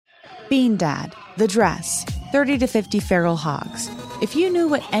Bean Dad, The Dress, 30 to 50 Feral Hogs. If you knew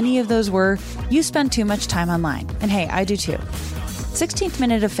what any of those were, you spend too much time online. And hey, I do too. 16th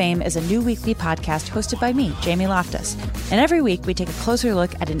Minute of Fame is a new weekly podcast hosted by me, Jamie Loftus. And every week we take a closer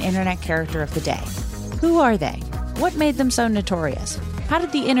look at an internet character of the day. Who are they? What made them so notorious? How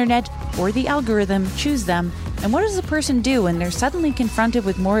did the internet or the algorithm choose them? And what does a person do when they're suddenly confronted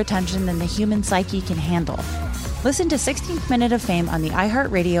with more attention than the human psyche can handle? Listen to 16th Minute of Fame on the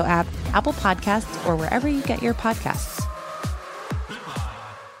iHeartRadio app, Apple Podcasts, or wherever you get your podcasts.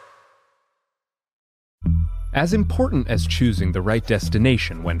 As important as choosing the right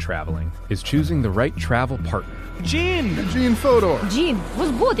destination when traveling is choosing the right travel partner. Gene Fodor. Gene,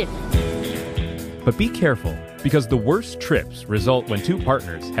 was good. But be careful, because the worst trips result when two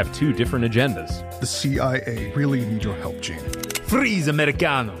partners have two different agendas. The CIA really need your help, Gene. Freeze,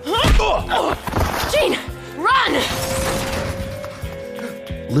 Americano. Gene, run!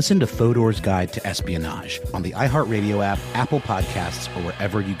 Listen to Fodor's Guide to Espionage on the iHeartRadio app, Apple Podcasts, or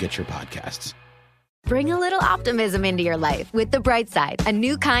wherever you get your podcasts. Bring a little optimism into your life with The Bright Side, a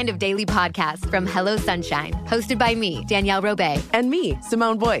new kind of daily podcast from Hello Sunshine, hosted by me, Danielle Robay. And me,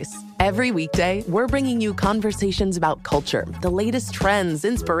 Simone Boyce. Every weekday, we're bringing you conversations about culture, the latest trends,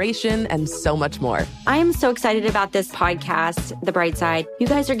 inspiration, and so much more. I am so excited about this podcast, The Bright Side. You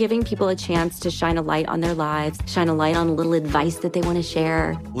guys are giving people a chance to shine a light on their lives, shine a light on a little advice that they want to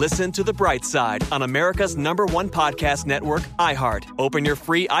share. Listen to The Bright Side on America's #1 podcast network, iHeart. Open your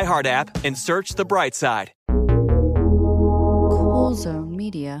free iHeart app and search The Bright Side. Cool Zone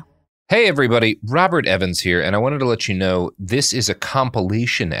Media. Hey everybody, Robert Evans here, and I wanted to let you know this is a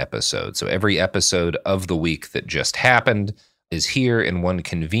compilation episode. So every episode of the week that just happened is here in one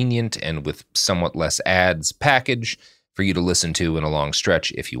convenient and with somewhat less ads package for you to listen to in a long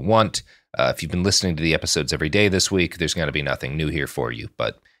stretch if you want. If you've been listening to the episodes every day this week, there's going to be nothing new here for you,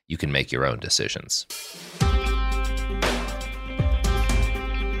 but you can make your own decisions.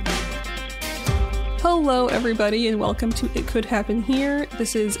 Hello, everybody, and welcome to It Could Happen Here.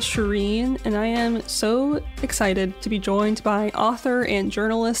 This is Shireen, and I am so excited to be joined by author and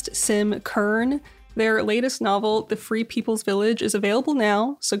journalist Sim Kern. Their latest novel, The Free People's Village, is available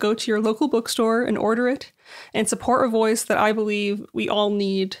now, so go to your local bookstore and order it, and support a voice that I believe we all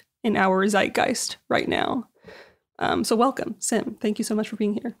need in our zeitgeist right now. So welcome, Sim. Thank you so much for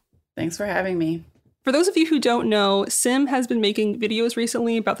being here. Thanks for having me. For those of you who don't know, Sim has been making videos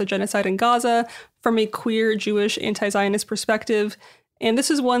recently about the genocide in Gaza from a queer, Jewish, anti-Zionist perspective. And this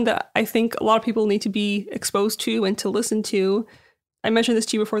is one that I think a lot of people need to be exposed to and to listen to. I mentioned this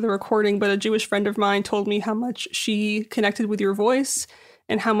to you before the recording, but a Jewish friend of mine told me how much she connected with your voice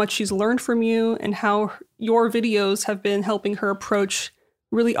and how much she's learned from you and how your videos have been helping her approach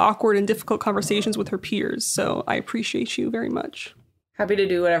really awkward and difficult conversations with her peers. So I appreciate you very much. Happy to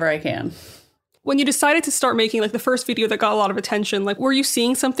do whatever I can. When you decided to start making the first video that got a lot of attention, were you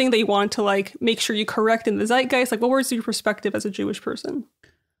seeing something that you wanted to make sure you correct in the zeitgeist? What was your perspective as a Jewish person?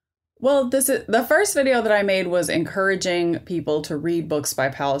 Well, the first video that I made was encouraging people to read books by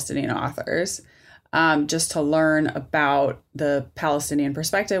Palestinian authors, just to learn about the Palestinian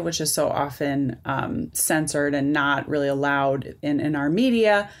perspective, which is so often censored and not really allowed in our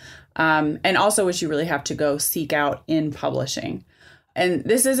media, and also which you really have to go seek out in publishing. And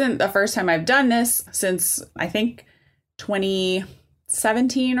this isn't the first time I've done this. Since I think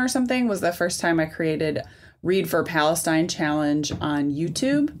 2017 or something was the first time I created Read for Palestine challenge on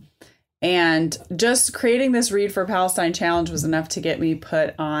YouTube. And just creating this Read for Palestine challenge was enough to get me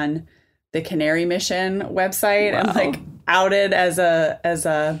put on the Canary Mission website. Wow. And outed as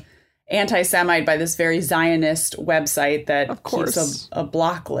a anti-Semite by this very Zionist website that keeps a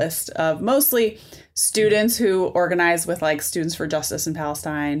block list of mostly students who organize with Students for Justice in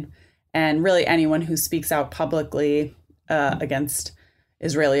Palestine and really anyone who speaks out publicly against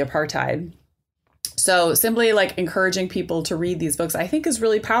Israeli apartheid. So simply encouraging people to read these books, I think, is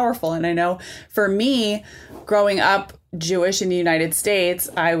really powerful. And I know for me, growing up Jewish in the United States,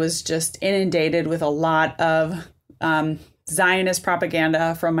 I was just inundated with a lot of Zionist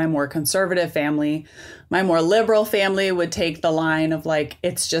propaganda from my more conservative family. My more liberal family would take the line of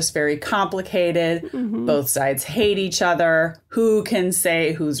it's just very complicated. Mm-hmm. Both sides hate each other. Who can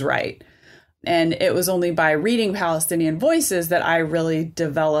say who's right? And it was only by reading Palestinian Voices that I really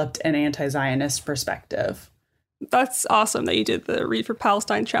developed an anti-Zionist perspective. That's awesome that you did the Read for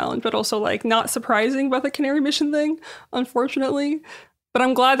Palestine challenge, but also not surprising about the Canary Mission thing, unfortunately. But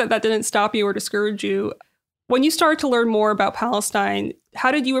I'm glad that didn't stop you or discourage you. When you started to learn more about Palestine,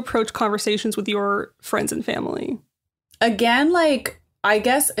 how did you approach conversations with your friends and family? Again, I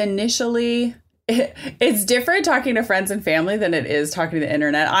guess initially it's different talking to friends and family than it is talking to the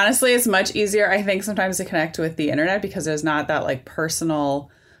internet. Honestly, it's much easier, I think, sometimes to connect with the internet because there's not that like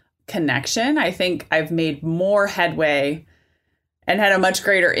personal connection. I think I've made more headway and had a much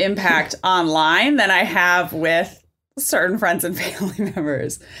greater impact online than I have with certain friends and family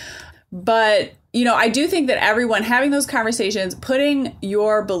members. But, you know, I do think that everyone having those conversations, putting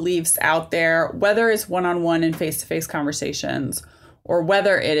your beliefs out there, whether it's one-on-one and face-to-face conversations, or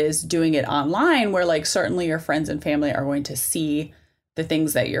whether it is doing it online where like certainly your friends and family are going to see the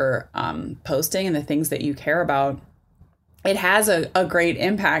things that you're posting and the things that you care about, it has a great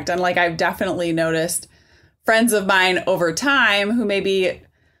impact. And like I've definitely noticed friends of mine over time who maybe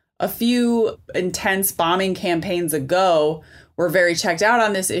a few intense bombing campaigns ago were very checked out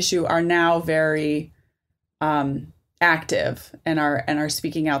on this issue are now very active and are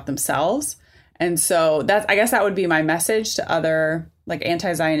speaking out themselves. And so that's, I guess that would be my message to other like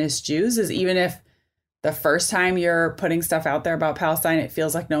anti-Zionist Jews is even if the first time you're putting stuff out there about Palestine, it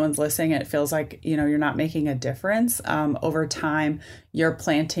feels like no one's listening. It feels like, you know, you're not making a difference. Over time, you're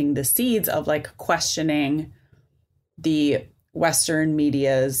planting the seeds of like questioning the Western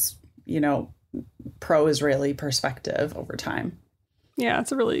media's, you know, pro-Israeli perspective over time. Yeah,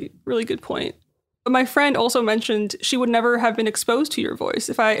 it's a really, really good point. But my friend also mentioned she would never have been exposed to your voice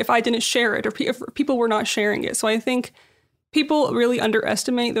if I didn't share it or if people were not sharing it. So I think people really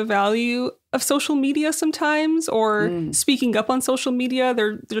underestimate the value of social media sometimes or speaking up on social media.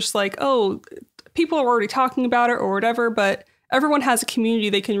 They're just like, oh, people are already talking about it or whatever, but everyone has a community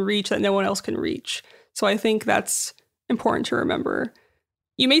they can reach that no one else can reach. So I think that's important to remember.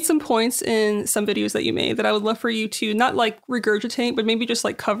 You made some points in some videos that you made that I would love for you to not like regurgitate, but maybe just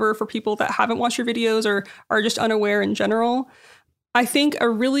like cover for people that haven't watched your videos or are just unaware in general. I think a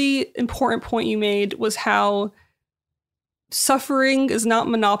really important point you made was how suffering is not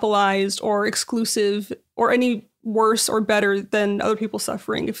monopolized or exclusive or any worse or better than other people's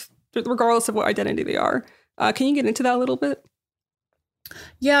suffering, regardless of what identity they are. Can you get into that a little bit?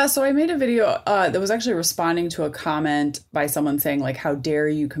 Yeah, so I made a video that was actually responding to a comment by someone saying, like, how dare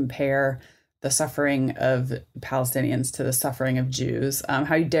you compare the suffering of Palestinians to the suffering of Jews?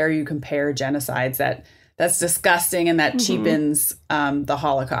 How dare you compare genocides? That's disgusting and that cheapens the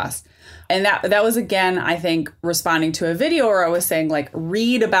Holocaust. And that was, again, I think, responding to a video where I was saying, like,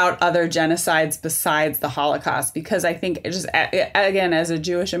 read about other genocides besides the Holocaust, because I think it just, again, as a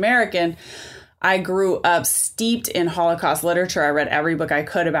Jewish American, I grew up steeped in Holocaust literature. I read every book I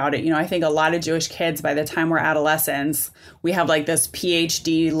could about it. You know, I think a lot of Jewish kids, by the time we're adolescents, we have like this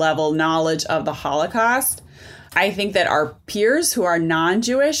PhD level knowledge of the Holocaust. I think that our peers who are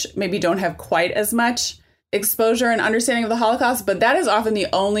non-Jewish maybe don't have quite as much exposure and understanding of the Holocaust, but that is often the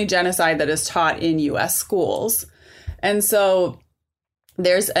only genocide that is taught in U.S. schools. And so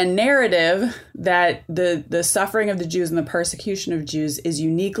there's a narrative that the suffering of the Jews and the persecution of Jews is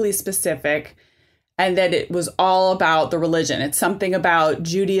uniquely specific and that it was all about the religion. It's something about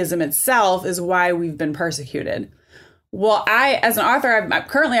Judaism itself is why we've been persecuted. Well, as an author,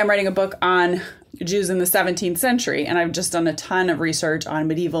 I'm writing a book on Jews in the 17th century, and I've just done a ton of research on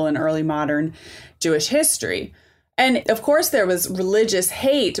medieval and early modern Jewish history. And of course, there was religious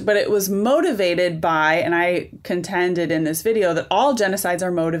hate, but it was motivated by, and I contended in this video, that all genocides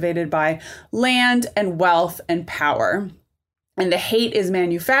are motivated by land and wealth and power. And the hate is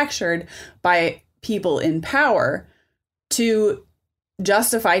manufactured by people in power to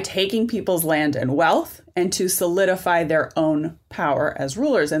justify taking people's land and wealth and to solidify their own power as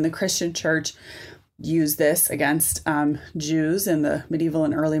rulers. And the Christian church used this against Jews in the medieval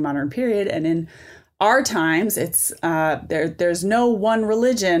and early modern period. And in our times, it's there's no one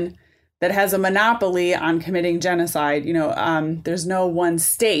religion that has a monopoly on committing genocide. You know, there's no one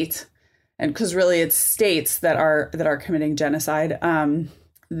state, and because really it's states that are committing genocide.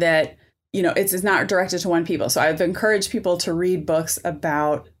 That, you know, it's not directed to one people. So I've encouraged people to read books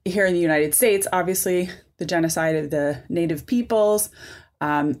about, here in the United States, obviously the genocide of the native peoples,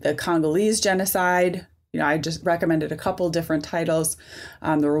 the Congolese genocide. You know, I just recommended a couple different titles,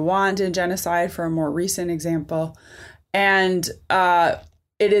 the Rwandan genocide for a more recent example. And I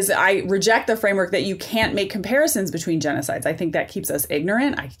reject the framework that you can't make comparisons between genocides. I think that keeps us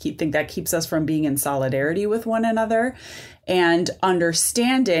ignorant. I think that keeps us from being in solidarity with one another and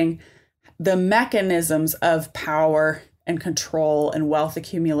understanding the mechanisms of power and control and wealth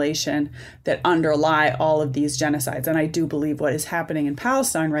accumulation that underlie all of these genocides. And I do believe what is happening in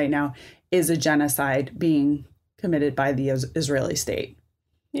Palestine right now is a genocide being committed by the Israeli state.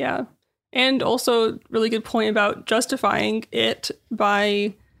 Yeah. And also really good point about justifying it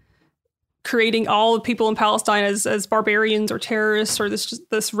by creating all the people in Palestine as barbarians or terrorists, or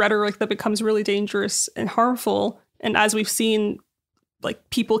this rhetoric that becomes really dangerous and harmful. And as we've seen, like,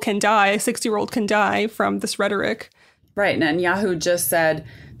 people can die, a 60-year-old can die from this rhetoric. Right. And Netanyahu just said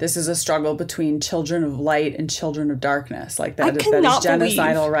this is a struggle between children of light and children of darkness. Like, that is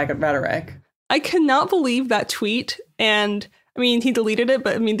genocidal rhetoric. I cannot believe that tweet. And I mean, he deleted it,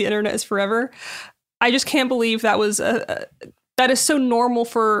 but I mean, the internet is forever. I just can't believe that was that is so normal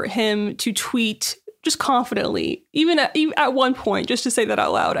for him to tweet just confidently, even at one point, just to say that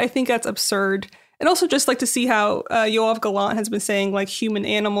out loud. I think that's absurd. And also just like to see how Yoav Gallant has been saying, like, human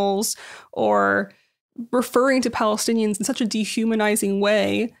animals, or referring to Palestinians in such a dehumanizing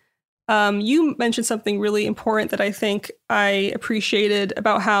way. You mentioned something really important that I think I appreciated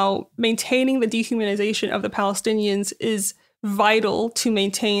about how maintaining the dehumanization of the Palestinians is vital to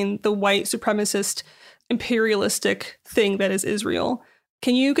maintain the white supremacist imperialistic thing that is Israel.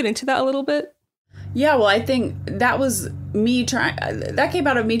 Can you get into that a little bit? Yeah, well, I think that was that came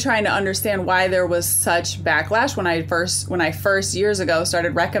out of me trying to understand why there was such backlash when I first years ago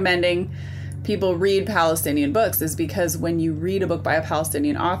started recommending people read Palestinian books, is because when you read a book by a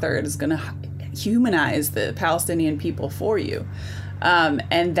Palestinian author, it is going to humanize the Palestinian people for you.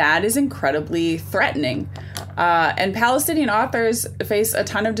 And that is incredibly threatening. And Palestinian authors face a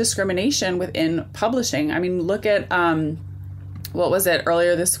ton of discrimination within publishing. I mean, look at, what was it,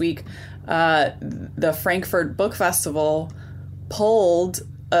 earlier this week, the Frankfurt Book Festival canceled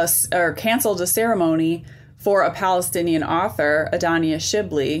a ceremony for a Palestinian author, Adania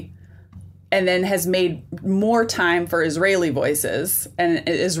Shibli, and then has made more time for Israeli voices and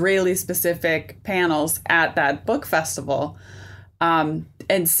Israeli-specific panels at that book festival. And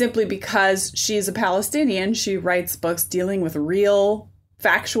simply because she's a Palestinian, she writes books dealing with real,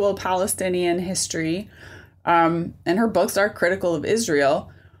 factual Palestinian history. And her books are critical of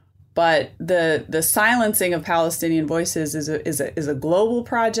Israel. But the silencing of Palestinian voices is a global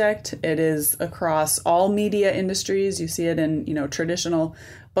project. It is across all media industries. You see it in, traditional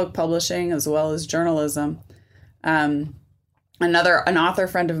book publishing as well as journalism. An author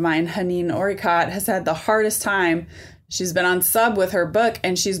friend of mine, Haneen Orikat, has had the hardest time. She's been on sub with her book,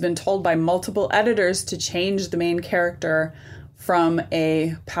 and she's been told by multiple editors to change the main character from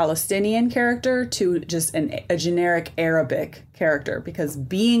a Palestinian character to just a generic Arabic character, because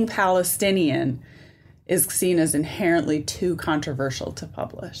being Palestinian is seen as inherently too controversial to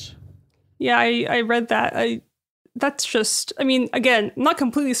publish. Yeah, I read that. That's just, I mean, again, I'm not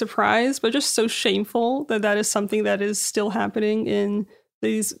completely surprised, but just so shameful that is something that is still happening in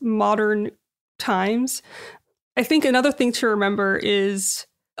these modern times. I think another thing to remember is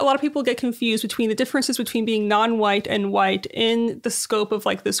a lot of people get confused between the differences between being non-white and white in the scope of,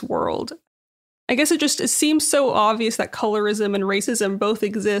 like, this world. I guess it seems so obvious that colorism and racism both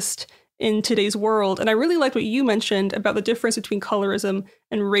exist in today's world. And I really liked what you mentioned about the difference between colorism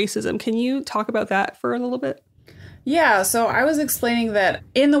and racism. Can you talk about that for a little bit? Yeah, so I was explaining that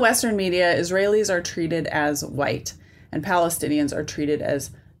in the Western media, Israelis are treated as white and Palestinians are treated as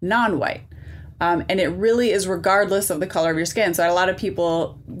non-white. And it really is regardless of the color of your skin. So I had a lot of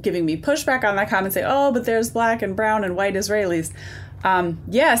people giving me pushback on that comment, say, oh, but there's black and brown and white Israelis.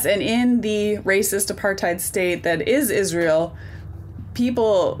 Yes, and in the racist apartheid state that is Israel,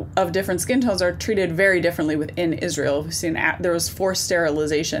 people of different skin tones are treated very differently within Israel. We've seen there was forced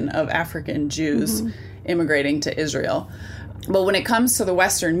sterilization of African Jews immigrating to Israel. But when it comes to the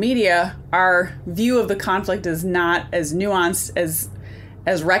Western media, our view of the conflict is not as nuanced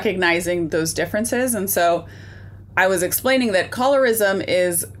as recognizing those differences. And so I was explaining that colorism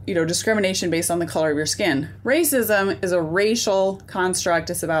is, discrimination based on the color of your skin. Racism is a racial construct.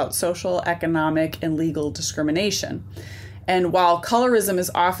 It's about social, economic, and legal discrimination. And while colorism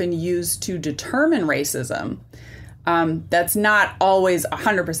is often used to determine racism, that's not always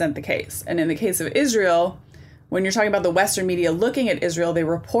 100% the case. And in the case of Israel, when you're talking about the Western media looking at Israel, they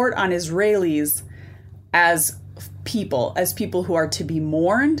report on Israelis as people who are to be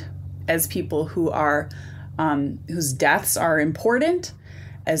mourned, as people who are whose deaths are important,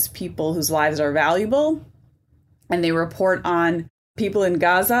 as people whose lives are valuable. And they report on people in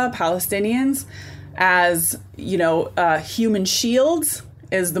Gaza, Palestinians, as, human shields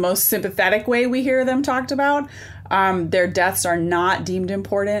is the most sympathetic way we hear them talked about. Their deaths are not deemed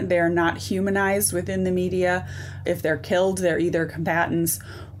important. They are not humanized within the media. If they're killed, they're either combatants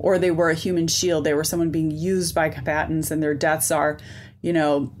or they were a human shield. They were someone being used by combatants, and their deaths are,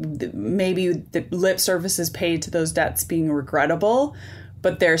 maybe the lip service is paid to those deaths being regrettable,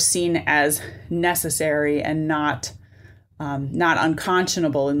 but they're seen as necessary and not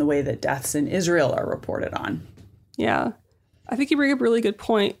unconscionable in the way that deaths in Israel are reported on. Yeah, I think you bring up a really good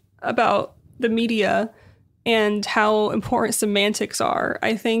point. about the media and how important semantics are.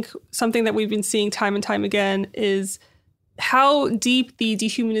 I think something that we've been seeing time and time again is how deep the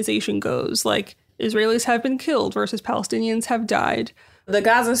dehumanization goes. Like, Israelis have been killed versus Palestinians have died. The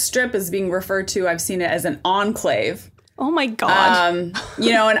Gaza Strip is being referred to, I've seen it as an enclave. Oh my God.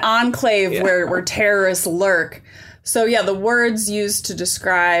 An enclave where terrorists lurk. So yeah, the words used to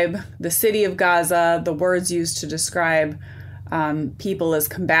describe the city of Gaza, the words used to describe people as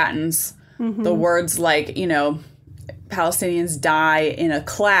combatants, the words like, Palestinians die in a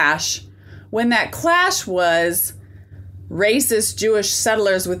clash. When that clash was racist Jewish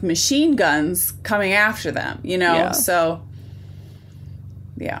settlers with machine guns coming after them, So,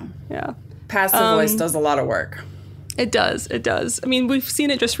 yeah. Passive voice does a lot of work. It does. I mean, we've seen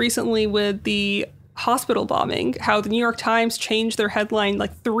it just recently with the hospital bombing, how the New York Times changed their headline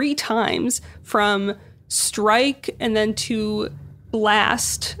like 3 times from strike and then to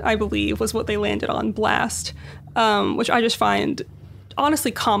blast, I believe, was what they landed on, blast, which I just find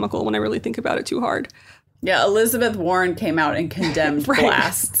honestly comical when I really think about it too hard. Yeah, Elizabeth Warren came out and condemned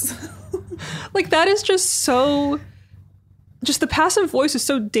blasts. Like, that is just the passive voice is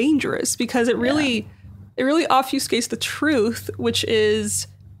so dangerous because it really obfuscates the truth, which is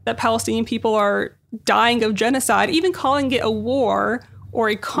that Palestinian people are dying of genocide. Even calling it a war or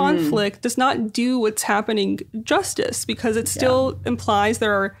a conflict does not do what's happening justice, because it still implies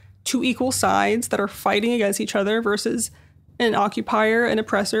there are 2 equal sides that are fighting against each other versus an occupier, an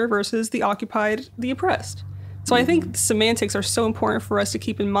oppressor versus the occupied, the oppressed. So I think semantics are so important for us to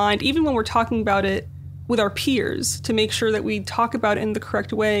keep in mind, even when we're talking about it with our peers, to make sure that we talk about it in the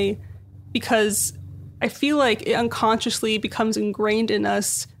correct way, because I feel like it unconsciously becomes ingrained in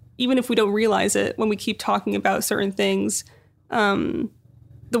us, even if we don't realize it, when we keep talking about certain things,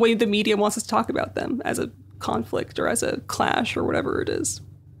 the way the media wants us to talk about them as a conflict or as a clash or whatever it is.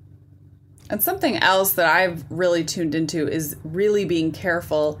 And something else that I've really tuned into is really being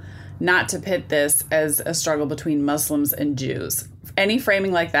careful not to pit this as a struggle between Muslims and Jews. Any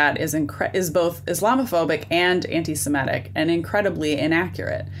framing like that is both Islamophobic and anti-Semitic and incredibly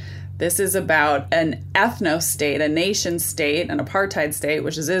inaccurate. This is about an ethno-state, a nation-state, an apartheid state,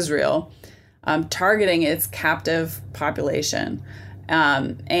 which is Israel, targeting its captive population.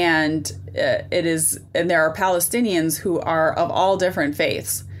 And there are Palestinians who are of all different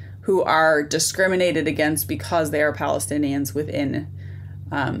faiths, who are discriminated against because they are Palestinians within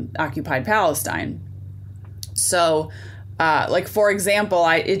occupied Palestine. So, for example,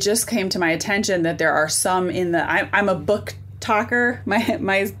 it just came to my attention that there are some I'm a book talker.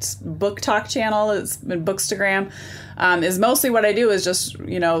 My book talk channel is Bookstagram. Is mostly what I do is just,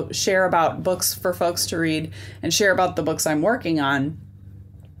 share about books for folks to read and share about the books I'm working on.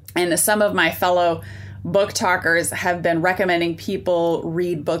 And some of my fellow book talkers have been recommending people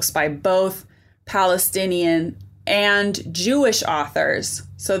read books by both Palestinian and Jewish authors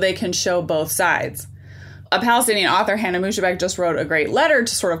so they can show both sides. A Palestinian author, Hannah Mushabek, just wrote a great letter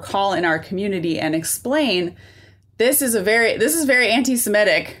to sort of call in our community and explain this is very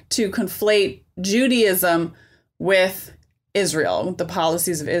anti-Semitic to conflate Judaism with Israel, with the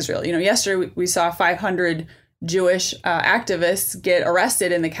policies of Israel. Yesterday we saw 500 Jewish activists get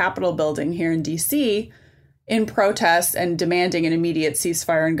arrested in the Capitol building here in D.C. in protest and demanding an immediate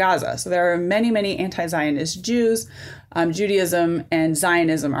ceasefire in Gaza. So there are many, many anti-Zionist Jews. Judaism and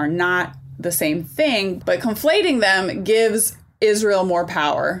Zionism are not the same thing, but conflating them gives Israel more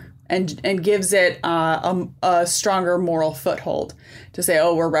power and gives it a stronger moral foothold to say,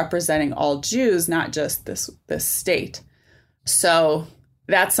 oh, we're representing all Jews, not just this state. So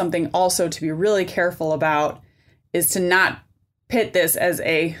that's something also to be really careful about, is to not pit this as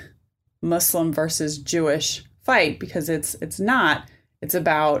a Muslim versus Jewish fight, because it's not. It's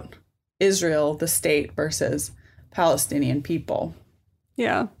about Israel, the state, versus Palestinian people.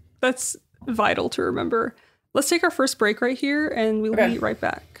 Yeah, that's vital to remember. Let's take our first break right here, and we'll be right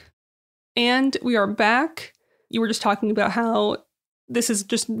back. And we are back. You were just talking about how this is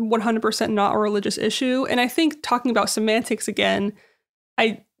just 100% not a religious issue. And I think talking about semantics again,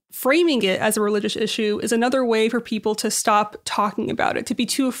 framing it as a religious issue is another way for people to stop talking about it, to be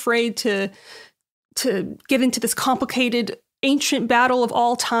too afraid to get into this complicated ancient battle of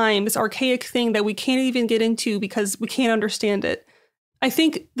all time, this archaic thing that we can't even get into because we can't understand it. I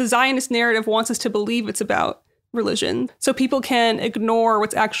think the Zionist narrative wants us to believe it's about religion, so people can ignore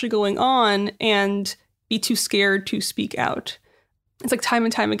what's actually going on and be too scared to speak out. It's like time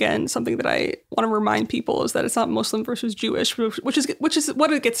and time again, something that I want to remind people is that it's not Muslim versus Jewish, which is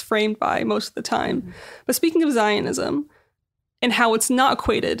what it gets framed by most of the time. Mm-hmm. But speaking of Zionism and how it's not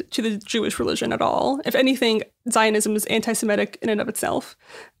equated to the Jewish religion at all, if anything, Zionism is anti-Semitic in and of itself.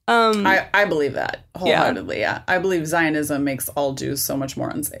 I believe that wholeheartedly. Yeah. I believe Zionism makes all Jews so much more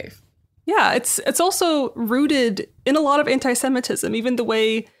unsafe. Yeah, it's also rooted in a lot of anti-Semitism. Even the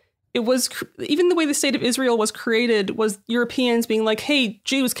way the state of Israel was created was Europeans being like, hey,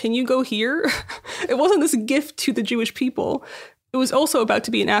 Jews, can you go here? It wasn't this gift to the Jewish people. It was also about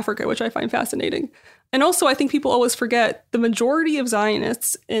to be in Africa, which I find fascinating. And also, I think people always forget the majority of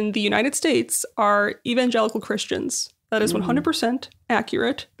Zionists in the United States are evangelical Christians. That is 100%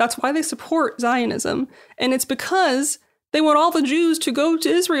 accurate. That's why they support Zionism. And it's because they want all the Jews to go to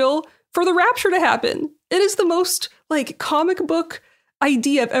Israel for the rapture to happen. It is the most like comic book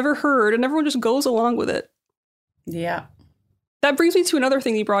idea I've ever heard, and everyone just goes along with it. Yeah. That brings me to another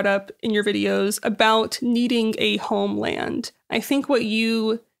thing you brought up in your videos about needing a homeland. I think what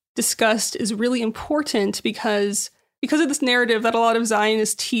you discussed is really important because of this narrative that a lot of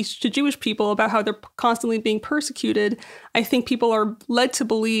Zionists teach to Jewish people about how they're constantly being persecuted. I think people are led to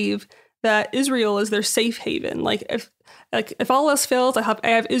believe that Israel is their safe haven. Like if all else fails, I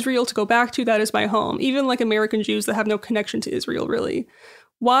have Israel to go back to. That is my home. Even like American Jews that have no connection to Israel, really.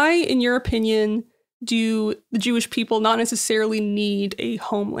 Why, in your opinion, do the Jewish people not necessarily need a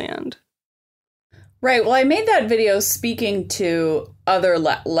homeland? Right. Well, I made that video speaking to other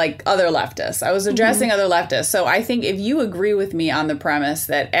leftists. I was addressing other leftists. So I think if you agree with me on the premise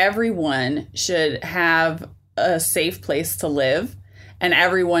that everyone should have a safe place to live and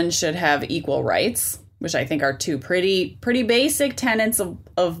everyone should have equal rights, which I think are two pretty basic tenets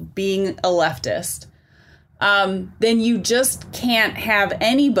of being a leftist, then you just can't have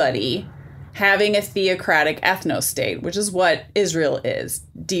anybody having a theocratic ethno-state, which is what Israel is,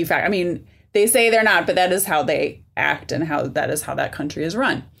 de facto. I mean, they say they're not, but that is how they act and that is how that country is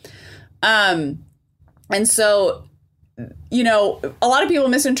run. And so, you know, a lot of people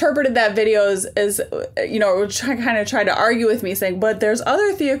misinterpreted that video as you know, kind of tried to argue with me saying, but there's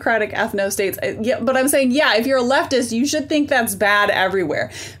other theocratic ethno-states. Yeah, but I'm saying, yeah, if you're a leftist, you should think that's bad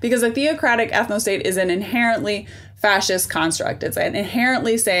everywhere, because a theocratic ethno-state is an inherently fascist construct. It's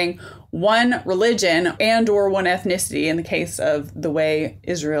inherently saying one religion and or one ethnicity, in the case of the way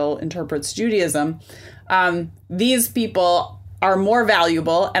Israel interprets Judaism. These people are more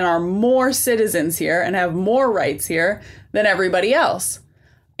valuable and are more citizens here and have more rights here than everybody else.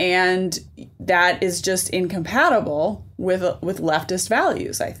 And that is just incompatible with leftist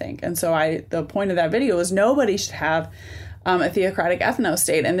values, I think. And so the point of that video is nobody should have a theocratic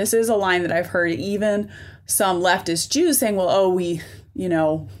ethno-state. And this is a line that I've heard even some leftist Jews saying, well,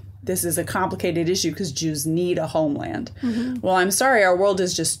 this is a complicated issue because Jews need a homeland. Mm-hmm. Well, I'm sorry, our world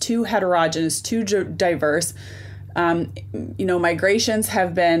is just too heterogeneous, too diverse. Migrations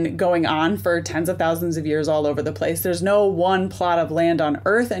have been going on for tens of thousands of years all over the place. There's no one plot of land on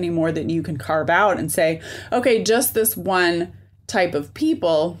earth anymore that you can carve out and say, okay, just this one type of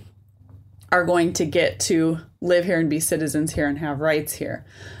people are going to get to live here and be citizens here and have rights here.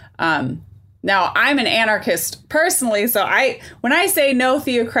 Now, I'm an anarchist personally, so when I say no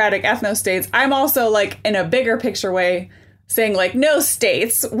theocratic ethno-states, I'm also like in a bigger picture way saying like no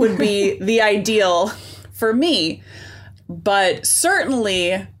states would be the ideal for me. But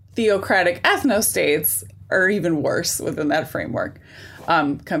certainly theocratic ethno-states are even worse within that framework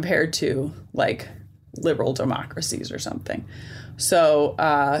compared to like liberal democracies or something. So,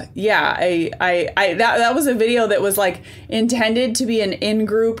 that was a video that was like intended to be an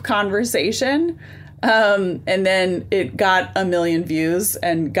in-group conversation. And then it got 1 million views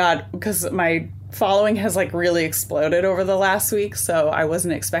because my following has like really exploded over the last week. So I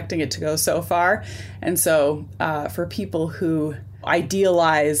wasn't expecting it to go so far. And so for people who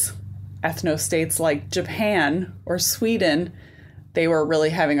idealize ethno-states like Japan or Sweden, they were really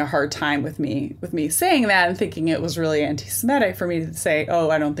having a hard time with me saying that and thinking it was really anti-Semitic for me to say, oh,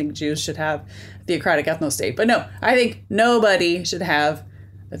 I don't think Jews should have a theocratic ethno-state. But no, I think nobody should have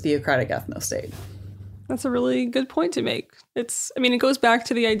a theocratic ethno-state. That's a really good point to make. It goes back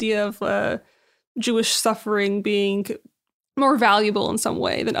to the idea of Jewish suffering being more valuable in some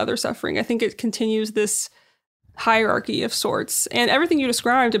way than other suffering. I think it continues this hierarchy of sorts. And everything you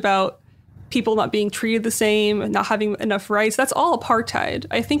described about people not being treated the same, not having enough rights, that's all apartheid.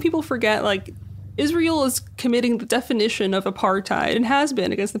 I think people forget, like, Israel is committing the definition of apartheid and has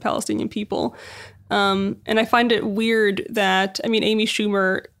been against the Palestinian people. And I find it weird that, Amy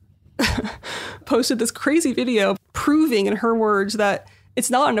Schumer posted this crazy video proving, in her words, that it's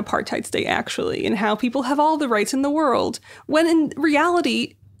not an apartheid state, actually, and how people have all the rights in the world, when in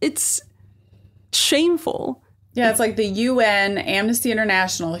reality, it's shameful. Yeah, it's like the UN, Amnesty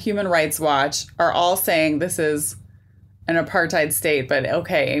International, Human Rights Watch are all saying this is an apartheid state, but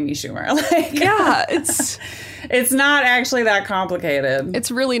okay, Amy Schumer. Like, yeah, it's not actually that complicated.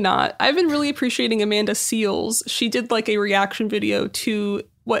 It's really not. I've been really appreciating Amanda Seales. She did like a reaction video to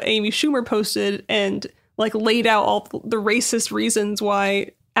what Amy Schumer posted and like laid out all the racist reasons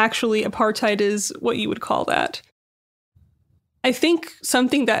why actually apartheid is what you would call that. I think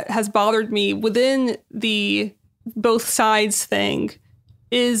something that has bothered me within the both sides thing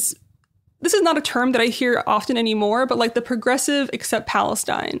is, this is not a term that I hear often anymore, but like the progressive accept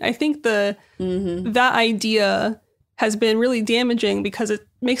Palestine. I think that idea has been really damaging because it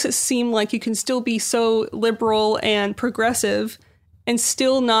makes it seem like you can still be so liberal and progressive and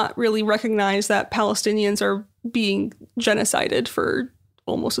still not really recognize that Palestinians are being genocided for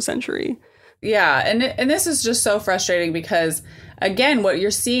almost a century. Yeah, and this is just so frustrating because, again, what you're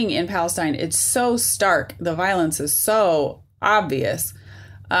seeing in Palestine, it's so stark. The violence is so obvious,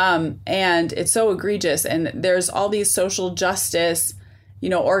 and it's so egregious. And there's all these social justice,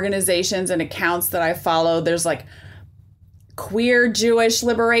 organizations and accounts that I follow. There's like queer Jewish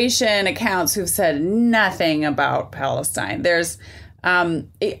liberation accounts who've said nothing about Palestine. There's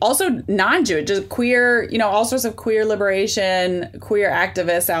also non-Jewish, just queer, all sorts of queer liberation, queer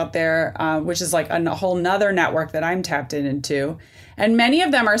activists out there, which is like a whole nother network that I'm tapped into. And many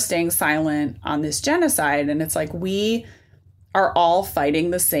of them are staying silent on this genocide. And it's like, we are all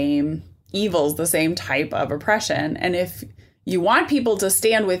fighting the same evils, the same type of oppression. And if you want people to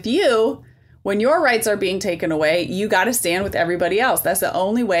stand with you when your rights are being taken away, you got to stand with everybody else. That's the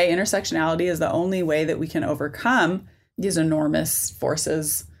only way. Intersectionality is the only way that we can overcome these enormous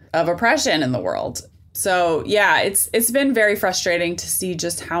forces of oppression in the world. So yeah, it's been very frustrating to see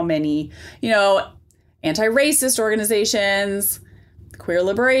just how many, anti-racist organizations, queer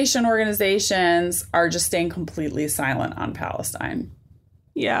liberation organizations are just staying completely silent on Palestine.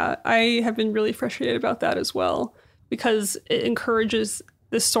 Yeah, I have been really frustrated about that as well, because it encourages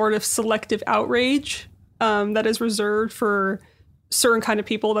this sort of selective outrage that is reserved for certain kind of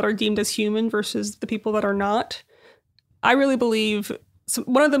people that are deemed as human versus the people that are not. I really believe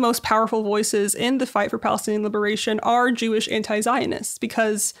one of the most powerful voices in the fight for Palestinian liberation are Jewish anti-Zionists,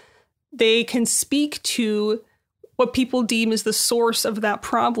 because they can speak to what people deem as the source of that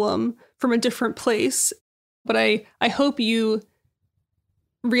problem from a different place. But I hope you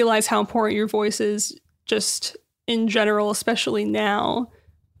realize how important your voice is just in general, especially now.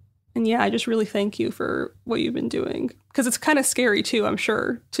 And yeah, I just really thank you for what you've been doing, because it's kind of scary too, I'm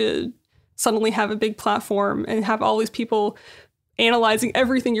sure, to suddenly have a big platform and have all these people analyzing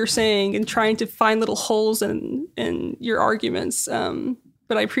everything you're saying and trying to find little holes in your arguments.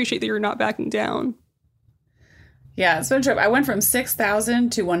 But I appreciate that you're not backing down. Yeah, it's been a trip. I went from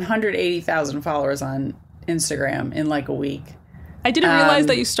 6,000 to 180,000 followers on Instagram in like a week. I didn't realize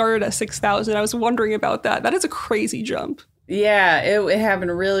that you started at 6,000. I was wondering about that. That is a crazy jump. Yeah, it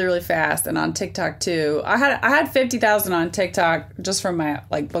happened really, really fast. And on TikTok too. I had 50,000 on TikTok just from my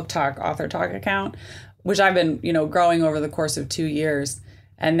like Book Talk, Author Talk account, which I've been, growing over the course of 2 years.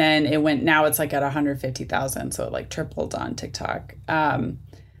 And then now it's like at 150,000. So it like tripled on TikTok.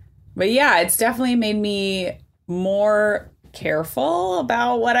 But yeah, it's definitely made me more careful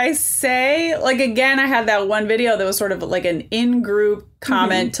about what I say. Like, again, I had that one video that was sort of like an in-group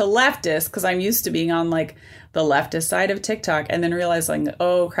comment to leftists, because I'm used to being on like the leftist side of TikTok, and then realizing,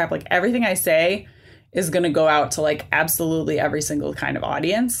 oh crap, like everything I say is going to go out to like absolutely every single kind of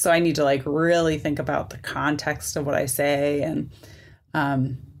audience. So I need to like really think about the context of what I say, and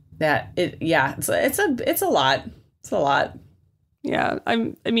it's a lot. It's a lot. Yeah, I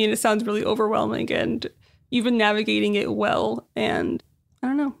mean, it sounds really overwhelming, and you've been navigating it well, and I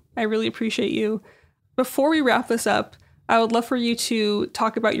don't know, I really appreciate you. Before we wrap this up, I would love for you to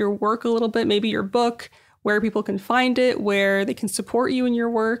talk about your work a little bit, maybe your book, where people can find it, where they can support you in your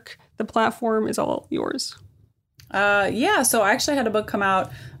work. The platform is all yours. So I actually had a book come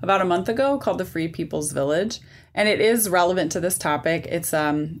out about a month ago called The Free People's Village, and it is relevant to this topic. It's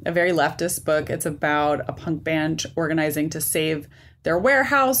a very leftist book. It's about a punk band organizing to save their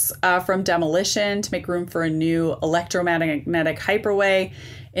warehouse from demolition to make room for a new electromagnetic hyperway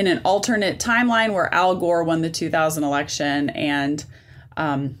in an alternate timeline where Al Gore won the 2000 election and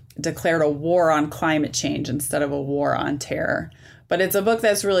declared a war on climate change instead of a war on terror. But it's a book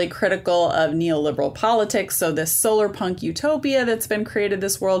that's really critical of neoliberal politics. So this solar punk utopia that's been created,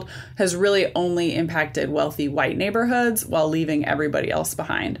 this world, has really only impacted wealthy white neighborhoods while leaving everybody else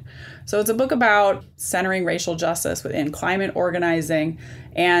behind. So it's a book about centering racial justice within climate organizing.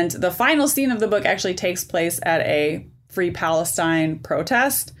 And the final scene of the book actually takes place at a Free Palestine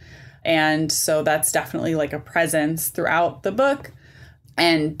protest. And so that's definitely like a presence throughout the book.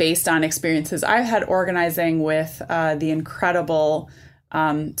 and based on experiences I've had organizing with the incredible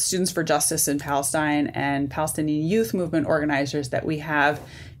Students for Justice in Palestine and Palestinian youth movement organizers that we have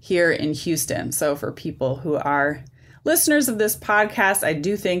here in Houston. So for people who are listeners of this podcast, I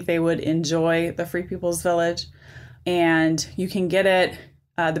do think they would enjoy the Free People's Village. And you can get it.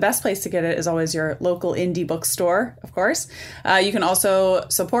 The best place to get it is always your local indie bookstore, of course. You can also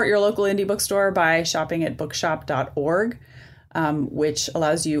support your local indie bookstore by shopping at bookshop.org, which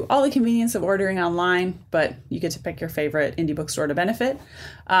allows you all the convenience of ordering online, but you get to pick your favorite indie bookstore to benefit.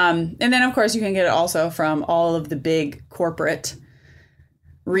 And then, of course, you can get it also from all of the big corporate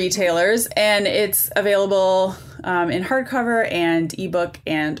retailers, and it's available in hardcover and ebook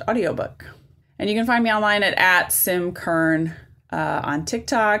and audiobook. And you can find me online at SimKern on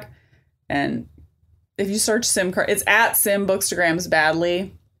TikTok. And if you search SimKern, it's at Sim Bookstagrams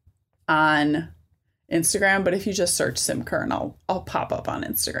Badly on Instagram. But if you just search SimKern, I'll pop up on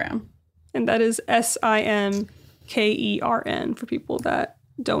Instagram. And that is SimKern for people that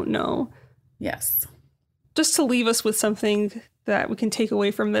don't know. Yes. Just to leave us with something that we can take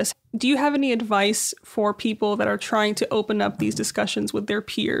away from this, do you have any advice for people that are trying to open up these discussions with their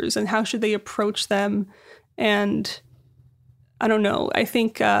peers, and how should they approach them? And I don't know, I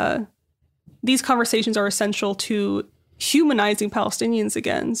think these conversations are essential to humanizing Palestinians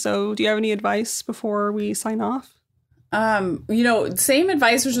again. So do you have any advice before we sign off? Same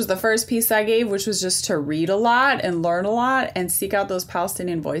advice, which was the first piece I gave, which was just to read a lot and learn a lot and seek out those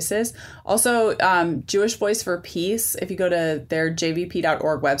Palestinian voices. Also, Jewish Voice for Peace, if you go to their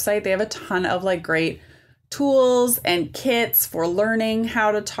jvp.org website, they have a ton of great tools and kits for learning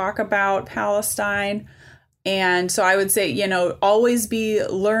how to talk about Palestine. And so I would say, always be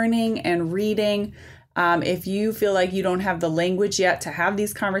learning and reading. If you feel like you don't have the language yet to have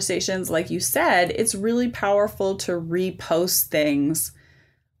these conversations, like you said, it's really powerful to repost things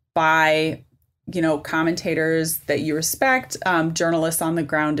by, commentators that you respect, journalists on the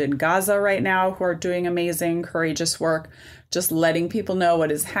ground in Gaza right now who are doing amazing, courageous work, just letting people know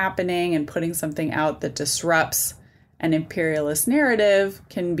what is happening and putting something out that disrupts an imperialist narrative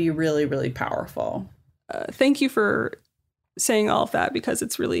can be really, really powerful. Thank you for saying all of that, because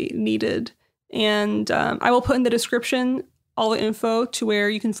it's really needed. And I will put in the description all the info to where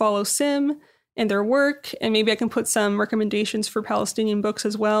you can follow Sim and their work. And maybe I can put some recommendations for Palestinian books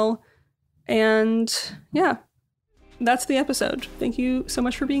as well. And yeah, that's the episode. Thank you so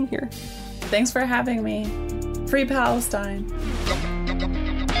much for being here. Thanks for having me. Free Palestine.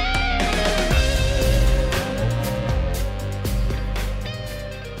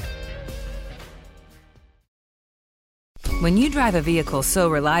 When you drive a vehicle so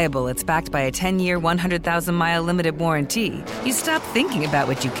reliable it's backed by a 10-year, 100,000-mile limited warranty, you stop thinking about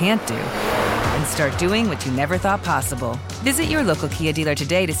what you can't do and start doing what you never thought possible. Visit your local Kia dealer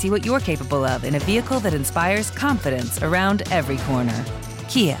today to see what you're capable of in a vehicle that inspires confidence around every corner.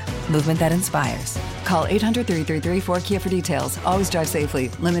 Kia, movement that inspires. Call 800-333-4KIA for details. Always drive safely.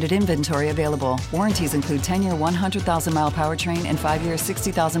 Limited inventory available. Warranties include 10-year, 100,000-mile powertrain and 5-year,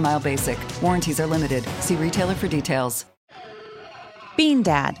 60,000-mile basic. Warranties are limited. See retailer for details. Bean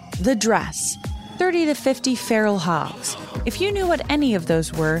Dad, The Dress, 30 to 50 Feral Hogs. If you knew what any of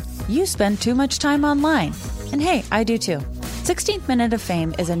those were, you spend too much time online. And hey, I do too. 16th Minute of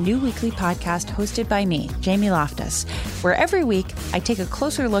Fame is a new weekly podcast hosted by me, Jamie Loftus, where every week I take a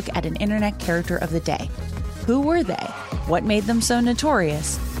closer look at an internet character of the day. Who were they? What made them so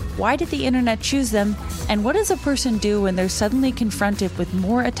notorious? Why did the internet choose them? And what does a person do when they're suddenly confronted with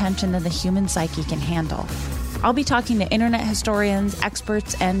more attention than the human psyche can handle? I'll be talking to internet historians,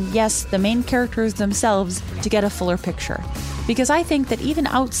 experts, and yes, the main characters themselves to get a fuller picture. Because I think that even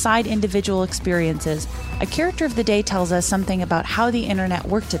outside individual experiences, a character of the day tells us something about how the internet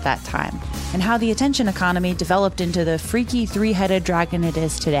worked at that time, and how the attention economy developed into the freaky three-headed dragon it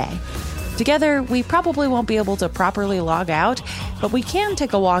is today. Together, we probably won't be able to properly log out, but we can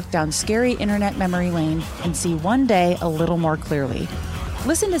take a walk down scary internet memory lane and see one day a little more clearly.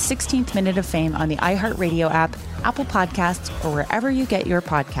 Listen to 16th Minute of Fame on the iHeartRadio app, Apple Podcasts, or wherever you get your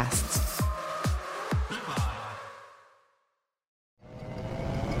podcasts.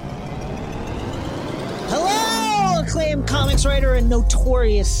 Hello, acclaimed comics writer and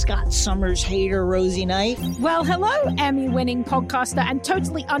notorious Scott Summers hater, Rosie Knight. Well, hello, Emmy-winning podcaster and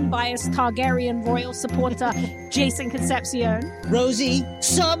totally unbiased Targaryen royal supporter, Jason Concepcion. Rosie,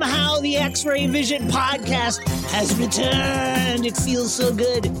 somehow the X-Ray Vision podcast has returned. It feels so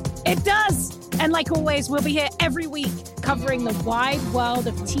good. It does. And like always, we'll be here every week covering the wide world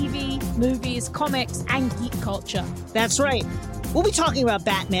of TV, movies, comics, and geek culture. That's right. We'll be talking about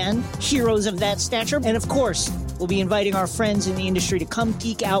Batman, heroes of that stature, and of course, we'll be inviting our friends in the industry to come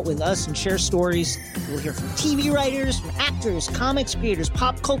geek out with us and share stories. We'll hear from TV writers, from actors, comics creators,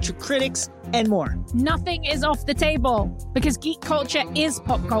 pop culture critics, and more. Nothing is off the table because geek culture is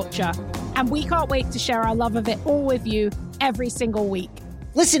pop culture, and we can't wait to share our love of it all with you every single week.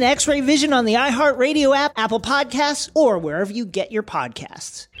 Listen to X-Ray Vision on the iHeartRadio app, Apple Podcasts, or wherever you get your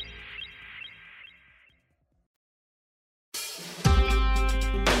podcasts.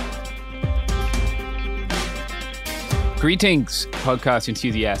 Greetings, podcast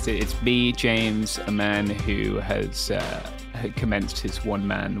enthusiasts. It's me, James, a man who has commenced his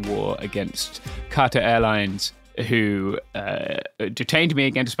one-man war against Qatar Airlines, who detained me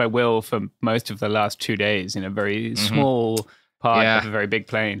against my will for most of the last 2 days in a very small part of a very big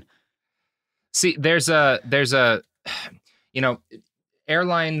plane. See, there's a,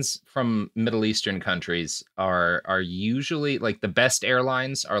 airlines from Middle Eastern countries are usually like the best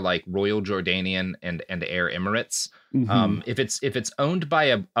airlines are like Royal Jordanian and Air Emirates. Mm-hmm. If it's owned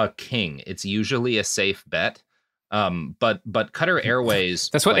by a king, it's usually a safe bet. But Qatar Airways,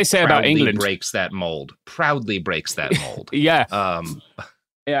 that's what they say about England. Proudly breaks that mold. Yeah.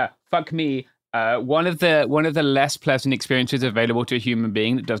 Yeah. Fuck me. One of the less pleasant experiences available to a human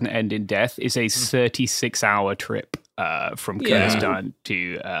being that doesn't end in death is a 36-hour trip from Kurdistan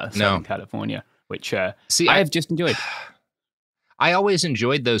to Southern California, which I have just enjoyed. I always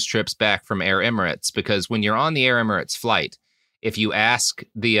enjoyed those trips back from Air Emirates because when you're on the Air Emirates flight, if you ask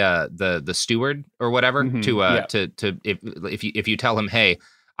the steward or whatever if you tell him, hey,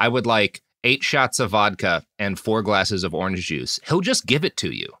 I would like 8 shots of vodka and 4 glasses of orange juice, he'll just give it to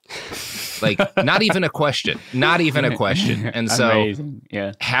you. Like, not even a question. And so, amazing.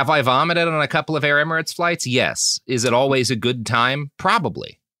 Yeah. Have I vomited on a couple of Air Emirates flights? Yes. Is it always a good time?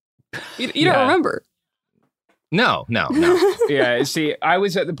 Probably. You don't remember. No. Yeah. See, I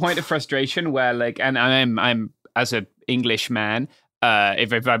was at the point of frustration where, like, and I'm as an English man,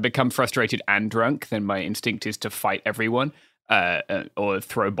 if I become frustrated and drunk, then my instinct is to fight everyone or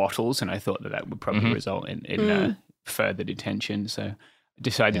throw bottles, and I thought that would probably result in further detention. So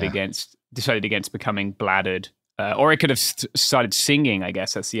decided against becoming bladdered, or I could have started singing. I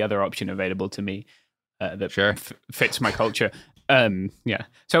guess that's the other option available to me that fits my culture.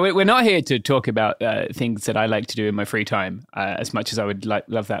 So we're not here to talk about things that I like to do in my free time, as much as I would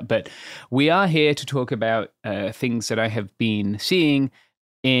love that. But we are here to talk about things that I have been seeing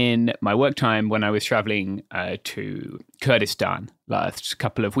in my work time when I was traveling to Kurdistan last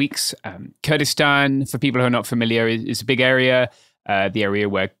couple of weeks. Kurdistan, for people who are not familiar, is a big area, the area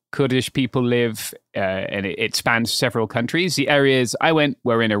where Kurdish people live, and it spans several countries. The areas I went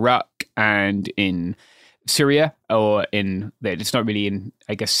were in Iraq and in Syria, or it's not really in,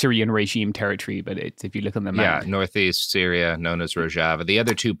 I guess, Syrian regime territory, but if you look on the map. Yeah, northeast Syria, known as Rojava. The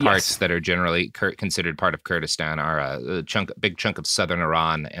other two parts that are generally considered part of Kurdistan are a big chunk of southern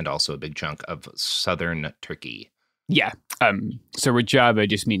Iran and also a big chunk of southern Turkey. Yeah. So Rojava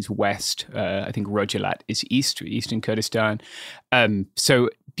just means west. I think Rojalat is eastern Kurdistan. So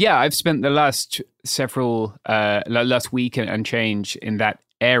yeah, I've spent the last week and change in that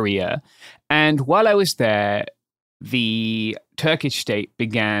area. And while I was there, the Turkish state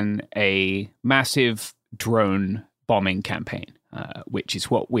began a massive drone bombing campaign, which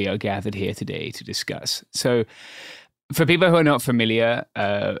is what we are gathered here today to discuss. So for people who are not familiar,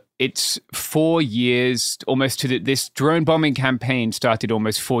 it's 4 years almost to this drone bombing campaign started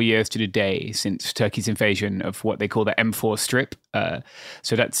almost 4 years to the day since Turkey's invasion of what they call the M4 Strip.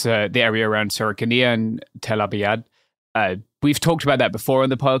 So that's the area around Sarakania and Tel Abyad. We've talked about that before on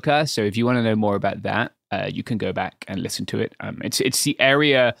the podcast, so if you want to know more about that, you can go back and listen to it. It's the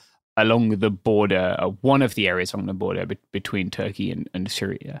area along the border, one of the areas along the border between Turkey and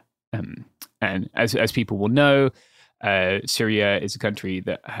Syria. And as people will know, Syria is a country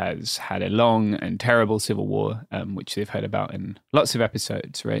that has had a long and terrible civil war, which they've heard about in lots of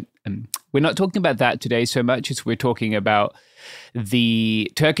episodes, right? We're not talking about that today so much as we're talking about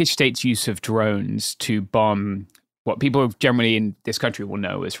the Turkish state's use of drones to bomb what people generally in this country will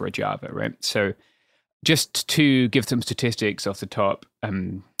know as Rojava, right? So just to give some statistics off the top,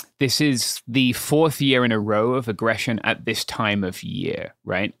 this is the 4th year in a row of aggression at this time of year,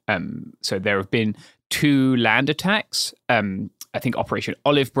 right? So there have been 2 land attacks, I think Operation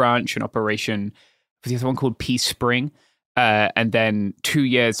Olive Branch and Operation, was the other one called Peace Spring? And then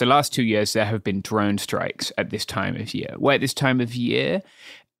the last 2 years, there have been drone strikes at this time of year. Why at this time of year?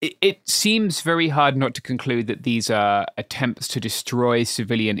 It seems very hard not to conclude that these are attempts to destroy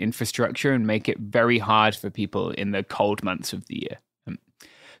civilian infrastructure and make it very hard for people in the cold months of the year.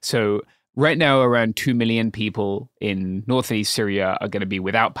 So right now, around 2 million people in north and east Syria are going to be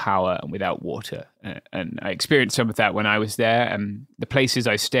without power and without water. And I experienced some of that when I was there. And the places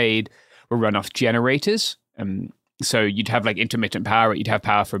I stayed were run off generators. So you'd have like intermittent power. You'd have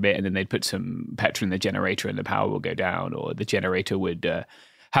power for a bit, and then they'd put some petrol in the generator, and the power will go down, or the generator would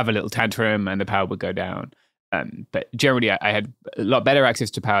have a little tantrum, and the power would go down. But generally, I had a lot better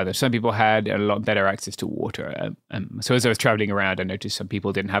access to power than some people had, and a lot better access to water. So as I was traveling around, I noticed some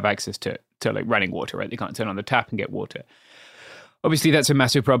people didn't have access to like running water. Right, they can't turn on the tap and get water. Obviously, that's a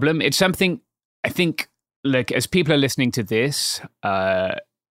massive problem. It's something I think, like, as people are listening to this,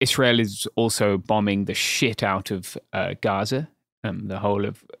 Israel is also bombing the shit out of Gaza, the whole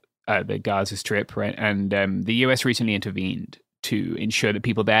of the Gaza Strip, right? And the US recently intervened to ensure that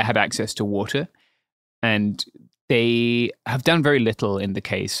people there had access to water. And they have done very little in the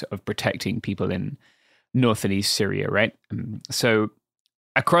case of protecting people in north and east Syria, right? So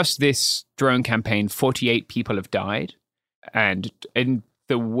across this drone campaign, 48 people have died. And in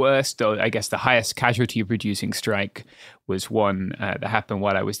the worst, or I guess the highest casualty-producing strike was one that happened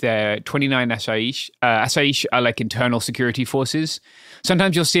while I was there. 29 Asaish. Asaish are like internal security forces.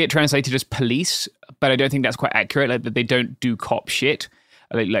 Sometimes you'll see it translated as police, but I don't think that's quite accurate. Like, that they don't do cop shit.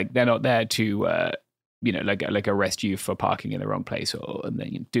 Like they're not there to, like arrest you for parking in the wrong place or and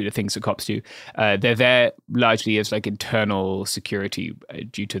then do the things that cops do. They're there largely as like internal security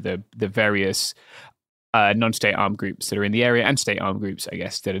due to the various non-state armed groups that are in the area, and state armed groups, I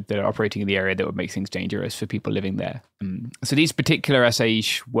guess, that are operating in the area that would make things dangerous for people living there. So these particular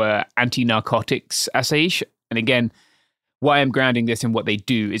Asaish were anti-narcotics Asaish. And again, why I'm grounding this in what they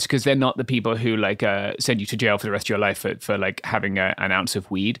do is because they're not the people who like send you to jail for the rest of your life for like having an ounce of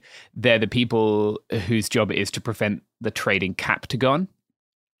weed. They're the people whose job it is to prevent the trading Captagon.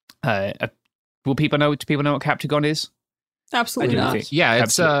 Do people know what Captagon is? Absolutely not. Yeah,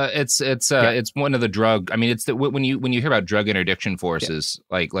 it's one of the drug. I mean, it's when you hear about drug interdiction forces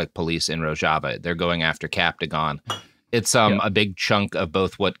like police in Rojava, they're going after Captagon. It's a big chunk of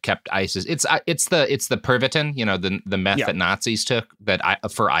both what kept ISIS. It's the Pervitin, the meth that Nazis took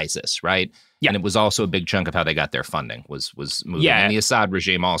for ISIS, right? Yeah. And it was also a big chunk of how they got their funding was moving. Yeah. And the Assad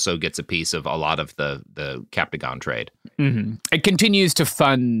regime also gets a piece of a lot of the Captagon trade. Mm-hmm. It continues to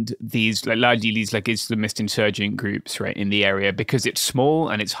fund these largely these like Islamist insurgent groups, right, in the area because it's small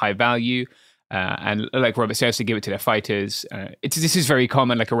and it's high value. And like Robert says, to give it to their fighters. This is very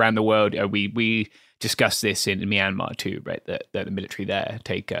common, like around the world. We discuss this in Myanmar too, right? The military there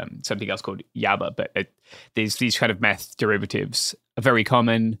take something else called yaba, but these kind of meth derivatives are very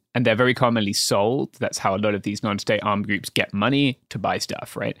common, and they're very commonly sold. That's how a lot of these non-state armed groups get money to buy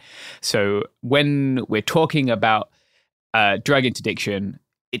stuff, right? So when we're talking about drug interdiction,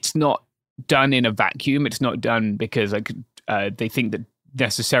 it's not done in a vacuum. It's not done because they think that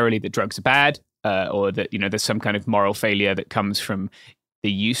necessarily that drugs are bad, or that there's some kind of moral failure that comes from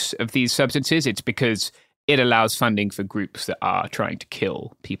the use of these substances. It's because it allows funding for groups that are trying to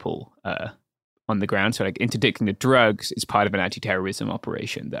kill people on the ground. So like interdicting the drugs is part of an anti-terrorism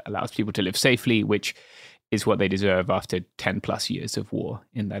operation that allows people to live safely, which is what they deserve after 10 plus years of war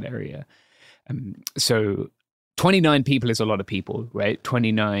in that area. So 29 people is a lot of people, right?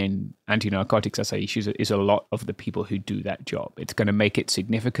 29 anti-narcotics Asaish is a lot of the people who do that job. It's going to make it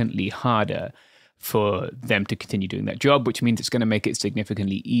significantly harder for them to continue doing that job, which means it's going to make it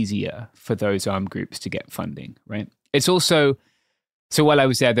significantly easier for those armed groups to get funding, right? It's also, so while I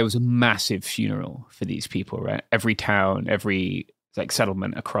was there was a massive funeral for these people, right? Every town, every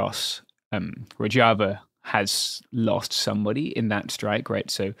settlement across Rojava has lost somebody in that strike,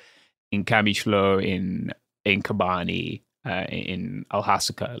 right? So in Kamishlo, in Kobani, in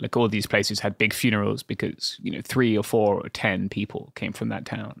Al-Hasaka, like all these places had big funerals because 3 or 4 or 10 people came from that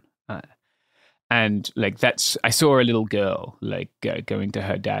town. And I saw a little girl going to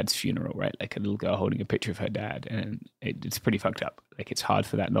her dad's funeral, right? Like a little girl holding a picture of her dad, and it's pretty fucked up. Like it's hard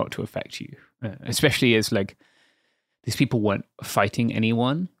for that not to affect you, especially as these people weren't fighting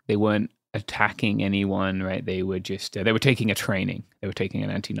anyone, they weren't attacking anyone, right? They were just they were taking a training. They were taking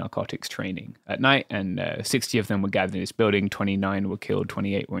an anti-narcotics training at night, and 60 of them were gathered in this building. 29 were killed,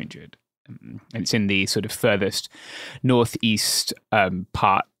 28 were injured. And it's in the sort of furthest northeast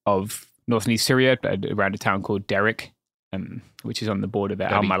part of north and east Syria, around a town called Derik, which is on the border there.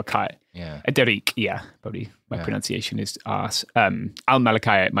 Al-Malakai. Yeah. Derik, yeah. Probably my pronunciation is arse.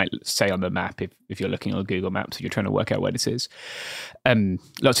 Al-Malakai, it might say on the map if you're looking on Google Maps, if you're trying to work out where this is.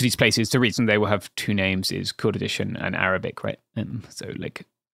 Lots of these places, the reason they will have 2 names is Kurdish and Arabic, right? So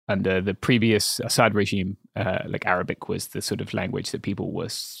under the previous Assad regime, Arabic was the sort of language that people were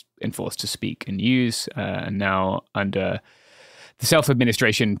enforced to speak and use. And now under the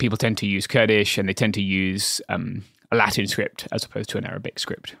self-administration, people tend to use Kurdish, and they tend to use a Latin script as opposed to an Arabic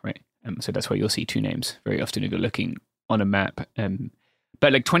script, right? So that's why you'll see two names very often if you're looking on a map.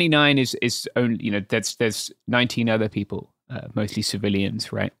 But like 29 is only, there's 19 other people, mostly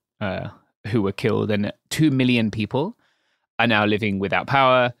civilians, right, who were killed, and 2 million people are now living without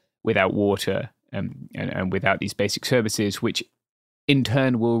power, without water, and without these basic services, which in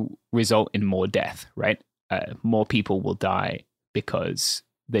turn will result in more death, right? More people will die because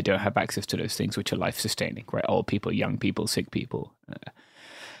they don't have access to those things which are life-sustaining, right? Old people, young people, sick people.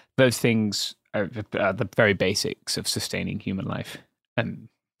 Those things are the very basics of sustaining human life.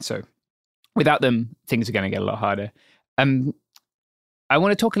 So without them, things are going to get a lot harder. I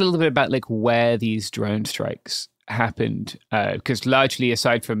want to talk a little bit about like where these drone strikes happened, because largely,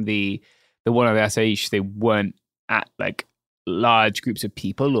 aside from the one of Asaish, they weren't at like large groups of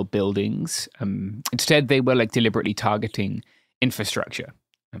people or buildings. Instead, they were like deliberately targeting infrastructure.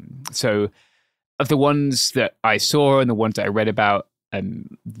 So of the ones that I saw and the ones that I read about,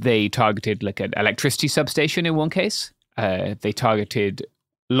 they targeted like an electricity substation in one case. They targeted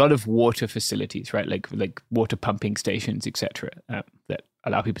a lot of water facilities, right? Like water pumping stations, etc., that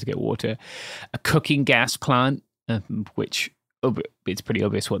allow people to get water. A cooking gas plant, which it's pretty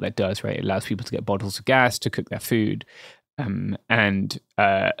obvious what that does, right? It allows people to get bottles of gas to cook their food. And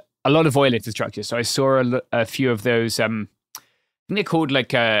a lot of oil infrastructure. So I saw a few of those, I think they're called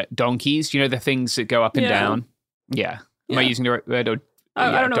like donkeys, the things that go up and down. Yeah. Am I using the right word? Or,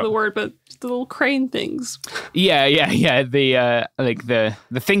 I don't know the word, but the little crane things. Yeah. The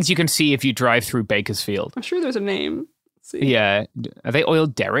things you can see if you drive through Bakersfield. I'm sure there's a name. Let's see. Yeah. Are they oil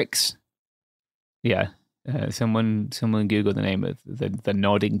derricks? Yeah. Someone Google the name of the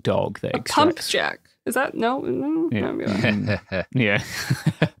nodding dog that extracts. Pump jack. Is that no? Yeah. Yeah.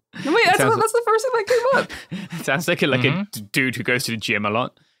 No, wait, that's the first thing that came up. It sounds like a dude who goes to the gym a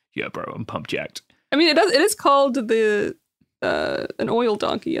lot. Yeah, bro, I'm pump jacked. I mean, it is called an oil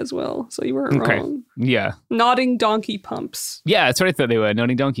donkey as well, so you weren't wrong. Yeah. Nodding donkey pumps. Yeah, that's what I thought they were.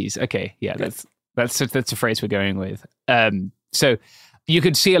 Nodding donkeys. Okay, yeah, that's a phrase we're going with. So you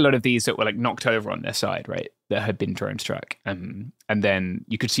could see a lot of these that were like knocked over on their side, right? That had been drone struck. And then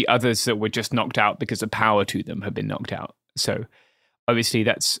you could see others that were just knocked out because the power to them had been knocked out. So obviously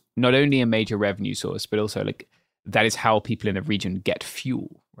that's not only a major revenue source, but also like that is how people in the region get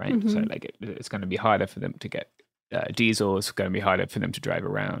fuel, right? Mm-hmm. So like it's going to be harder for them to get diesel. It's going to be harder for them to drive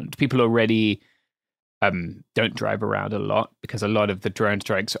around. People already don't drive around a lot because a lot of the drone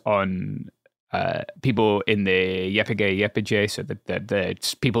strikes on people in the YPG, so the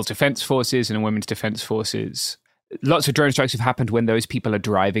People's Defense Forces and the Women's Defense Forces. Lots of drone strikes have happened when those people are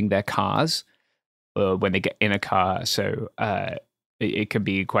driving their cars, or when they get in a car. So it can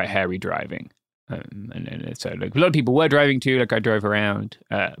be quite hairy driving. And so like a lot of people were driving too, like I drove around,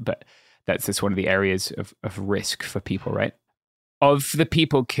 but that's just one of the areas of risk for people, right? Of the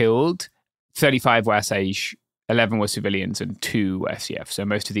people killed, 35 were Asaish, 11 were civilians, and 2 were SCF. So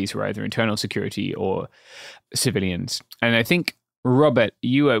most of these were either internal security or civilians. And I think Robert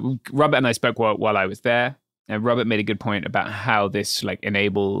and I spoke while I was there, and Robert made a good point about how this like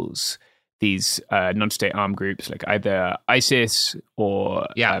enables these non-state armed groups, like either ISIS or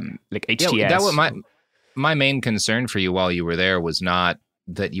like HTS. Yeah, that was my main concern for you while you were there was not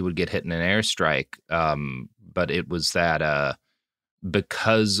that you would get hit in an airstrike, but it was that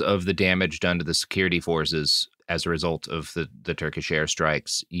because of the damage done to the security forces as a result of the Turkish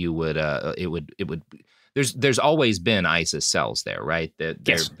airstrikes, you would it would. There's always been ISIS cells there, right?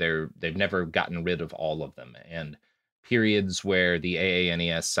 They've never gotten rid of all of them, and periods where the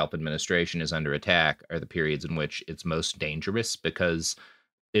AANES self-administration is under attack are the periods in which it's most dangerous because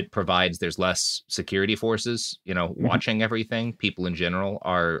there's less security forces, watching everything. People in general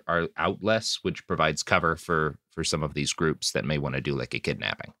are out less, which provides cover for some of these groups that may want to do like a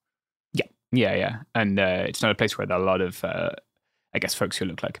kidnapping. Yeah. And it's not a place where there are a lot of, I guess, folks who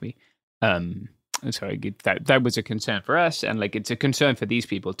look like me. So I get that was a concern for us, and like it's a concern for these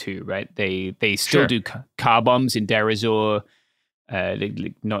people too, right? They still do car bombs in Deir ez-Zor.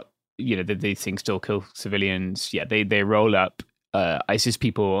 These things still kill civilians. Yeah, they roll up ISIS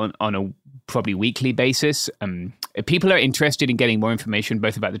people on a probably weekly basis. People are interested in getting more information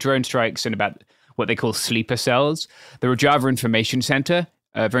both about the drone strikes and about what they call sleeper cells. The Rojava Information Center,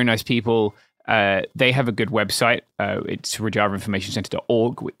 very nice people. They have a good website. It's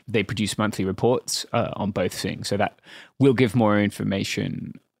rojavainformationcenter.org. They produce monthly reports on both things. So that will give more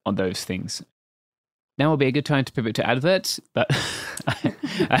information on those things. Now will be a good time to pivot to adverts, but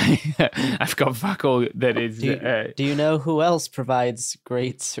I've got fuck all that is... Do you know who else provides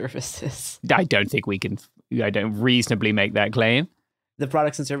great services? I don't think we can I don't reasonably make that claim. The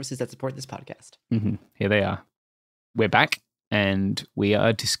products and services that support this podcast. Mm-hmm. Here they are. We're back, and we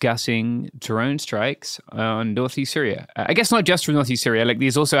are discussing drone strikes on northeast Syria. I guess not just from northeast Syria. Like,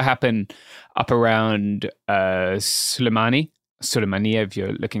 these also happen up around Suleimania, if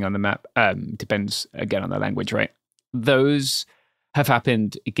you're looking on the map. Depends, again, on the language, right? Those have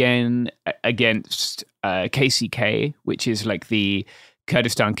happened again against KCK, which is like the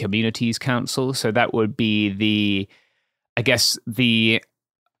Kurdistan Communities Council. So that would be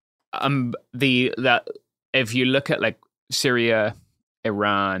that if you look at like Syria,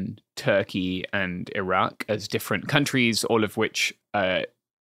 Iran, Turkey, and Iraq as different countries, all of which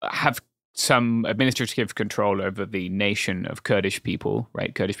have some administrative control over the nation of Kurdish people,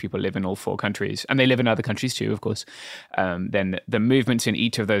 right? Kurdish people live in all 4 countries, and they live in other countries too, of course. Then the movements in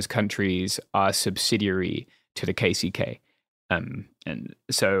each of those countries are subsidiary to the KCK. And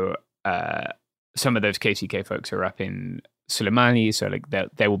so some of those KCK folks are up in Suleimani, so like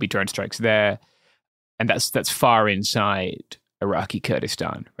there will be drone strikes there. And that's far inside Iraqi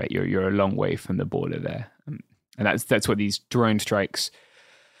Kurdistan, right? You're a long way from the border there. And that's what these drone strikes...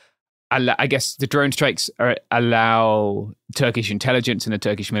 I guess the drone strikes allow Turkish intelligence and the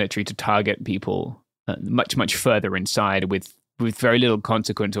Turkish military to target people much, much further inside with very little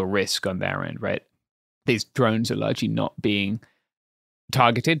consequence or risk on their end, right? These drones are largely not being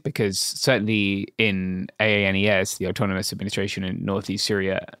targeted because certainly in AANES, the Autonomous Administration in northeast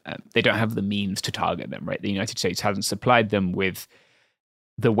Syria, they don't have the means to target them, right? The United States hasn't supplied them with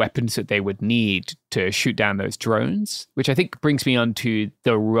the weapons that they would need to shoot down those drones, which I think brings me on to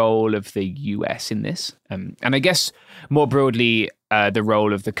the role of the US in this. And I guess more broadly, the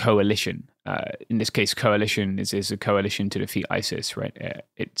role of the coalition. In this case, coalition is a coalition to defeat ISIS, right?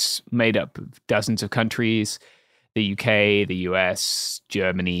 It's made up of dozens of countries, the UK, the US,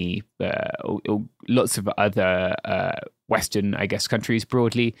 Germany, lots of other Western, I guess, countries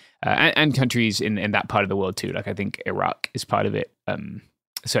broadly, and countries in that part of the world too. Like I think Iraq is part of it.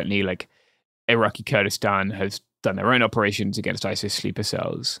 Certainly, like Iraqi Kurdistan has done their own operations against ISIS sleeper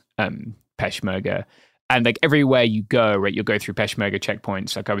cells, Peshmerga, and like everywhere you go, right, you'll go through Peshmerga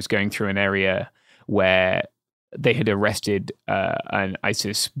checkpoints. Like I was going through an area where they had arrested an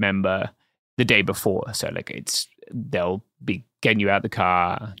ISIS member the day before, so like they'll be getting you out the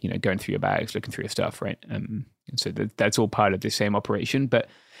car, going through your bags, looking through your stuff, right? And so that's all part of the same operation. But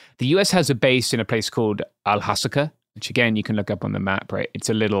the US has a base in a place called Al-Hasaka, which again, you can look up on the map, right? It's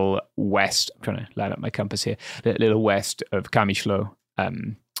a little west, I'm trying to line up my compass here, a little west of Kamishlo,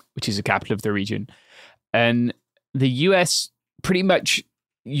 which is the capital of the region. And the US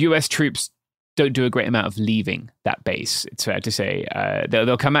troops don't do a great amount of leaving that base, it's fair to say.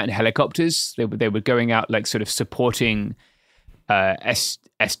 They'll come out in helicopters. They were going out like sort of supporting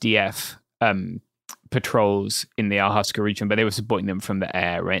SDF patrols in the Al-Hasaka region, but they were supporting them from the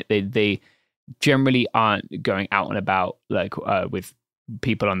air, right? They generally aren't going out and about like with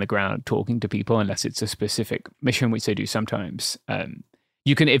people on the ground talking to people unless it's a specific mission, which they do sometimes.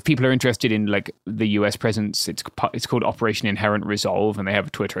 You can, if people are interested in like the US presence, it's called Operation Inherent Resolve, and they have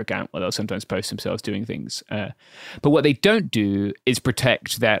a Twitter account where they'll sometimes post themselves doing things. But what they don't do is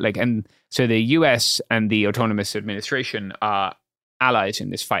protect that, like, and so the US and the Autonomous Administration are allies in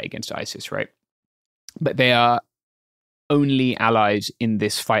this fight against ISIS, right? But they are only allies in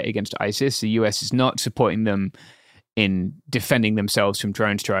this fight against ISIS. The US is not supporting them in defending themselves from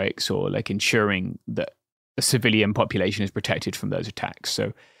drone strikes or like ensuring that the civilian population is protected from those attacks.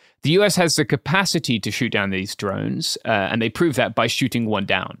 So the US has the capacity to shoot down these drones, and they prove that by shooting one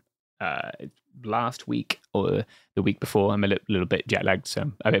down. Last week or the week before, I'm a little bit jet lagged, so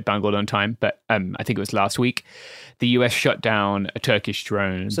I'm a bit bungled on time, but I think it was last week, the US shut down a Turkish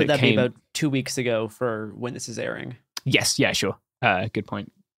drone. So that'd be about 2 weeks ago for when this is airing. Yes, yeah, sure. Good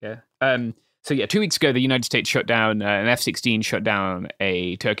point. Yeah. So yeah, 2 weeks ago, the United States shut down, an F-16 shut down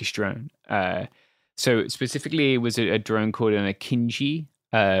a Turkish drone. So specifically, it was a drone called an Akinji,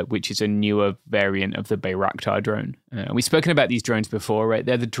 which is a newer variant of the Bayraktar drone. We've spoken about these drones before, right?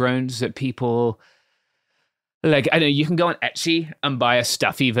 They're the drones that people... Like, I know you can go on Etsy and buy a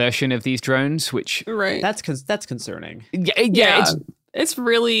stuffy version of these drones, which... Right. That's concerning. Yeah. It's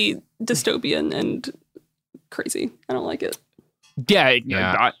really dystopian and crazy. I don't like it.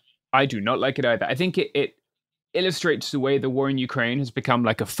 Yeah. I do not like it either. I think it illustrates the way the war in Ukraine has become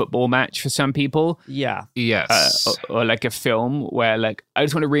like a football match for some people. Yeah. Yes. Or like a film where like, I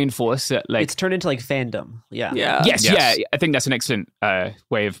just want to reinforce that like... It's turned into like fandom. Yeah. Yes. Yeah. I think that's an excellent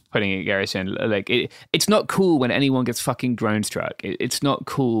way of putting it, Garrison. Like it's not cool when anyone gets fucking drone struck. It's not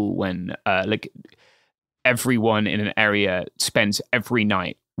cool when like everyone in an area spends every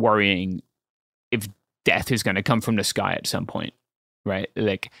night worrying if death is going to come from the sky at some point, right?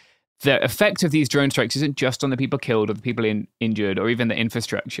 Like, the effect of these drone strikes isn't just on the people killed or the people injured or even the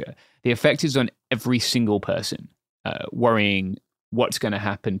infrastructure. The effect is on every single person worrying what's going to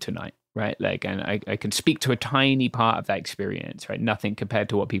happen tonight, right? Like, and I can speak to a tiny part of that experience, right? Nothing compared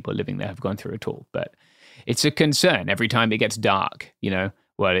to what people living there have gone through at all. But it's a concern every time it gets dark, you know?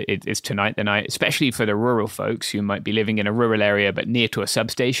 Well, it's tonight the night, especially for the rural folks who might be living in a rural area but near to a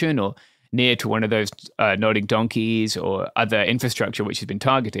substation or near to one of those Nordic donkeys or other infrastructure which has been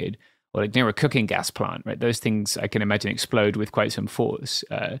targeted, or like near a cooking gas plant, right? Those things I can imagine explode with quite some force.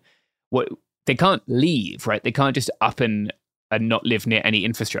 They can't leave, right? They can't just up and not live near any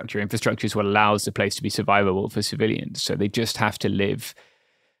infrastructure. Infrastructure is what allows the place to be survivable for civilians. So they just have to live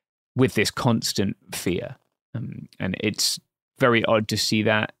with this constant fear. And it's very odd to see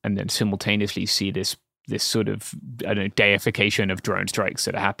that and then simultaneously see this sort of, I don't know, deification of drone strikes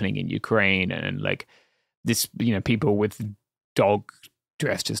that are happening in Ukraine, and like this, you know, people with dog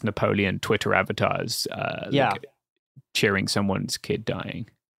dressed as Napoleon Twitter avatars, like cheering someone's kid dying.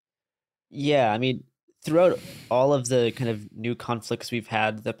 Yeah, I mean, throughout all of the kind of new conflicts we've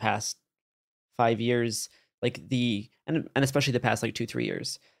had the past 5 years, like and especially the past like 2-3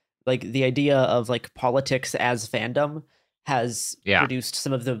 years, like the idea of like politics as fandom has produced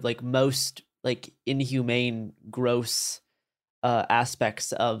some of the like most like inhumane, gross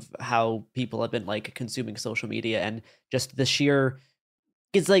aspects of how people have been like consuming social media, and just the sheer.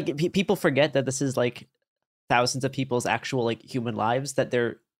 It's like people forget that this is like thousands of people's actual like human lives that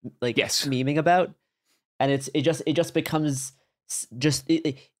they're like memeing about, and it just becomes just.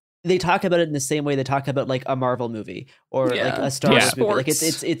 They talk about it in the same way they talk about like a Marvel movie or like a Star Wars movie. Like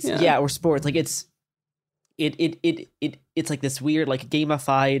it's or sports. Like it's like this weird like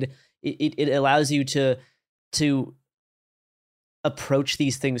gamified. It allows you to approach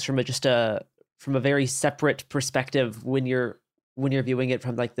these things from a very separate perspective when you're viewing it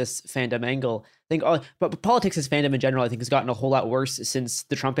from like this fandom angle. I think, but politics as fandom in general, I think, has gotten a whole lot worse since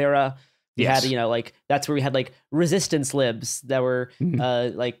the Trump era. We had, you know, like that's where we had like resistance libs that were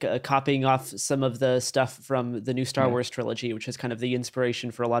copying off some of the stuff from the new Star Wars trilogy, which is kind of the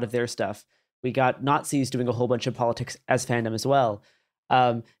inspiration for a lot of their stuff. We got Nazis doing a whole bunch of politics as fandom as well.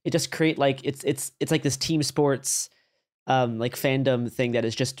 It just create like it's like this team sports like fandom thing that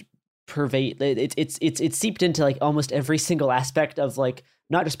is just pervade. It's seeped into like almost every single aspect of like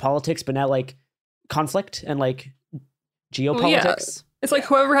not just politics but now like conflict and like geopolitics. Well, yeah. It's like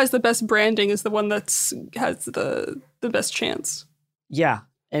whoever has the best branding is the one has the best chance. Yeah,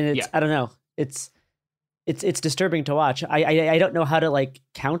 and it's I don't know. It's disturbing to watch. I don't know how to like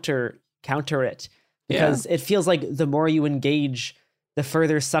counter it, because it feels like the more you engage, the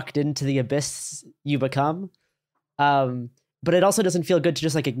further sucked into the abyss you become. But it also doesn't feel good to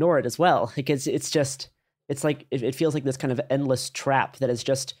just like ignore it as well. Like it feels like this kind of endless trap that is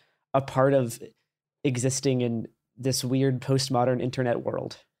just a part of existing in this weird postmodern internet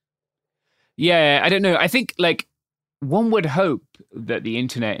world. Yeah, I don't know. I think like one would hope that the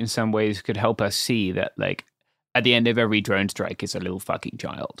internet in some ways could help us see that like at the end of every drone strike is a little fucking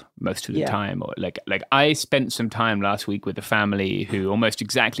child most of the time. Or like I spent some time last week with a family who almost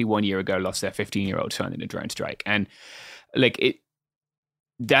exactly 1 year ago lost their 15-year-old son in a drone strike. And like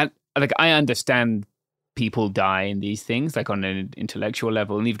I understand people die in these things, like on an intellectual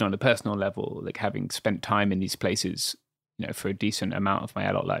level and even on a personal level, like having spent time in these places, you know, for a decent amount of my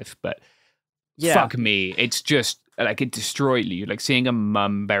adult life. But fuck me, it's just like it destroyed you. Like seeing a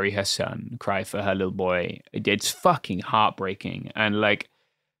mum bury her son, cry for her little boy, it's fucking heartbreaking. And like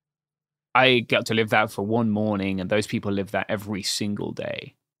I got to live that for one morning, and those people live that every single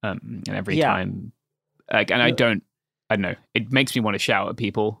day, and every time. Like, and I don't know. It makes me want to shout at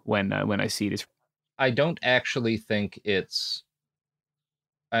people when I see this. I don't actually think it's.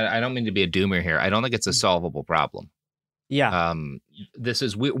 I don't mean to be a doomer here. I don't think it's a solvable problem. Yeah. This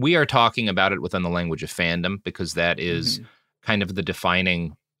is we are talking about it within the language of fandom, because that is kind of the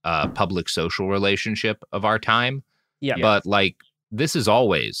defining public social relationship of our time. Yeah. But like this is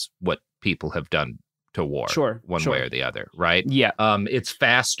always what people have done to war, one way or the other, right? Yeah. It's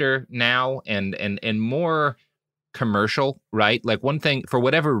faster now and more commercial, right? Like one thing, for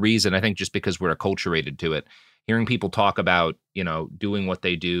whatever reason, I think just because we're acculturated to it, hearing people talk about, you know, doing what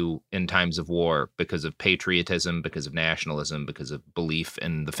they do in times of war because of patriotism, because of nationalism, because of belief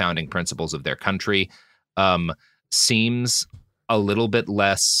in the founding principles of their country, seems a little bit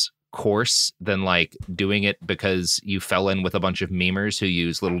less coarse than like doing it because you fell in with a bunch of memers who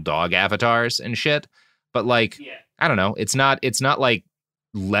use little dog avatars and shit. But like, I don't know, it's not like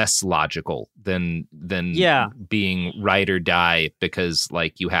less logical than being ride or die because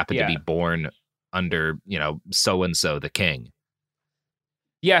like you happen to be born under, so-and-so the king.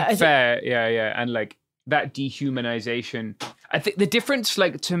 Yeah, fair. Yeah. And like that dehumanization. I think the difference,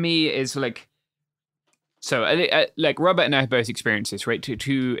 like, to me is like, so like Robert and I have both experienced this, right?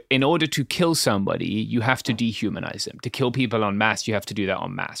 In order to kill somebody, you have to dehumanize them. To kill people en masse, you have to do that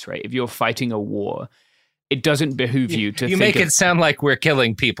en masse, right? If you're fighting a war, it doesn't behoove you to. You make it sound like we're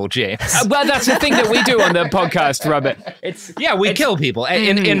killing people, James. Well, that's the thing that we do on the podcast, Robert. We kill people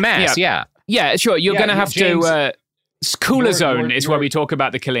in mass. Yeah. Yeah, sure. You're going to have James, to. Cooler Zone is where we talk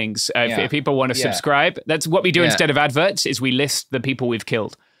about the killings. If people want to subscribe, that's what we do instead of adverts. Is we list the people we've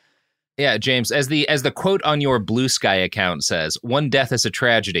killed. Yeah, James, as the quote on your Blue Sky account says, 1 death is a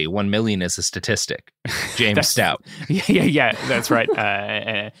tragedy, 1 million is a statistic. James Stout. Yeah, that's right.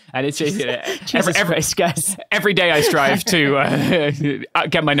 And it's Christ, guys. Every day I strive to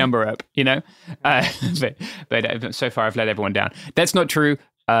get my number up, but so far I've let everyone down. That's not true.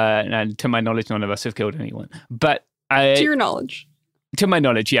 And to my knowledge, none of us have killed anyone. But to your knowledge. To my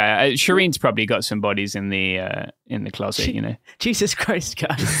knowledge, yeah. Shireen's probably got some bodies in the closet, Jesus Christ,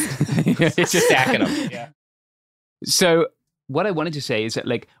 guys. It's just stacking them. Yeah. So what I wanted to say is that,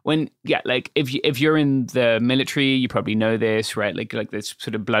 like, if you're in the military, you probably know this, right? Like this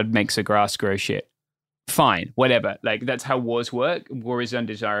sort of blood makes the grass grow shit. Fine, whatever. Like, that's how wars work. War is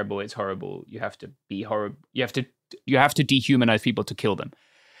undesirable. It's horrible. You have to be horrible. You have to dehumanize people to kill them.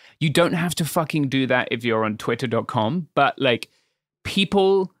 You don't have to fucking do that if you're on Twitter.com, but like,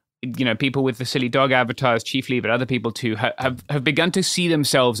 people with the silly dog avatars chiefly, but other people too, have begun to see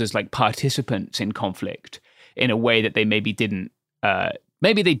themselves as like participants in conflict in a way that they maybe didn't.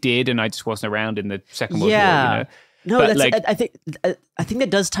 Maybe they did, and I just wasn't around in the Second World War. No, but I think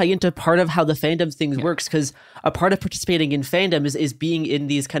that does tie into part of how the fandom thing works, because a part of participating in fandom is being in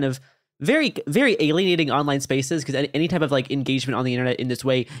these kind of very, very alienating online spaces, because any type of like engagement on the internet in this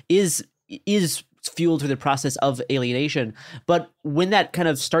way is fueled through the process of alienation. But when that kind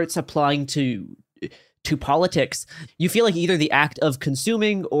of starts applying to politics, you feel like either the act of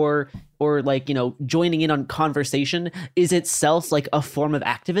consuming or like, joining in on conversation is itself like a form of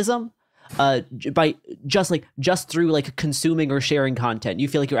activism. By just through like consuming or sharing content, you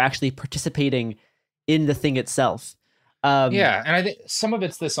feel like you're actually participating in the thing itself. And I think some of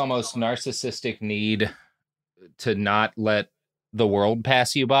it's this almost narcissistic need to not let the world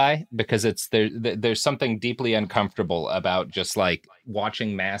pass you by, because there's something deeply uncomfortable about just like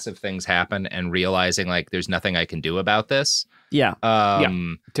watching massive things happen and realizing like there's nothing I can do about this.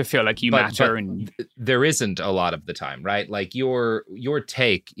 To feel like you matter, and there isn't a lot of the time, right? Like your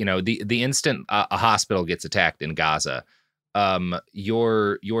take, the instant a hospital gets attacked in Gaza,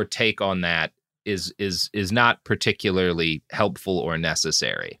 your take on that is not particularly helpful or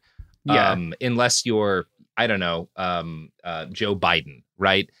necessary. Unless you're, I don't know, Joe Biden,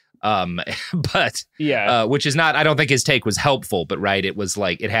 right? Which is not, I don't think his take was helpful, but right, it was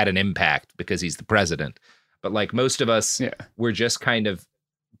like, it had an impact because he's the president. But like most of us, we're just kind of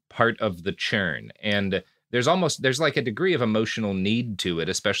part of the churn. And there's like a degree of emotional need to it,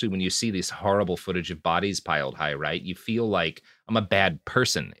 especially when you see this horrible footage of bodies piled high, right? You feel like I'm a bad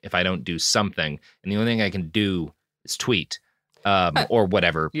person if I don't do something. And the only thing I can do is tweet. Or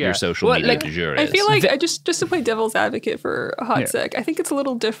whatever your social media du jour is. I feel like, just to play devil's advocate for a hot sec, I think it's a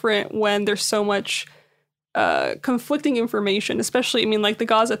little different when there's so much conflicting information, especially, like the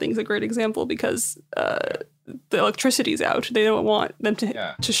Gaza thing is a great example, because the electricity's out. They don't want them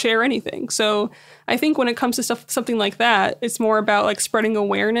to share anything. So I think when it comes to something like that, it's more about like spreading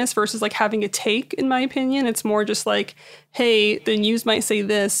awareness versus like having a take, in my opinion. It's more just like, hey, the news might say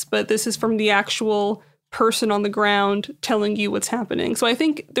this, but this is from the actual person on the ground telling you what's happening. So I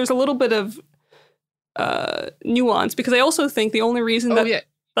think there's a little bit of nuance, because I also think the only reason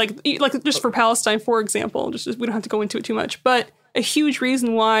like just for Palestine, for example, just we don't have to go into it too much, but a huge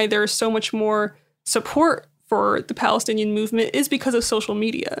reason why there's so much more support for the Palestinian movement is because of social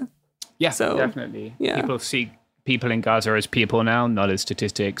media. Yeah, so, definitely. Yeah. People see people in Gaza as people now, not as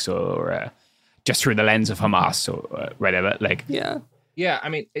statistics or just through the lens of Hamas or whatever. Like, yeah, I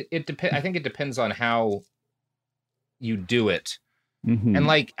mean, it depends. I think it depends on how you do it. Mm-hmm. And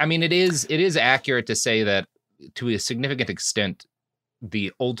like, I mean, it is accurate to say that to a significant extent,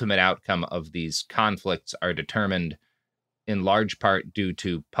 the ultimate outcome of these conflicts are determined in large part due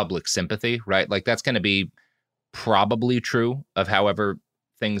to public sympathy, right? Like that's going to be probably true of however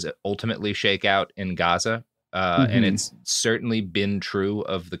things ultimately shake out in Gaza. And it's certainly been true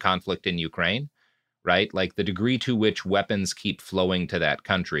of the conflict in Ukraine. Right? Like the degree to which weapons keep flowing to that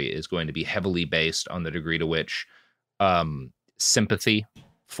country is going to be heavily based on the degree to which sympathy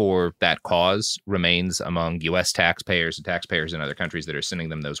for that cause remains among U.S. taxpayers and taxpayers in other countries that are sending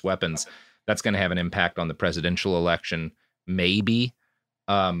them those weapons. that's going to have an impact on the presidential election. Maybe.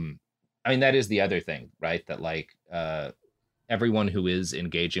 I mean, that is the other thing, right? That like everyone who is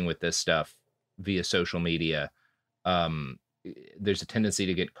engaging with this stuff via social media, there's a tendency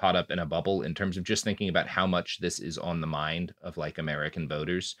to get caught up in a bubble in terms of just thinking about how much this is on the mind of like American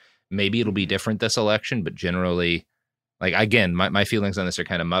voters. Maybe it'll be different this election, but generally, like, again, my feelings on this are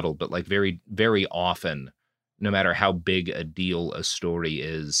kind of muddled, but like very, very often, no matter how big a deal a story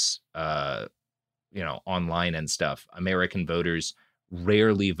is, online and stuff, American voters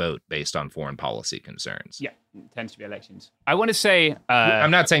rarely vote based on foreign policy concerns. Yeah, it tends to be elections. I want to say...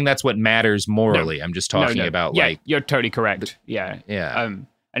 I'm not saying that's what matters morally. No, I'm just talking about you're totally correct. Yeah. Yeah. And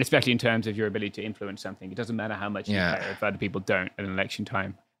especially in terms of your ability to influence something. It doesn't matter how much you care if other people don't at an election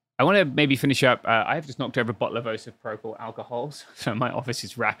time. I want to maybe finish up. I have just knocked over a bottle of isopropyl alcohols, so my office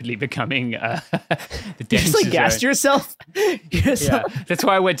is rapidly becoming the You just like gassed yourself? Yeah, that's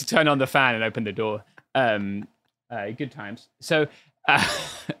why I went to turn on the fan and open the door. Good times. So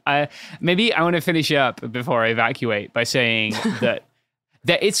maybe I want to finish up before I evacuate by saying that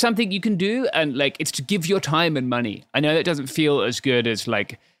it's something you can do, and like it's to give your time and money. I know that doesn't feel as good as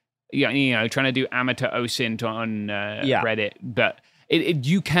like trying to do amateur OSINT on Reddit, but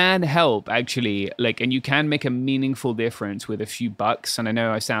you can help actually, like, and you can make a meaningful difference with a few bucks. And I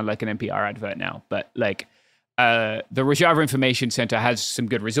know I sound like an NPR advert now, but like the Rojava Information Center has some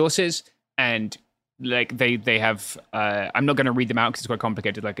good resources, and like they have I'm not going to read them out because it's quite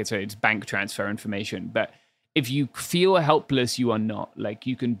complicated, like it's bank transfer information, but if you feel helpless, you are not. Like,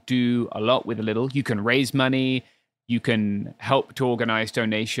 you can do a lot with a little. You can raise money, you can help to organize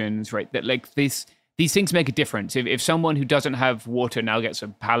donations, right? That like these things make a difference. If someone who doesn't have water now gets a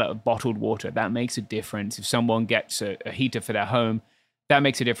pallet of bottled water, that makes a difference. If someone gets a heater for their home, that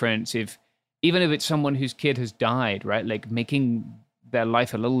makes a difference. Even if it's someone whose kid has died, right? Like making their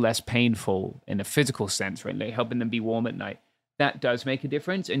life a little less painful in a physical sense, right? Like helping them be warm at night, that does make a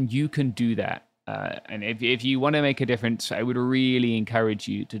difference, and you can do that. And if you want to make a difference, I would really encourage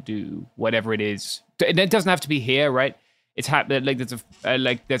you to do whatever it is. And it doesn't have to be here, right? It's happening. Like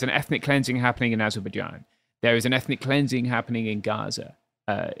there's an ethnic cleansing happening in Azerbaijan. There is an ethnic cleansing happening in Gaza,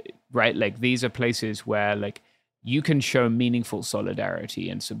 right? Like these are places where like you can show meaningful solidarity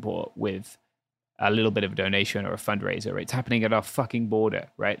and support with a little bit of a donation or a fundraiser. It's happening at our fucking border,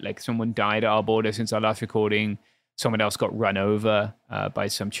 right? Like someone died at our border since our last recording. Someone else got run over by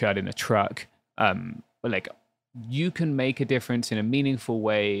some chud in a truck. But like you can make a difference in a meaningful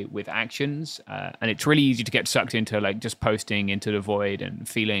way with actions, and it's really easy to get sucked into like just posting into the void and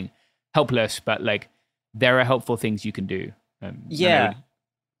feeling helpless, but like there are helpful things you can do. And you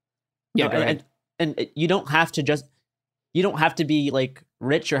don't have to be like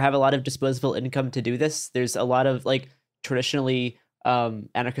rich or have a lot of disposable income to do this. There's a lot of like traditionally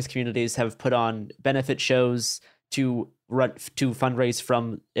anarchist communities have put on benefit shows to fundraise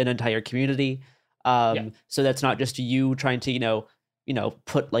from an entire community. So that's not just you trying to,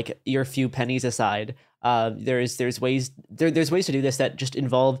 put like your few pennies aside. There's ways to do this that just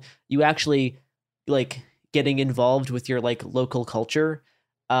involve you actually like getting involved with your like local culture.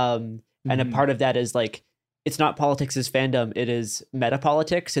 And a part of that is like, it's not politics as fandom. It is meta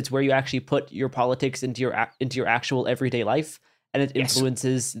politics. It's where you actually put your politics into your actual everyday life, and it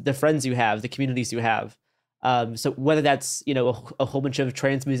influences the friends you have, the communities you have. So whether that's, a whole bunch of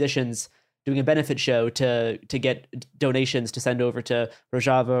trans musicians doing a benefit show to get donations to send over to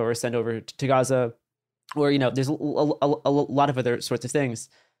Rojava or send over to Gaza, or, there's a lot of other sorts of things.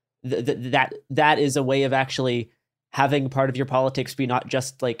 That is a way of actually having part of your politics be not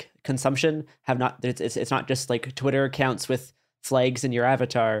just like consumption, it's not just like Twitter accounts with flags in your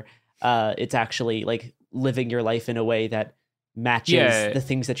avatar. It's actually like living your life in a way that matches the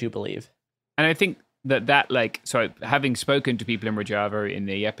things that you believe. And I think that like, so having spoken to people in Rojava, in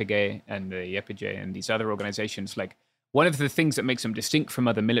the YPG and the YPJ and these other organizations, like one of the things that makes them distinct from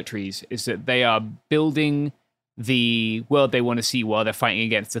other militaries is that they are building the world they want to see while they're fighting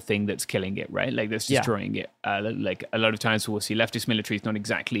against the thing that's killing it, right? Like that's destroying it. Like a lot of times we'll see leftist militaries not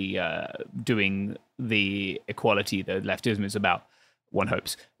exactly doing the equality that leftism is about, one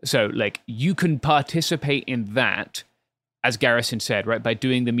hopes. So like you can participate in that, as Garrison said, right? By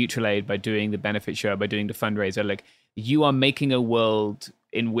doing the mutual aid, by doing the benefit show, by doing the fundraiser, like you are making a world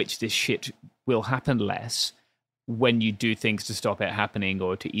in which this shit will happen less when you do things to stop it happening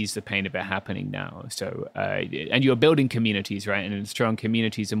or to ease the pain of it happening now. So, and you're building communities, right? And strong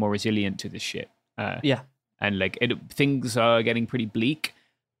communities are more resilient to this shit. And like things are getting pretty bleak,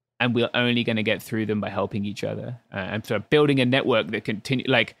 and we're only going to get through them by helping each other. And so building a network that continue,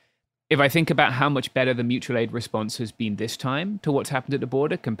 like if I think about how much better the mutual aid response has been this time to what's happened at the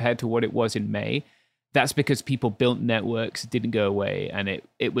border compared to what it was in May, that's because people built networks, didn't go away. And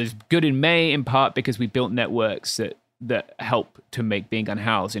it was good in May, in part because we built networks that help to make being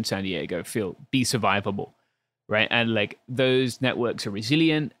unhoused in San Diego be survivable, right? And like those networks are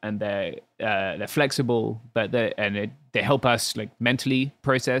resilient and they're flexible, but they help us like mentally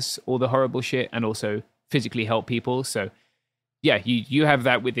process all the horrible shit and also physically help people. So yeah, you have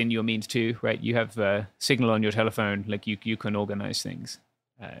that within your means too, right? You have a signal on your telephone, like you can organize things.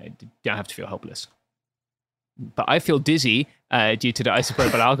 You don't have to feel helpless. But I feel dizzy due to the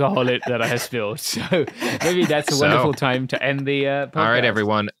isopropyl alcohol that I have spilled. So maybe that's a wonderful time to end the podcast. All right,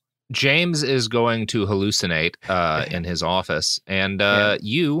 everyone. James is going to hallucinate in his office. And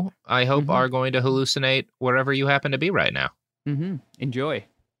you, I hope, are going to hallucinate wherever you happen to be right now. Mm-hmm. Enjoy.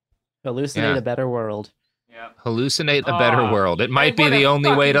 Hallucinate a better world. Yeah. Hallucinate a better world. It might be the only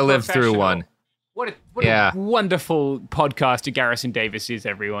way to live through one. What a wonderful podcaster Garrison Davis is,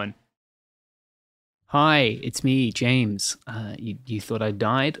 everyone. Hi, it's me, James. You thought I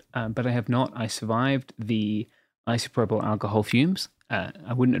died, but I have not. I survived the isopropyl alcohol fumes.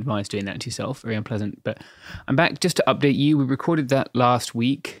 I wouldn't advise doing that to yourself. Very unpleasant. But I'm back just to update you. We recorded that last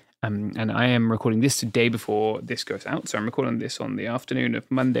week, and I am recording this the day before this goes out. So I'm recording this on the afternoon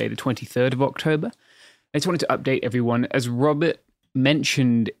of Monday, the 23rd of October. I just wanted to update everyone. As Robert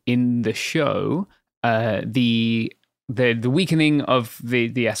mentioned in the show, the weakening of the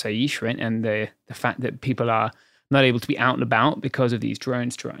Asaish, right, and the fact that people are not able to be out and about because of these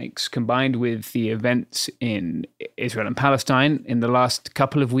drone strikes, combined with the events in Israel and Palestine in the last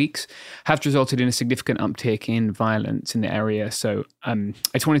couple of weeks, have resulted in a significant uptick in violence in the area. So I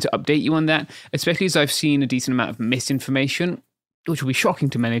just wanted to update you on that, especially as I've seen a decent amount of misinformation, which will be shocking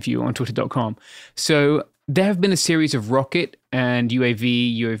to many of you on Twitter.com. So there have been a series of rocket and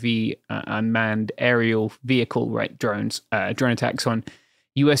UAV unmanned aerial vehicle drone attacks on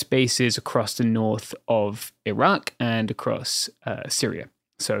US bases across the north of Iraq and across Syria.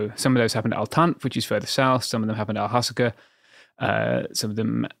 So some of those happened at Al-Tanf, which is further south. Some of them happened at Al-Hasaka. Some of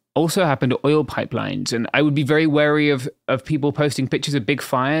them also happened at oil pipelines. And I would be very wary of people posting pictures of big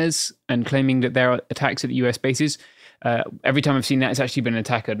fires and claiming that there are attacks at the US bases. Every time I've seen that, it's actually been an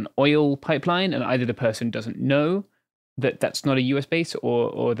attack at an oil pipeline, and either the person doesn't know that that's not a US base,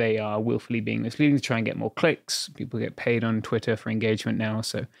 or they are willfully being misleading to try and get more clicks. People get paid on Twitter for engagement now,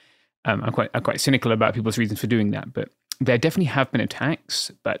 so I'm quite cynical about people's reasons for doing that. But there definitely have been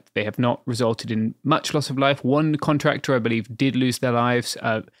attacks, but they have not resulted in much loss of life. One contractor, I believe, did lose their lives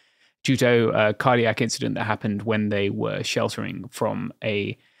due to a cardiac incident that happened when they were sheltering from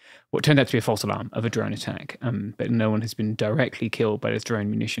what turned out to be a false alarm of a drone attack, but no one has been directly killed by those drone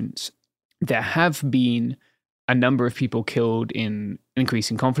munitions. There have been a number of people killed in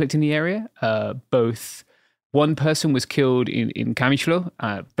increasing conflict in the area. Both one person was killed in Kamishlo,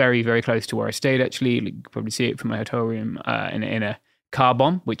 very, very close to where I stayed, actually. You can probably see it from my hotel room, in a car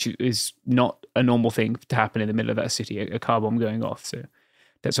bomb, which is not a normal thing to happen in the middle of that city, a car bomb going off. So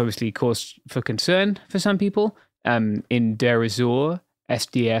that's obviously cause for concern for some people. In Deir ez-Zor,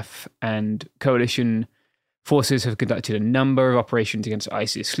 SDF and coalition forces have conducted a number of operations against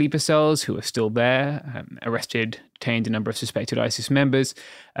ISIS sleeper cells who are still there, arrested, detained a number of suspected ISIS members.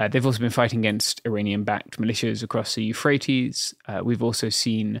 They've also been fighting against Iranian-backed militias across the Euphrates. We've also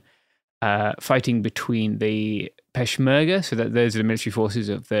seen fighting between the Peshmerga, so that those are the military forces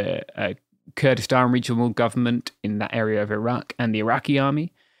of the Kurdistan regional government in that area of Iraq, and the Iraqi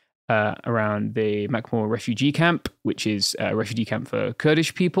army. Around the Makmur refugee camp, which is a refugee camp for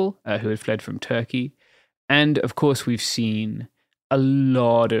Kurdish people who had fled from Turkey. And of course, we've seen a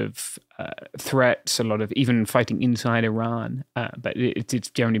lot of threats, a lot of even fighting inside Iran. But it's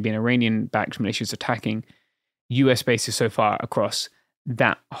generally been Iranian-backed militias attacking US bases so far across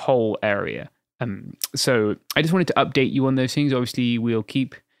that whole area. So I just wanted to update you on those things. Obviously, we'll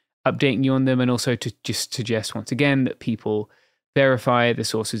keep updating you on them, and also to just suggest once again that people verify the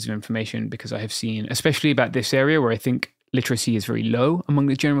sources of information, because I have seen, especially about this area where I think literacy is very low among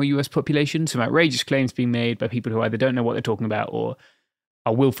the general US population, some outrageous claims being made by people who either don't know what they're talking about or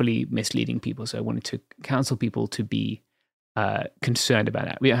are willfully misleading people. So I wanted to counsel people to be concerned about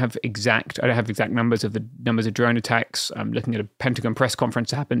that. I don't have exact numbers of the numbers of drone attacks. I'm looking at a Pentagon press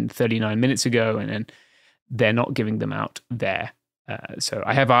conference that happened 39 minutes ago, and they're not giving them out there. So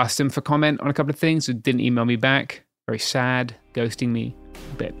I have asked them for comment on a couple of things. They didn't email me back. Very sad, ghosting me.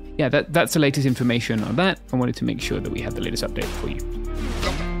 But yeah, that's the latest information on that. I wanted to make sure that we had the latest update for you.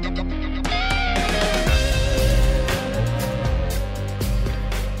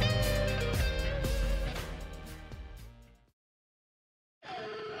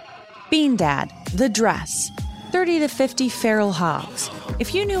 Bean Dad, The Dress, 30 to 50 Feral Hogs.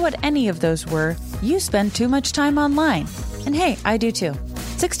 If you knew what any of those were, you spend too much time online. And hey, I do too.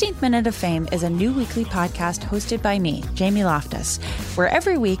 16th Minute of Fame is a new weekly podcast hosted by me, Jamie Loftus, where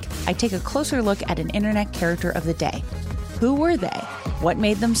every week I take a closer look at an internet character of the day. Who were they? What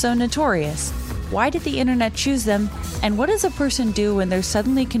made them so notorious? Why did the internet choose them? And what does a person do when they're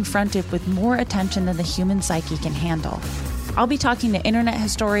suddenly confronted with more attention than the human psyche can handle? I'll be talking to internet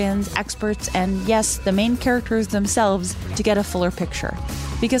historians, experts, and yes, the main characters themselves to get a fuller picture.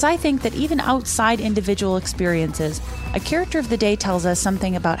 Because I think that even outside individual experiences, a character of the day tells us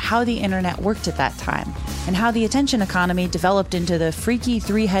something about how the internet worked at that time, and how the attention economy developed into the freaky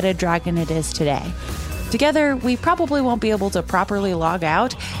three-headed dragon it is today. Together, we probably won't be able to properly log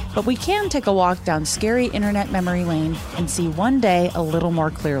out, but we can take a walk down scary internet memory lane and see one day a little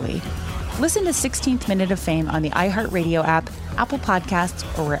more clearly. Listen to 16th Minute of Fame on the iHeartRadio app, Apple Podcasts,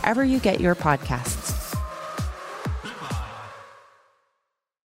 or wherever you get your podcasts.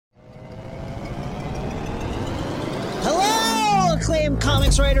 Hello, acclaimed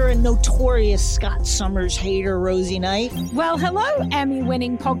comics writer and notorious Scott Summers hater, Rosie Knight. Well, hello,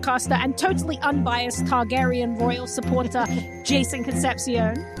 Emmy-winning podcaster and totally unbiased Targaryen royal supporter, Jason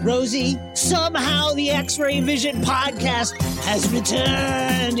Concepcion. Rosie, somehow the X-Ray Vision podcast has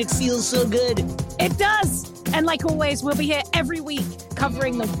returned. It feels so good. It does. And like always, we'll be here every week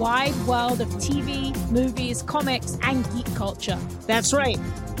covering the wide world of TV, movies, comics, and geek culture. That's right.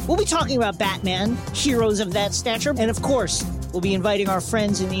 We'll be talking about Batman, heroes of that stature, and of course, we'll be inviting our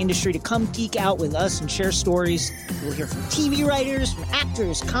friends in the industry to come geek out with us and share stories. We'll hear from TV writers, from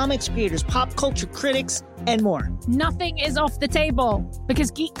actors, comics creators, pop culture critics, and more. Nothing is off the table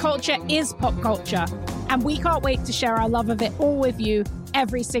because geek culture is pop culture, and we can't wait to share our love of it all with you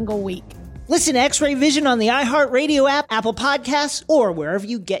every single week. Listen to X-Ray Vision on the iHeartRadio app, Apple Podcasts, or wherever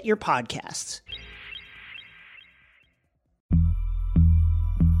you get your podcasts.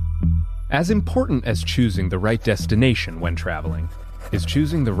 As important as choosing the right destination when traveling is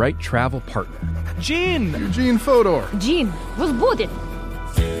choosing the right travel partner. Gene! Eugene Fodor. Gene, was booted.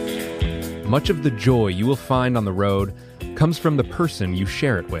 Much of the joy you will find on the road comes from the person you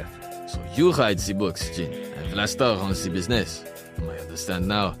share it with. So you write the books, Gene, and Vlastar runs the business. I understand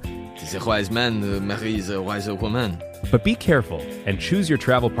now. It is a wise man who marries a wiser woman. But be careful and choose your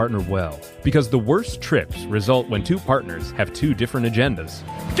travel partner well, because the worst trips result when two partners have two different agendas.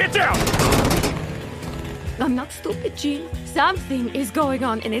 Get down! I'm not stupid, Gene. Something is going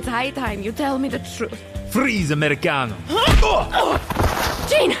on, and it's high time you tell me the truth. Freeze, Americano!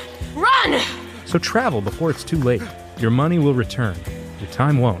 Gene, run! So travel before it's too late. Your money will return, your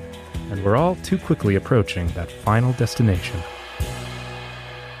time won't, and we're all too quickly approaching that final destination.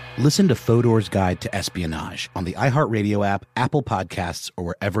 Listen to Fodor's Guide to Espionage on the iHeartRadio app, Apple Podcasts, or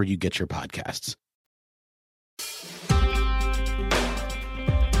wherever you get your podcasts.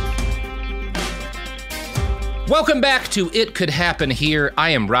 Welcome back to It Could Happen Here.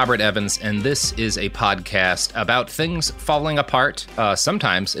 I am Robert Evans, and this is a podcast about things falling apart.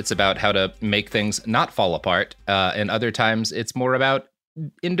 Sometimes it's about how to make things not fall apart, and other times it's more about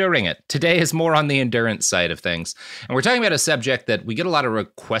enduring it. Today is more on the endurance side of things. And we're talking about a subject that we get a lot of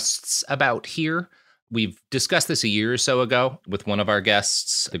requests about here. We've discussed this a year or so ago with one of our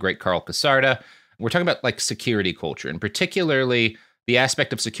guests, the great Carl Casarda. We're talking about like security culture, and particularly the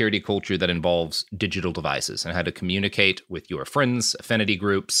aspect of security culture that involves digital devices and how to communicate with your friends, affinity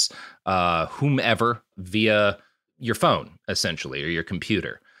groups, whomever via your phone, essentially, or your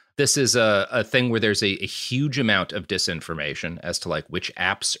computer. This is a thing where there's a huge amount of disinformation as to like which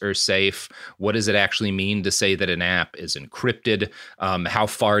apps are safe. What does it actually mean to say that an app is encrypted? How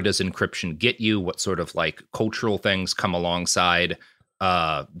far does encryption get you? What sort of like cultural things come alongside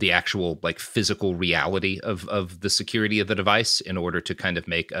the actual like physical reality of the security of the device in order to kind of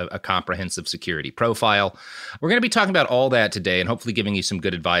make a comprehensive security profile. We're going to be talking about all that today and hopefully giving you some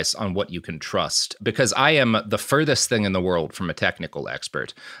good advice on what you can trust, because I am the furthest thing in the world from a technical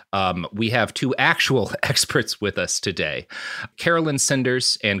expert. We have two actual experts with us today. Carolyn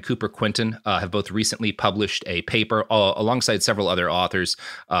Sinders and Cooper Quinton have both recently published a paper alongside several other authors,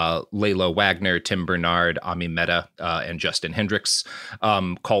 Layla Wagner, Tim Bernard, Ami Mehta, and Justin Hendricks,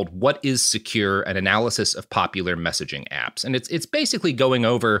 called What is Secure? An Analysis of Popular Messaging Apps. And it's basically going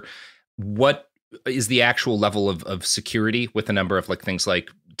over what is the actual level of security with a number of like things like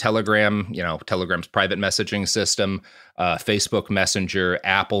Telegram, Telegram's private messaging system, Facebook Messenger,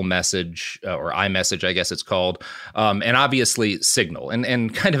 Apple Message, or iMessage, I guess it's called, and obviously Signal.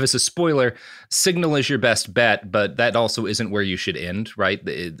 And kind of as a spoiler, Signal is your best bet, but that also isn't where you should end, right?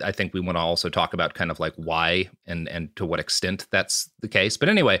 I think we want to also talk about kind of like why and to what extent that's the case. But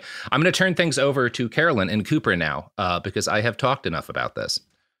anyway, I'm going to turn things over to Carolyn and Cooper now, because I have talked enough about this.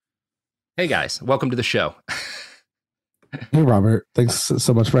 Hey guys, welcome to the show. Hey, Robert. Thanks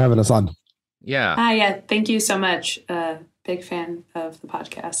so much for having us on. Yeah. Hi, yeah. Thank you so much. Big fan of the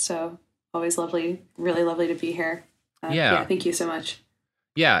podcast. So always really lovely to be here. Yeah. Thank you so much.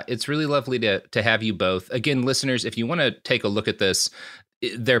 Yeah, it's really lovely to have you both. Again, listeners, if you want to take a look at this,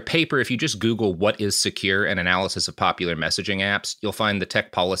 their paper, if you just Google what is secure, an analysis of popular messaging apps, you'll find the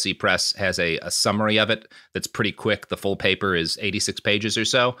Tech Policy Press has a summary of it that's pretty quick. The full paper is 86 pages or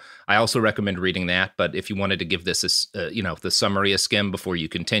so. I also recommend reading that. But if you wanted to give this, the summary a skim before you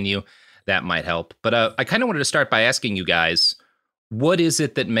continue, that might help. But I kind of wanted to start by asking you guys, what is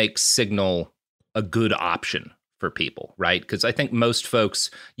it that makes Signal a good option for people, right? Because I think most folks,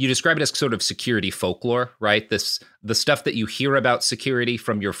 you describe it as sort of security folklore, right? The stuff that you hear about security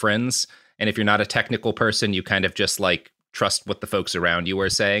from your friends. And if you're not a technical person, you kind of just like trust what the folks around you are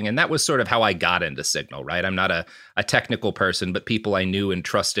saying. And that was sort of how I got into Signal, right? I'm not a technical person, but people I knew and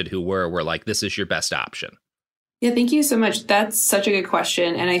trusted who were like, this is your best option. Yeah, thank you so much. That's such a good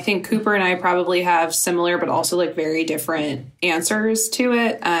question. And I think Cooper and I probably have similar, but also like very different answers to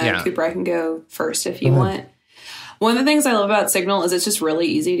it. Cooper, I can go first if you want. One of the things I love about Signal is it's just really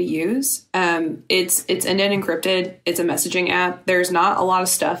easy to use. It's end-to-end encrypted. It's a messaging app. There's not a lot of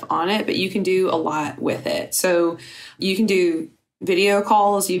stuff on it, but you can do a lot with it. So you can do video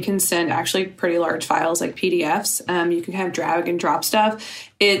calls. You can send actually pretty large files like PDFs. You can kind of drag and drop stuff.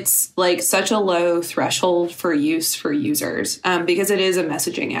 It's like such a low threshold for use for users because it is a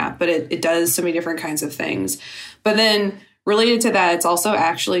messaging app, but it does so many different kinds of things. But then related to that, it's also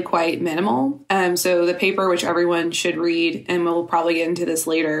actually quite minimal. So the paper, which everyone should read, and we'll probably get into this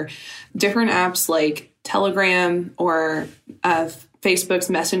later, different apps like Telegram or Facebook's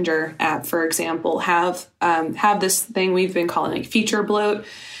Messenger app, for example, have this thing we've been calling like feature bloat.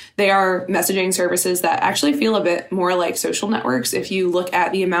 They are messaging services that actually feel a bit more like social networks if you look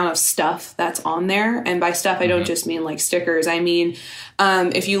at the amount of stuff that's on there. And by stuff, I don't just mean like stickers. I mean,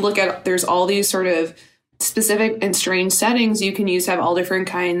 if you look at, there's all these sort of specific and strange settings you can use to have all different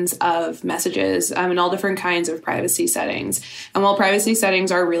kinds of messages and all different kinds of privacy settings. And while privacy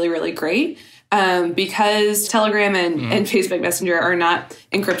settings are really, really great, because Telegram and Facebook Messenger are not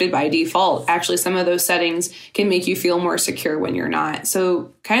encrypted by default, actually some of those settings can make you feel more secure when you're not.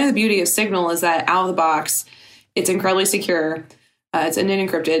 So kind of the beauty of Signal is that out of the box, it's incredibly secure. It's end-to-end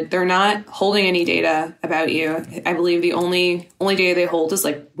encrypted. They're not holding any data about you. I believe the only data they hold is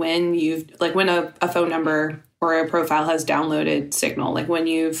like when a phone number or a profile has downloaded Signal, like when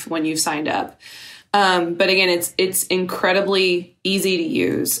you've signed up. But again, it's incredibly easy to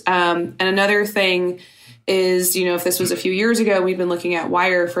use. And another thing is, if this was a few years ago, we've been looking at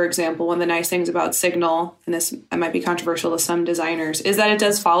Wire, for example. One of the nice things about Signal, and this might be controversial to some designers, is that it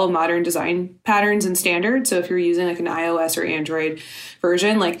does follow modern design patterns and standards. So if you're using like an iOS or Android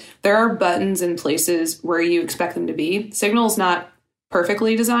version, like there are buttons in places where you expect them to be. Signal's not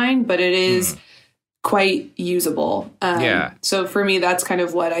perfectly designed, but it is quite usable. So for me, that's kind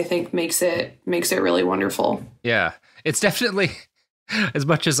of what I think makes it really wonderful. Yeah, it's definitely, as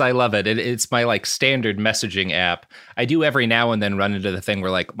much as I love it, it's my like standard messaging app. I do every now and then run into the thing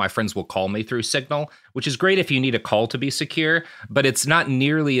where like my friends will call me through Signal, which is great if you need a call to be secure, but it's not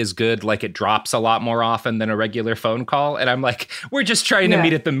nearly as good. Like it drops a lot more often than a regular phone call. And I'm like, we're just trying to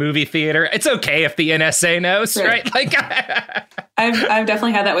meet at the movie theater. It's okay if the NSA knows, right? Like I've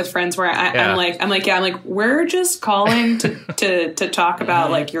definitely had that with friends where I'm like, we're just calling to talk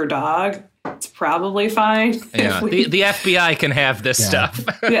about like your dog. It's probably fine. Yeah, the FBI can have this stuff.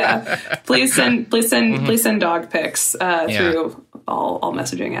 Please send dog pics through all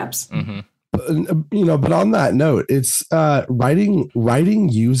messaging apps. But on that note, it's writing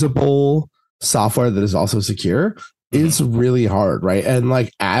usable software that is also secure is really hard, right? And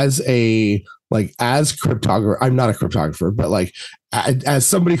as cryptographer, I'm not a cryptographer, but as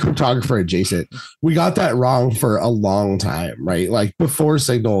somebody cryptographer adjacent, we got that wrong for a long time, right? Like before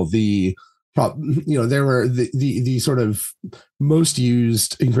Signal, there were the sort of most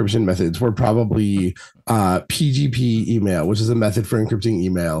used encryption methods were probably PGP email, which is a method for encrypting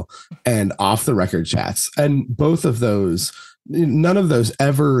email, and off the record chats. And both of those, none of those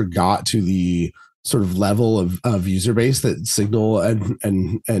ever got to the sort of level of user base that Signal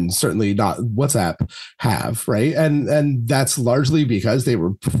and certainly not WhatsApp have, right? And that's largely because they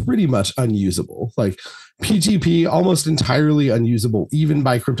were pretty much unusable. Like PGP, almost entirely unusable, even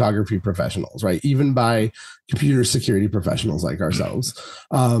by cryptography professionals, right? Even by computer security professionals like ourselves.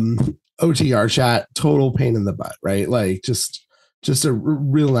 OTR chat, total pain in the butt, right? Like just a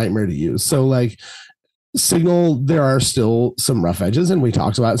real nightmare to use. So like Signal, there are still some rough edges, and we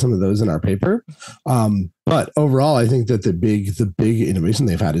talked about some of those in our paper. But overall, I think that the big innovation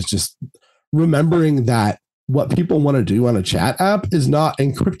they've had is just remembering that what people want to do on a chat app is not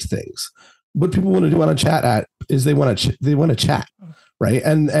encrypt things. What people want to do on a chat app is they want to chat, right?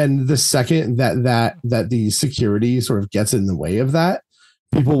 And the second that the security sort of gets in the way of that,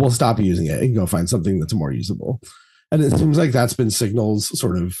 people will stop using it and go find something that's more usable. And it seems like that's been Signal's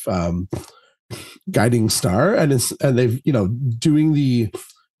sort of guiding star, and they've doing the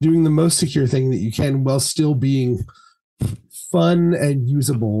most secure thing that you can while still being fun and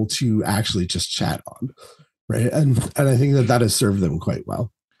usable to actually just chat on, right? And I think that has served them quite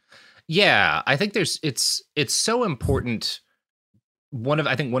well. Yeah, I think it's so important. One of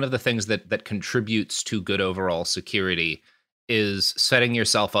the things that contributes to good overall security is setting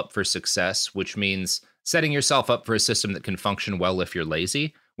yourself up for success, which means setting yourself up for a system that can function well if you're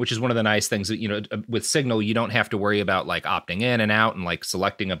lazy, which is one of the nice things that, with Signal, you don't have to worry about like opting in and out and like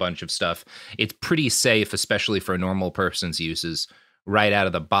selecting a bunch of stuff. It's pretty safe, especially for a normal person's uses right out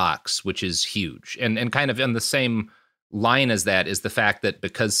of the box, which is huge. And kind of in the same line as that is the fact that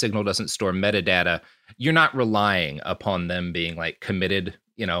because Signal doesn't store metadata, you're not relying upon them being like committed,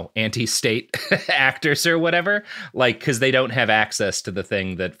 anti-state actors or whatever, like, because they don't have access to the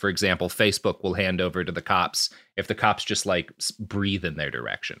thing that, for example, Facebook will hand over to the cops if the cops just like breathe in their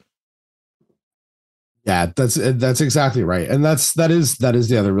direction. Yeah, that's exactly right. And that is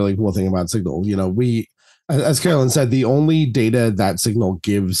the other really cool thing about Signal. We, as Carolyn said, the only data that Signal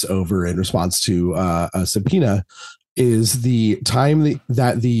gives over in response to a subpoena is the time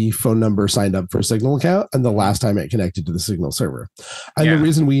that the phone number signed up for a Signal account and the last time it connected to the Signal server. And the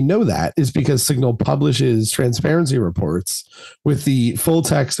reason we know that is because Signal publishes transparency reports with the full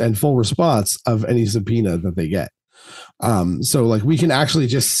text and full response of any subpoena that they get. So like we can actually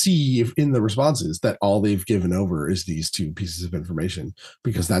just see if in the responses that all they've given over is these two pieces of information,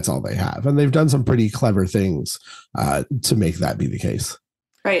 because that's all they have. And they've done some pretty clever things to make that be the case.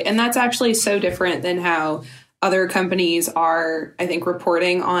 Right. And that's actually so different than how other companies are, I think,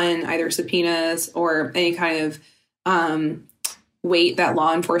 reporting on either subpoenas or any kind of weight that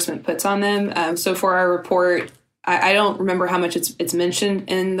law enforcement puts on them. So for our report, I don't remember how much it's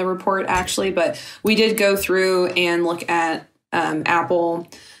mentioned in the report, actually, but we did go through and look at Apple,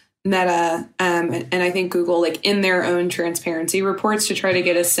 Meta, and I think Google, like in their own transparency reports to try to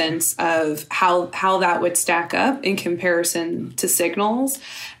get a sense of how that would stack up in comparison to Signal's.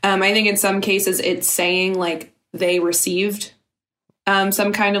 I think in some cases it's saying like they received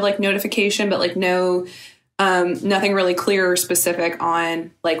some kind of like notification, but like nothing really clear or specific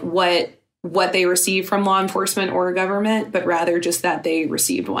on like what they received from law enforcement or government, but rather just that they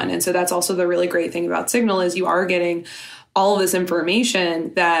received one. And so that's also the really great thing about Signal is you are getting all of this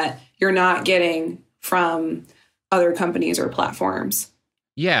information that you're not getting from other companies or platforms.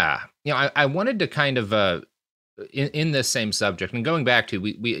 Yeah. I wanted to kind of, in this same subject, and going back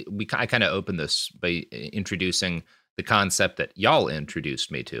to, I kind of opened this by introducing the concept that y'all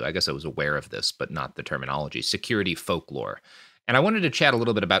introduced me to. I guess I was aware of this, but not the terminology, security folklore. And I wanted to chat a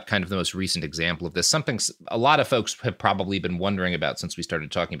little bit about kind of the most recent example of this, something a lot of folks have probably been wondering about since we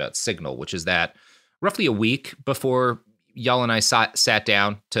started talking about Signal, which is that roughly a week before y'all and I sat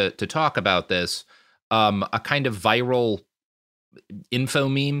down to talk about this, a kind of viral info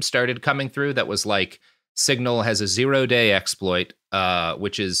meme started coming through that was like, Signal has a 0-day exploit,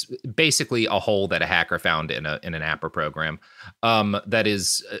 which is basically a hole that a hacker found in an Apple program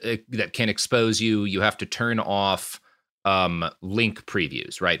that can expose you. You have to turn off link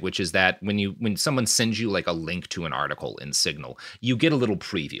previews, right? Which is that when someone sends you like a link to an article in Signal, you get a little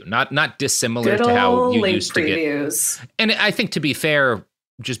preview, not dissimilar to how you used to get. And I think, to be fair,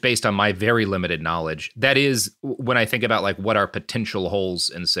 just based on my very limited knowledge, that is when I think about like what are potential holes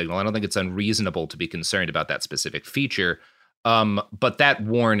in Signal. I don't think it's unreasonable to be concerned about that specific feature. But that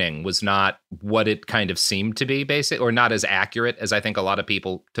warning was not what it kind of seemed to be, or not as accurate as I think a lot of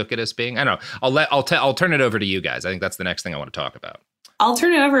people took it as being. I don't know. I'll turn it over to you guys. I think that's the next thing I want to talk about. I'll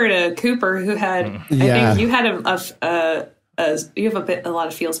turn it over to Cooper, who had, I think you had you have a lot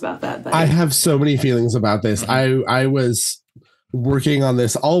of feels about that. But I have so many feelings about this. I was working on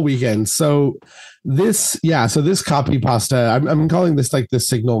this all weekend. So this copy pasta, I'm calling this like the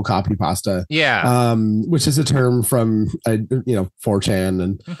Signal copy pasta. Yeah. Which is a term from 4chan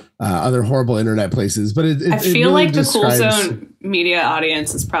and other horrible internet places. But I feel really like the describes... Cool Zone media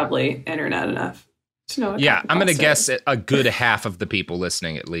audience is probably internet enough to know what Yeah, I'm going to pasta guess is. a good half of the people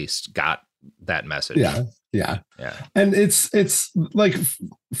listening at least got that message. Yeah. And it's like,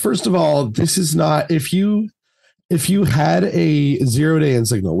 first of all, this is not, if you had a 0-day in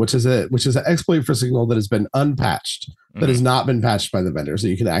Signal, which is an exploit for Signal that has been unpatched, that has not been patched by the vendor, so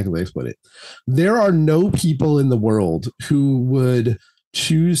you can actively exploit it. There are no people in the world who would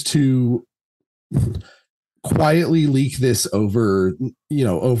choose to quietly leak this over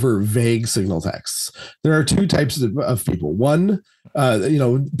vague Signal texts. There are two types of people. One,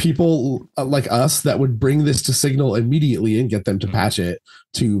 people like us that would bring this to Signal immediately and get them to patch it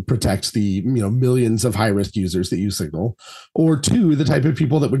to protect the millions of high risk users that use Signal. Or two, the type of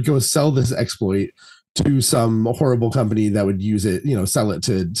people that would go sell this exploit to some horrible company that would use it, sell it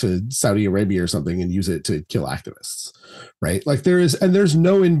to Saudi Arabia or something and use it to kill activists, right? Like there's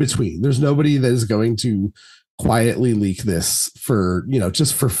no in between. There's nobody that is going to quietly leak this for,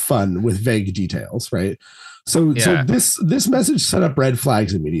 just for fun with vague details, right? So this message set up red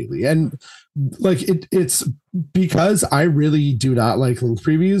flags immediately. And like it's because I really do not like link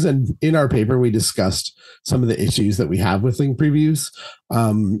previews. And in our paper, we discussed some of the issues that we have with link previews.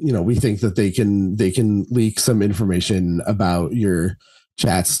 We think that they can leak some information about your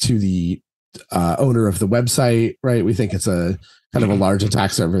chats to the owner of the website, right? We think it's a kind of a large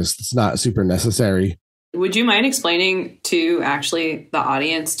attack surface. It's not super necessary. Would you mind explaining to actually the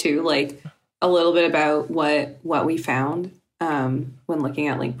audience too, like a little bit about what we found when looking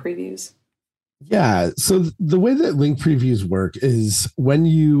at link previews? Yeah. So the way that link previews work is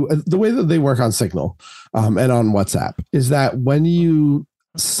the way that they work on Signal and on WhatsApp is that when you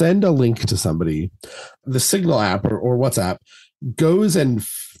send a link to somebody, the Signal app or WhatsApp goes and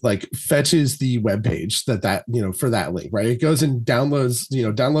fetches the web page that for that link, right? It goes and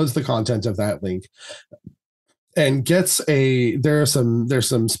downloads the content of that link and there's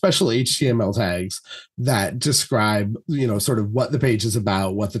some special HTML tags that describe, sort of what the page is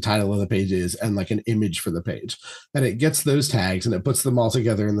about, what the title of the page is, and like an image for the page. And it gets those tags and it puts them all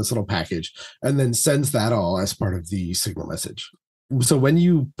together in this little package and then sends that all as part of the Signal message. So when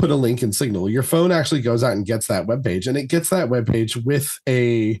you put a link in Signal, your phone actually goes out and gets that web page, and it gets that web page with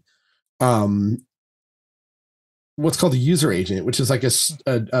a what's called a user agent, which is like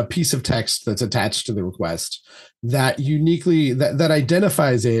a piece of text that's attached to the request that uniquely that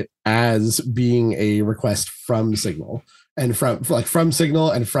identifies it as being a request from Signal and from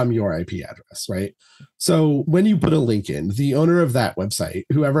Signal and from your IP address, right? So when you put a link in, the owner of that website,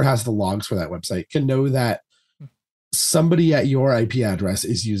 whoever has the logs for that website, can know that somebody at your IP address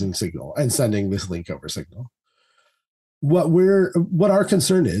is using Signal and sending this link over Signal. What our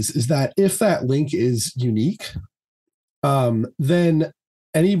concern is that if that link is unique, then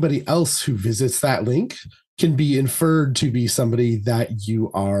anybody else who visits that link can be inferred to be somebody that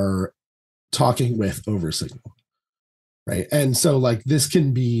you are talking with over Signal, right? And so like this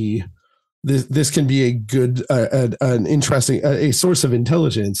can be a good, an interesting, a source of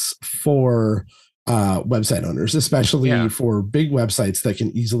intelligence for website owners, especially for big websites that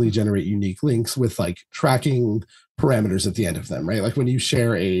can easily generate unique links with like tracking parameters at the end of them, right? Like when you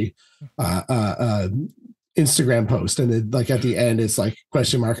share a Instagram post and it, like at the end it's like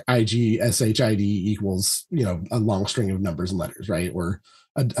 $IG SHID equals a long string of numbers and letters, right? Or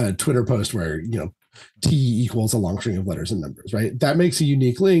a Twitter post where T equals a long string of letters and numbers, right? That makes a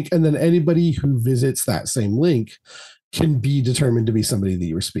unique link, and then anybody who visits that same link can be determined to be somebody that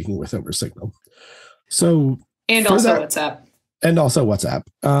you were speaking with over Signal. So and also WhatsApp. And also WhatsApp.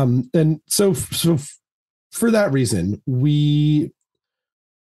 And so for that reason, we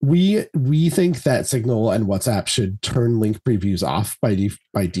think that Signal and WhatsApp should turn link previews off by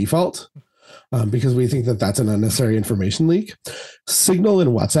default, because we think that that's an unnecessary information leak. Signal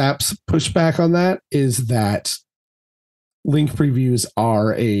and WhatsApp's pushback on that is that link previews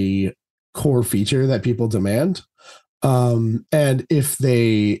are a core feature that people demand. And if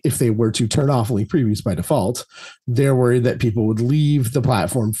they were to turn off link previews by default, they're worried that people would leave the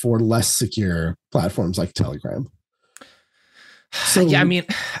platform for less secure platforms like Telegram. So yeah, I mean,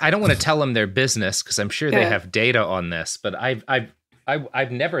 I don't want to tell them their business because I'm sure they have data on this, but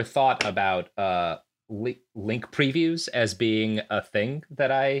I've never thought about link previews as being a thing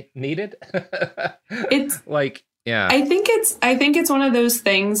that I needed. It's like, yeah, I think it's one of those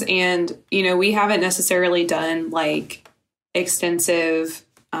things, and we haven't necessarily done like extensive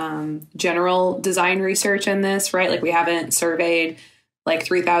general design research in this, right? Like we haven't surveyed like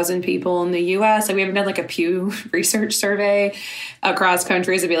 3,000 people in the US. Like we haven't done like a Pew Research survey across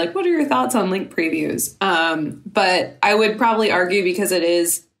countries to be like, what are your thoughts on link previews? But I would probably argue because it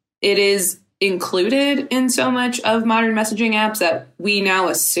is included in so much of modern messaging apps that we now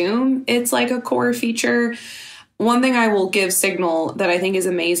assume it's like a core feature. One thing I will give Signal that I think is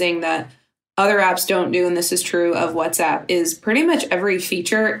amazing that other apps don't do, and this is true of WhatsApp, is pretty much every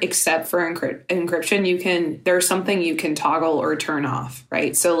feature except for encryption, there's something you can toggle or turn off,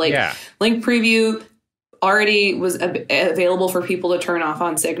 right? So like link preview already was available for people to turn off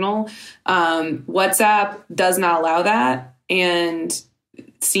on Signal. WhatsApp does not allow that, and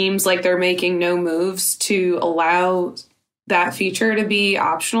it seems like they're making no moves to allow that feature to be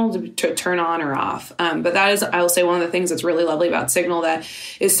optional to turn on or off. But that is, I will say, one of the things that's really lovely about Signal that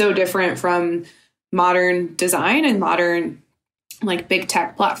is so different from modern design and modern like big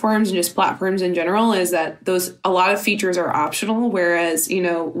tech platforms and just platforms in general is that a lot of features are optional. Whereas,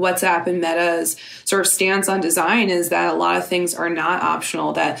 WhatsApp and Meta's sort of stance on design is that a lot of things are not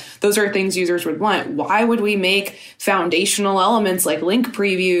optional, that those are things users would want. Why would we make foundational elements like link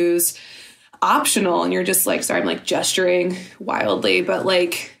previews optional? And you're just like, sorry, I'm like gesturing wildly, but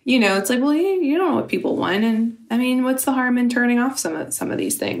like, it's like, well, you don't know what people want. And I mean, what's the harm in turning off some of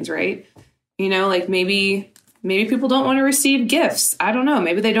these things, right? Like maybe people don't want to receive gifts. I don't know.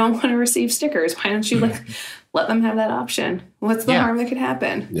 Maybe they don't want to receive stickers. Why don't you let them have that option? What's the harm that could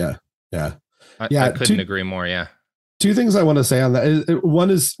happen? Yeah. I couldn't agree more. Yeah. Two things I want to say on that. One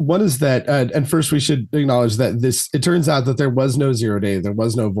is that, and first we should acknowledge that it turns out that there was no 0 day, there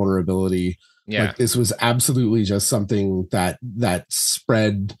was no vulnerability. Yeah. Like this was absolutely just something that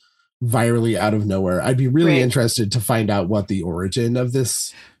spread virally out of nowhere. I'd be really interested to find out what the origin of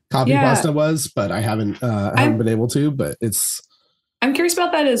this copy pasta was, but I haven't been able to, but I'm curious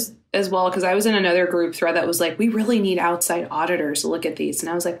about that as well, because I was in another group thread that was like, we really need outside auditors to look at these. And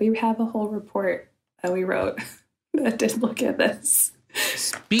I was like, we have a whole report that we wrote that did look at this.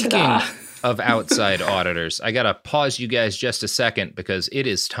 Speaking of outside auditors, I got to pause you guys just a second because it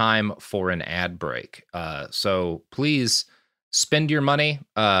is time for an ad break. So please spend your money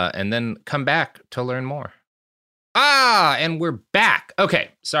and then come back to learn more. And we're back. Okay.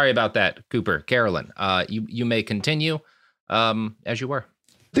 Sorry about that, Cooper. Carolyn, you may continue as you were.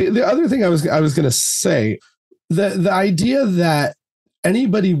 The other thing I was going to say, the idea that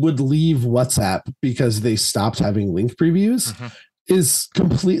anybody would leave WhatsApp because they stopped having link previews is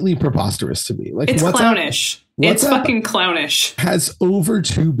completely preposterous to me. Like it's clownish. It's fucking clownish. Has over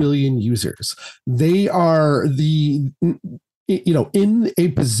 2 billion users. They are in a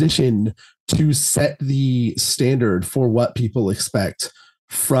position to set the standard for what people expect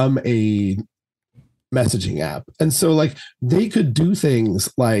from a messaging app. And so like they could do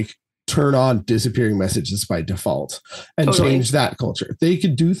things like turn on disappearing messages by default and change that culture. They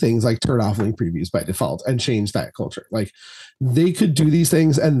could do things like turn off link previews by default and change that culture. Like they could do these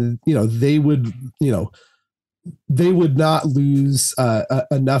things and, they would not lose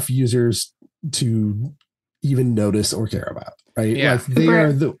enough users to even notice or care about. Right. Yeah. Like they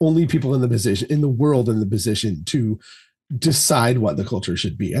are the only people in the position to decide what the culture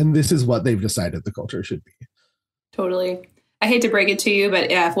should be. And this is what they've decided the culture should be. Totally. I hate to break it to you,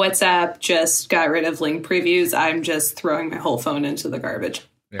 but if WhatsApp just got rid of link previews, I'm just throwing my whole phone into the garbage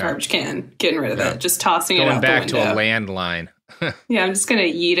can, getting rid of it, just tossing it out the window. Going back to a landline. Yeah, I'm just going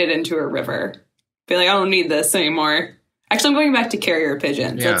to yeet it into a river. Be like, I don't need this anymore. Actually, I'm going back to carrier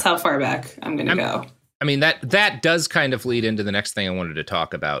pigeons. That's how far back I'm going to go. I mean, that does kind of lead into the next thing I wanted to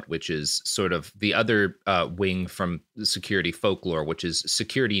talk about, which is sort of the other wing from the security folklore, which is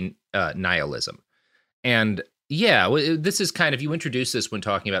security nihilism. And yeah, this is kind of, you introduce this when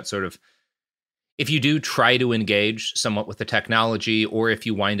talking about sort of, if you do try to engage somewhat with the technology, or if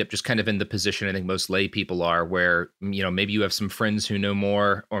you wind up just kind of in the position I think most lay people are, where, maybe you have some friends who know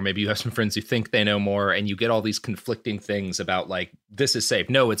more, or maybe you have some friends who think they know more, and you get all these conflicting things about like, this is safe.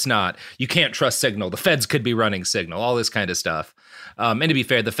 No, it's not. You can't trust Signal. The feds could be running Signal, all this kind of stuff. And to be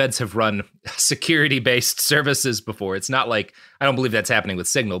fair, the feds have run security-based services before. It's not like, I don't believe that's happening with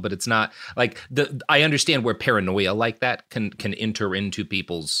Signal, but it's not like I understand where paranoia like that can enter into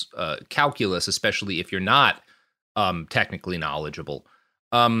people's calculus, especially if you're not technically knowledgeable.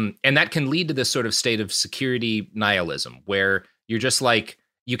 And that can lead to this sort of state of security nihilism where you're just like,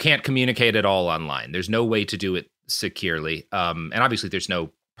 you can't communicate at all online. There's no way to do it securely. And obviously there's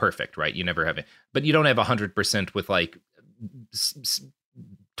no perfect, right? You never have it, but you don't have 100% with like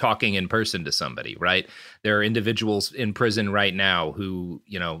talking in person to somebody, right? There are individuals in prison right now who,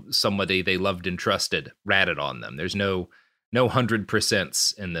 somebody they loved and trusted ratted on them. There's no no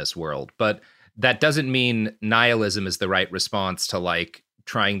 100% in this world. But that doesn't mean nihilism is the right response to like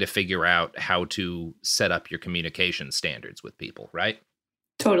trying to figure out how to set up your communication standards with people, right?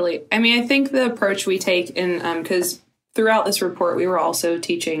 Totally. I mean, I think the approach we take in, because throughout this report, we were also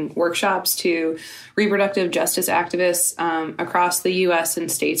teaching workshops to reproductive justice activists across the U.S.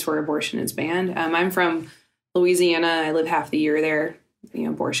 and states where abortion is banned. I'm from Louisiana. I live half the year there.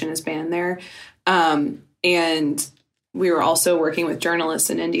 Abortion is banned there. And we were also working with journalists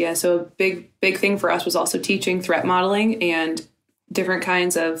in India. So a big thing for us was also teaching threat modeling and different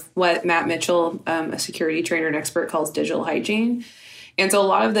kinds of what Matt Mitchell, a security trainer and expert, calls digital hygiene. And so a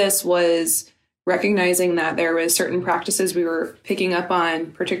lot of this was recognizing that there was certain practices we were picking up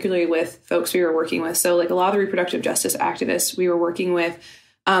on, particularly with folks we were working with. So like a lot of the reproductive justice activists we were working with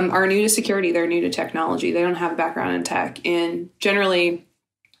are new to security. They're new to technology. They don't have a background in tech. And generally,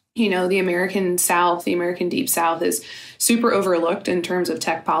 the American South, the American Deep South is super overlooked in terms of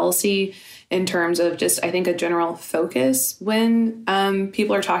tech policy, in terms of just, I think, a general focus when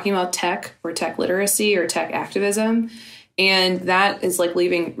people are talking about tech or tech literacy or tech activism. And that is like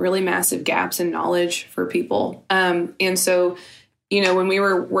leaving really massive gaps in knowledge for people. And so, when we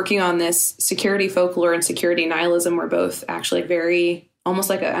were working on this, security folklore and security nihilism were both actually very, almost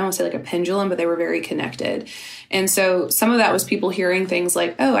like I don't want to say like a pendulum, but they were very connected. And so some of that was people hearing things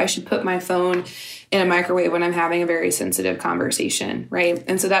like, oh, I should put my phone in a microwave when I'm having a very sensitive conversation, right?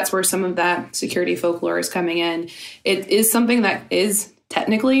 And so that's where some of that security folklore is coming in. It is something that is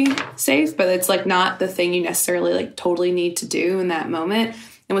technically safe, but it's like not the thing you necessarily like totally need to do in that moment.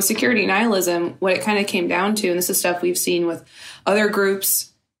 And with security nihilism, what it kind of came down to, and this is stuff we've seen with other groups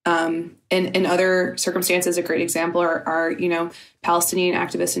in other circumstances, a great example are Palestinian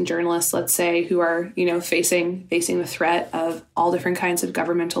activists and journalists, let's say, who are, facing the threat of all different kinds of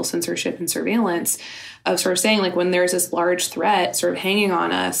governmental censorship and surveillance, of sort of saying like when there's this large threat sort of hanging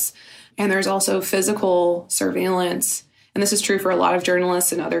on us, and there's also physical surveillance. And this is true for a lot of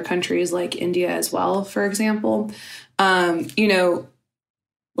journalists in other countries like India as well, for example.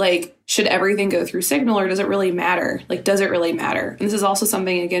 Like, should everything go through Signal or does it really matter? Like, does it really matter? And this is also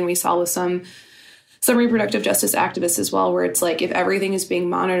something, again, we saw with some reproductive justice activists as well, where it's like, if everything is being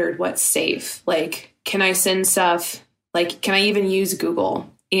monitored, what's safe? Like, can I send stuff? Like, can I even use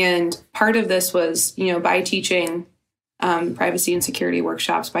Google? And part of this was, by teaching privacy and security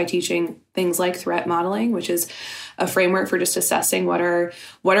workshops, by teaching things like threat modeling, which is a framework for just assessing what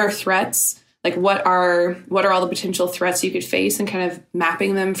are threats, like what are all the potential threats you could face, and kind of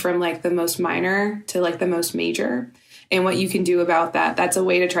mapping them from like the most minor to like the most major, and what you can do about that. That's a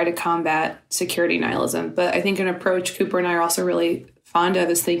way to try to combat security nihilism. But I think an approach Cooper and I are also really fond of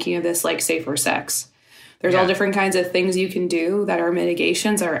is thinking of this like safer sex. There's all different kinds of things you can do that are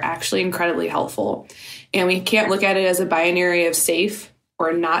mitigations that are actually incredibly helpful. And we can't look at it as a binary of safe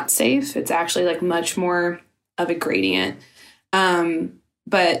or not safe. It's actually like much more of a gradient.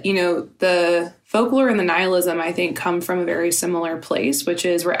 But, the folklore and the nihilism, I think, come from a very similar place, which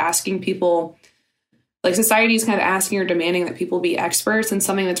is we're asking people, like society is kind of asking or demanding that people be experts in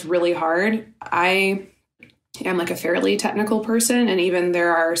something that's really hard. I am like a fairly technical person, and even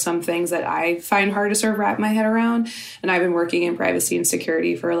there are some things that I find hard to sort of wrap my head around. And I've been working in privacy and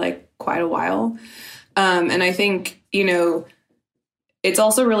security for like quite a while. And I think, it's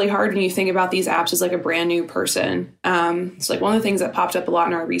also really hard when you think about these apps as like a brand new person. So like one of the things that popped up a lot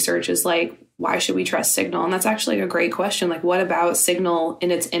in our research is like, why should we trust Signal? And that's actually a great question. Like, what about Signal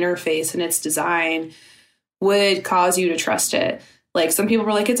in its interface and its design would cause you to trust it? Like, some people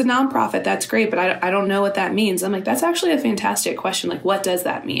were like, it's a nonprofit. That's great, but I don't know what that means. I'm like, that's actually a fantastic question. Like, what does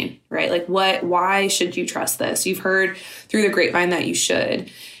that mean? Right? Like, why should you trust this? You've heard through the grapevine that you should.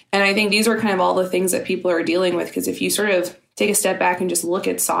 And I think these are kind of all the things that people are dealing with, because if you sort of take a step back and just look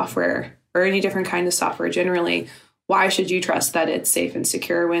at software or any different kind of software generally, why should you trust that it's safe and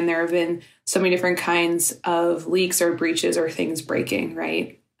secure when there have been so many different kinds of leaks or breaches or things breaking,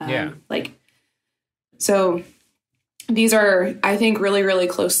 right? So these are, I think, really, really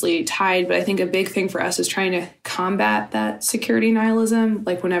closely tied. But I think a big thing for us is trying to combat that security nihilism,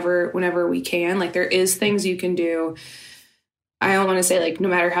 like whenever we can. Like, there is things you can do. I don't want to say like no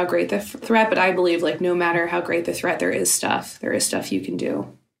matter how great the threat, but I believe like no matter how great the threat, there is stuff you can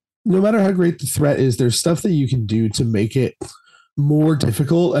do. No matter how great the threat is, there's stuff that you can do to make it more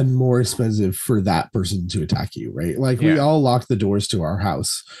difficult and more expensive for that person to attack you, right? Like we all lock the doors to our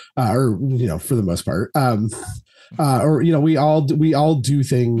house, or for the most part. or we all do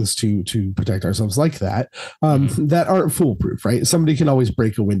things to protect ourselves like that, that aren't foolproof, right? Somebody can always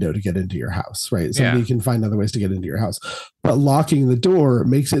break a window to get into your house, right? Somebody can find other ways to get into your house, but locking the door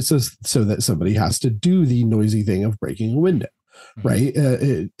makes it so that somebody has to do the noisy thing of breaking a window. Right.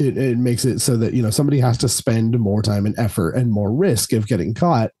 It makes it so that, somebody has to spend more time and effort and more risk of getting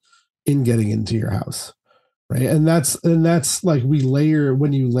caught in getting into your house. Right. And that's like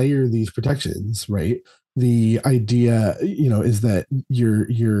when you layer these protections, right? The idea, is that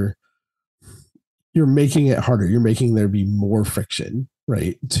you're making it harder. You're making there be more friction,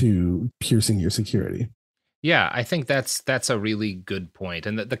 right, to piercing your security. Yeah, I think that's a really good point.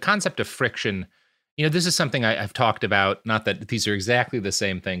 And the concept of friction, this is something I've talked about, not that these are exactly the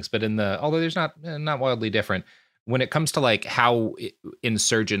same things, but although there's not wildly different, when it comes to like how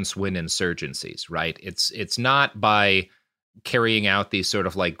insurgents win insurgencies, right? It's not by carrying out these sort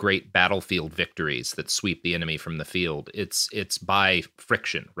of like great battlefield victories that sweep the enemy from the field. It's by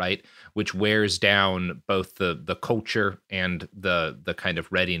friction, right? Which wears down both the culture and the kind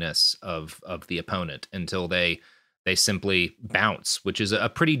of readiness of the opponent until they simply bounce, which is a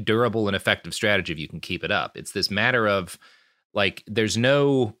pretty durable and effective strategy if you can keep it up. It's this matter of like there's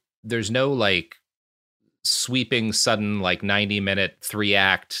no like sweeping sudden like 90-minute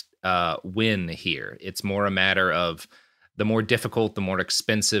 3-act win here. It's more a matter of the more difficult, the more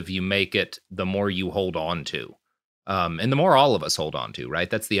expensive you make it, the more you hold on to. And the more all of us hold on to, right?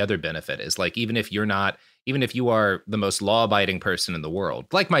 That's the other benefit is like, even if you are the most law-abiding person in the world,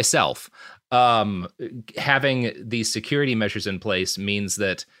 like myself, having these security measures in place means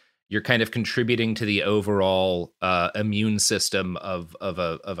that you're kind of contributing to the overall immune system of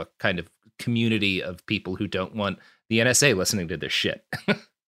a kind of community of people who don't want the NSA listening to this shit.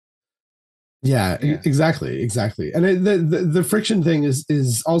 Yeah, exactly. And the friction thing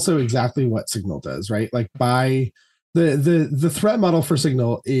is also exactly what Signal does, right? Like by the threat model for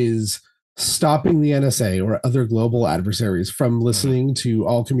Signal is stopping the NSA or other global adversaries from listening to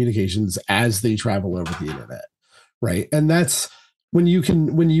all communications as they travel over the internet, right? And that's when you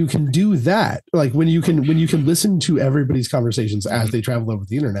can do that, like when you can listen to everybody's conversations as they travel over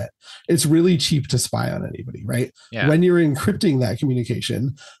the internet, it's really cheap to spy on anybody, right? Yeah. When you're encrypting that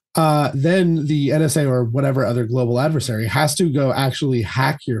communication, then the NSA or whatever other global adversary has to go actually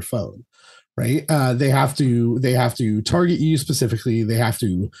hack your phone, right? They have to target you specifically. They have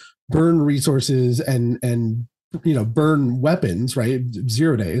to burn resources and burn weapons, right?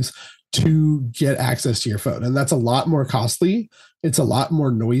 0 days to get access to your phone. And that's a lot more costly. It's a lot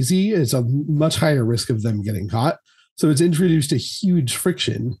more noisy. It's a much higher risk of them getting caught. So it's introduced a huge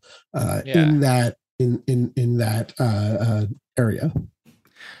friction in that area.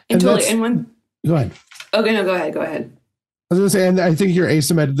 Go ahead. Okay, no, go ahead. I was going to say, and I think your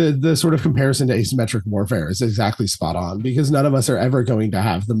the sort of comparison to asymmetric warfare is exactly spot on, because none of us are ever going to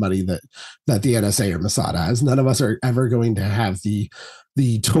have the money that the NSA or Mossad has. None of us are ever going to have the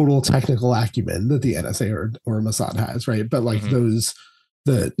total technical acumen that the NSA or Mossad has, right? But like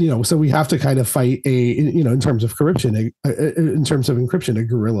so we have to kind of fight in terms of encryption, a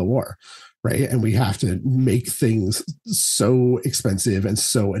guerrilla war, right? And we have to make things so expensive and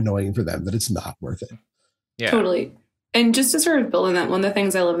so annoying for them that it's not worth it. Yeah, totally. And just to sort of build on that, one of the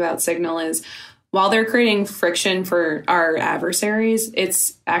things I love about Signal is while they're creating friction for our adversaries,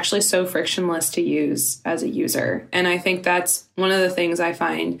 it's actually so frictionless to use as a user. And I think that's one of the things I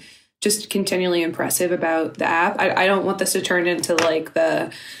find just continually impressive about the app. I don't want this to turn into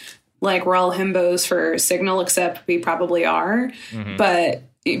we're all himbos for Signal, except we probably are. Mm-hmm. But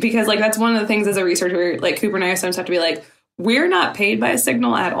because that's one of the things as a researcher, like Cooper and I sometimes have to be like, we're not paid by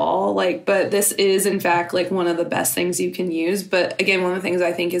Signal at all, but this is in fact one of the best things you can use. But again, one of the things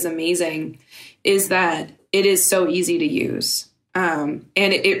I think is amazing is that it is so easy to use. And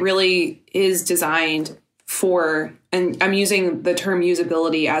it really is designed for, and I'm using the term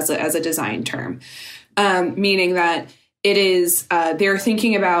usability as a design term, meaning that it is, they're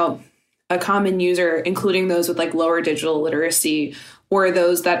thinking about a common user, including those with lower digital literacy, or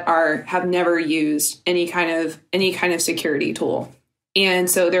those that have never used any kind of security tool. And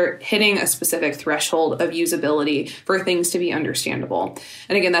so they're hitting a specific threshold of usability for things to be understandable.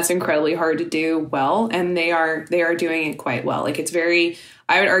 And again, that's incredibly hard to do well, and they are doing it quite well.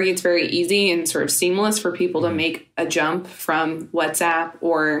 I would argue it's very easy and sort of seamless for people to make a jump from WhatsApp,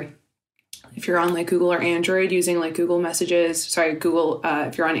 or if you're on Google or Android, using Google Messages,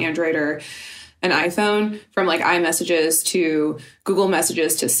 if you're on Android or an iPhone, from iMessages to Google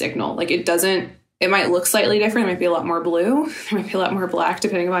Messages to Signal. It might look slightly different. It might be a lot more blue. It might be a lot more black,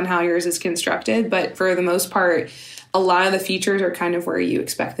 depending on how yours is constructed. But for the most part, a lot of the features are kind of where you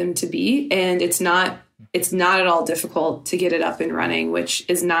expect them to be. And it's not it's not at all difficult to get it up and running, which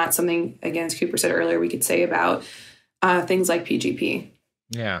is not something, again, as Cooper said earlier, we could say about things like PGP.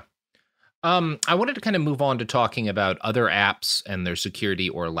 Yeah. I wanted to kind of move on to talking about other apps and their security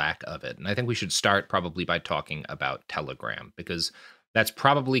or lack of it. And I think we should start probably by talking about Telegram, because that's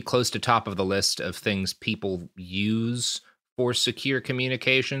probably close to top of the list of things people use for secure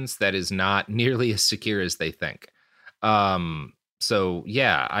communications that is not nearly as secure as they think. So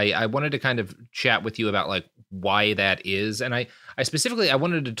yeah, I wanted to kind of chat with you about like why that is. And I specifically, I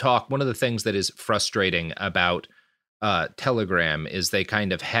wanted to talk, one of the things that is frustrating about Telegram is they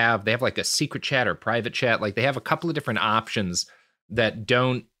have like a secret chat or private chat. Like they have a couple of different options that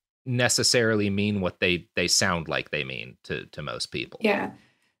don't necessarily mean what they sound like they mean to most people. Yeah.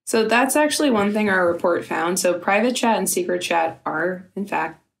 So that's actually one thing our report found. So private chat and secret chat are in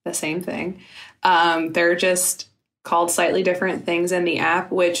fact the same thing. They're just called slightly different things in the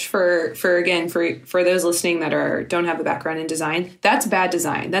app, which for those listening that don't have a background in design, that's bad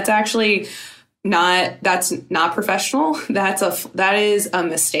design. That's actually that's not professional. That is a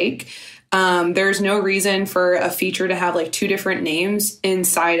mistake. There's no reason for a feature to have like two different names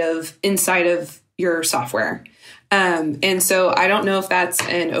inside of your software. And so I don't know if that's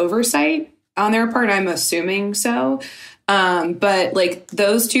an oversight on their part. I'm assuming so. But like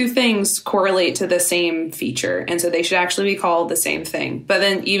those two things correlate to the same feature. And so they should actually be called the same thing. But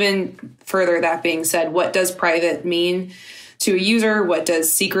then even further, that being said, what does private mean to a user? What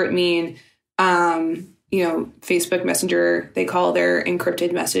does secret mean? Facebook Messenger, they call their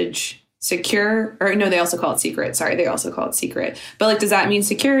encrypted message secure, or no, they also call it secret. Sorry, they also call it secret. But like, does that mean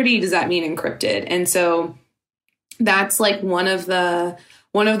security? Does that mean encrypted? And so that's like one of the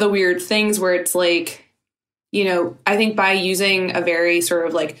weird things where it's like, I think by using a very sort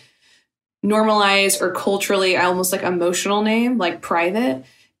of like normalized or culturally almost like emotional name, like private,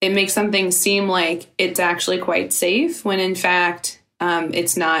 it makes something seem like it's actually quite safe when in fact,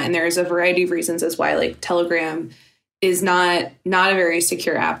 it's not. And there's a variety of reasons as why like Telegram is not a very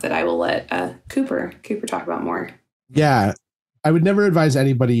secure app that I will let Cooper talk about more. Yeah, I would never advise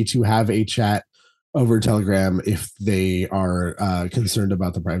anybody to have a chat over Telegram if they are concerned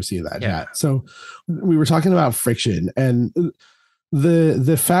about the privacy of that chat. So we were talking about friction, and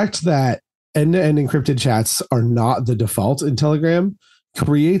the fact that end-to-end encrypted chats are not the default in Telegram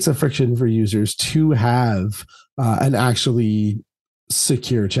creates a friction for users to have an actually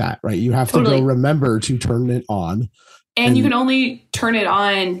secure chat, right? You have to go remember to turn it on. And you can only turn it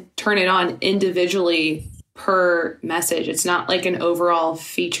on individually per message. It's not like an overall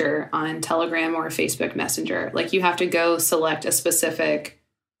feature on Telegram or Facebook Messenger. Like you have to go select a specific,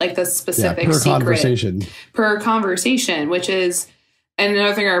 like the specific per secret per conversation, which is, and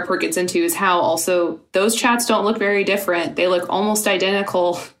another thing our report gets into is how also those chats don't look very different. They look almost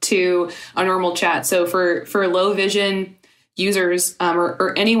identical to a normal chat. So for low vision users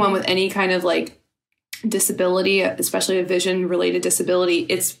or anyone with any kind of like disability, especially a vision related disability,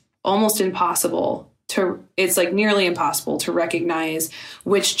 it's almost impossible it's like nearly impossible to recognize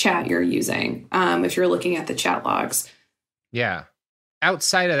which chat you're using if you're looking at the chat logs. Yeah.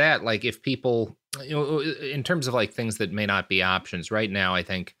 Outside of that, like if people, in terms of like things that may not be options right now, I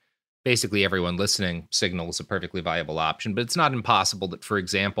think basically everyone listening, Signal is a perfectly viable option, but it's not impossible that, for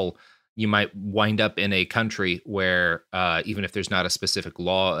example, you might wind up in a country where even if there's not a specific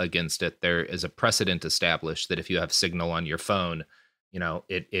law against it, there is a precedent established that if you have Signal on your phone,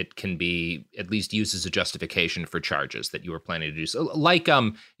 it can be at least used as a justification for charges that you were planning to do. So like,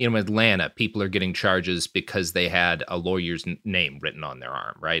 in Atlanta, people are getting charges because they had a lawyer's name written on their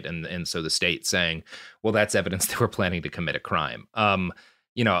arm, right? And so the state saying, well, that's evidence they were planning to commit a crime.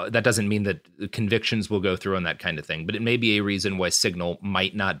 That doesn't mean that convictions will go through on that kind of thing, but it may be a reason why Signal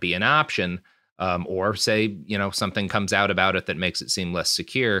might not be an option, or say, something comes out about it that makes it seem less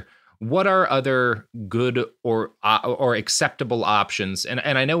secure. What are other good or acceptable options? And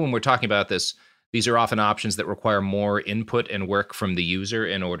I know when we're talking about this, these are often options that require more input and work from the user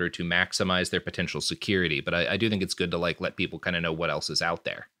in order to maximize their potential security. But I do think it's good to like let people kind of know what else is out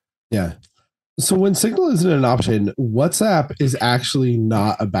there. Yeah. So when Signal isn't an option, WhatsApp is actually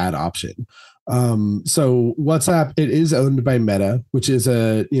not a bad option. So WhatsApp, it is owned by Meta, which is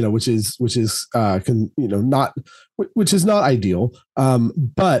not ideal.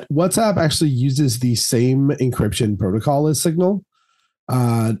 But WhatsApp actually uses the same encryption protocol as Signal.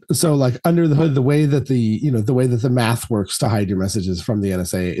 So like under the hood, the way that the math works to hide your messages from the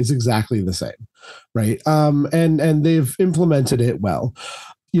NSA is exactly the same, right? And they've implemented it well.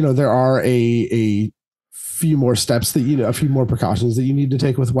 There are a few more steps that, a few more precautions that you need to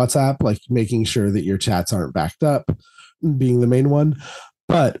take with WhatsApp, like making sure that your chats aren't backed up being the main one.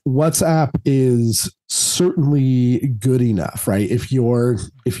 But WhatsApp is certainly good enough, right? If your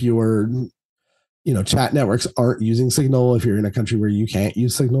chat networks aren't using Signal, if you're in a country where you can't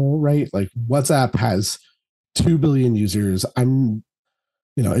use Signal, right? Like WhatsApp has 2 billion users.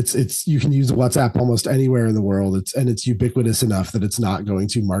 It's you can use WhatsApp almost anywhere in the world. It's ubiquitous enough that it's not going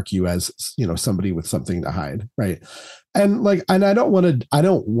to mark you as, somebody with something to hide, right? And I don't want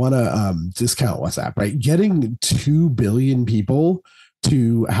to discount WhatsApp, right? Getting 2 billion people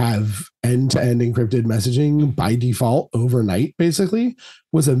to have end-to-end encrypted messaging by default overnight basically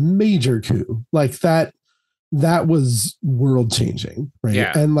was a major coup. Like that was world changing, right?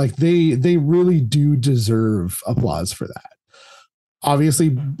 Yeah. And they really do deserve applause for that.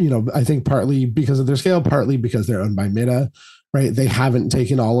 Obviously, I think partly because of their scale, partly because they're owned by Meta, right? They haven't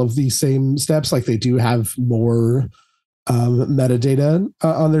taken all of these same steps. Like they do have more metadata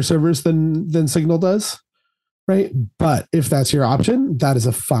on their servers than Signal does, right? But if that's your option, that is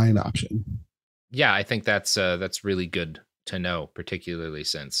a fine option. Yeah, I think that's really good to know, particularly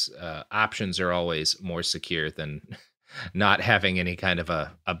since options are always more secure than not having any kind of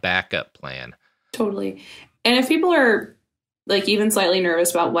a backup plan. Totally. And if people are even slightly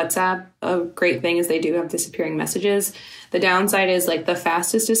nervous about WhatsApp, a great thing is they do have disappearing messages. The downside is the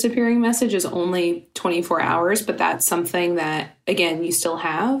fastest disappearing message is only 24 hours, but that's something that, again, you still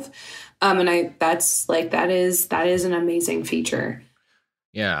have. That is an amazing feature.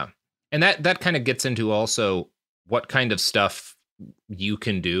 Yeah. And that kind of gets into also what kind of stuff you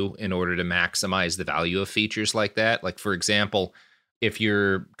can do in order to maximize the value of features like that. Like, for example, if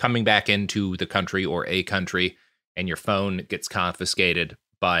you're coming back into the country or a country and your phone gets confiscated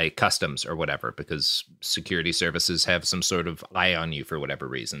by customs or whatever, because security services have some sort of eye on you for whatever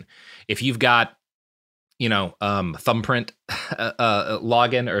reason. If you've got, thumbprint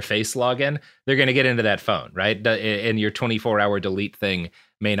login or face login, they're going to get into that phone, right? And your 24-hour delete thing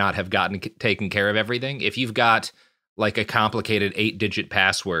may not have taken care of everything. If you've got a complicated 8-digit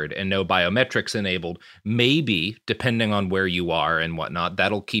password and no biometrics enabled, maybe, depending on where you are and whatnot,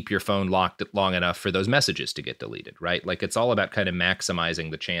 that'll keep your phone locked long enough for those messages to get deleted, right? It's all about kind of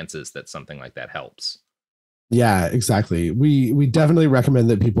maximizing the chances that something like that helps. Yeah, exactly. We definitely recommend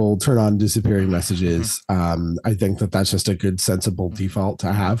that people turn on disappearing messages. I think that's just a good, sensible default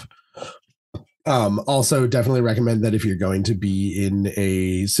to have. Also, definitely recommend that if you're going to be in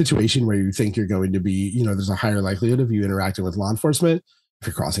a situation where you think you're going to be, there's a higher likelihood of you interacting with law enforcement, if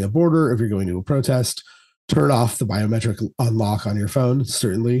you're crossing a border, if you're going to a protest, turn off the biometric unlock on your phone,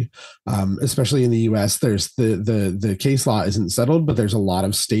 certainly. Especially in the US, there's the case law isn't settled, but there's a lot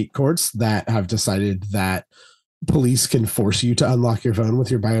of state courts that have decided that police can force you to unlock your phone with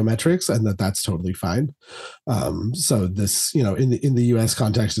your biometrics, and that's totally fine. So this, in the US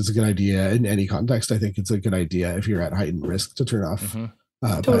context, it's a good idea. In any context, I think it's a good idea if you're at heightened risk to turn off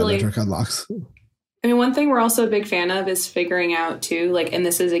biometric unlocks. I mean, one thing we're also a big fan of is figuring out too, and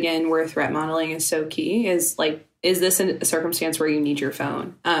this is again where threat modeling is so key, is this a circumstance where you need your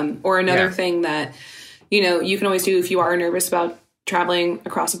phone? Or another thing that, you can always do if you are nervous about traveling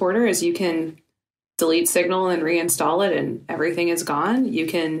across a border is you can delete Signal and reinstall it and everything is gone. You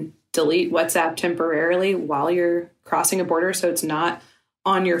can delete WhatsApp temporarily while you're crossing a border so it's not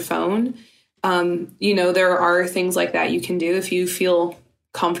on your phone. There are things like that you can do if you feel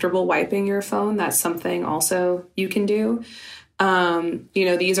comfortable wiping your phone. That's something also you can do.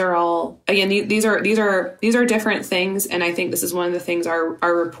 These are all, again, these are different things. And I think this is one of the things our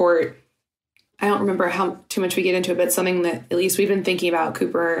report, I don't remember how too much we get into it, but something that at least we've been thinking about.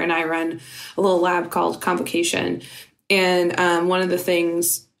 Cooper and I run a little lab called Convocation. And one of the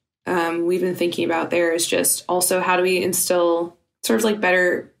things we've been thinking about there is just also how do we instill sort of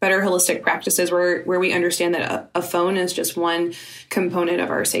better holistic practices where we understand that a phone is just one component of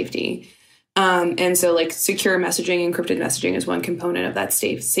our safety. And so secure messaging, encrypted messaging is one component of that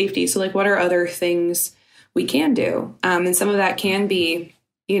safety. So what are other things we can do? And some of that can be,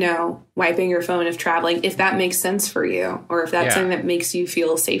 wiping your phone if traveling, if that makes sense for you, or if that's something that makes you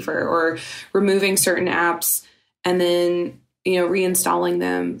feel safer, or removing certain apps and then, reinstalling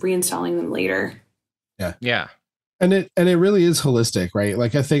them later. Yeah. Yeah. And it really is holistic, right?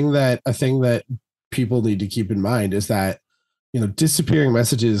 A thing that people need to keep in mind is that, disappearing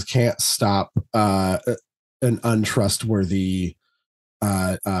messages can't stop an untrustworthy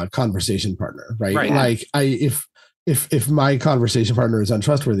conversation partner, right? If my conversation partner is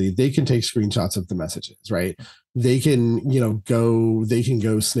untrustworthy, they can take screenshots of the messages, right? They can, go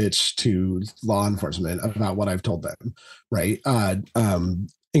snitch to law enforcement about what I've told them, right?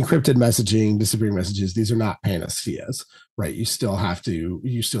 Encrypted messaging, disappearing messages, these are not panaceas, right? You still have to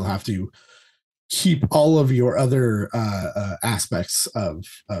keep all of your other aspects of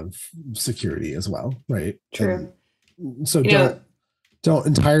security as well, right? True. And so don't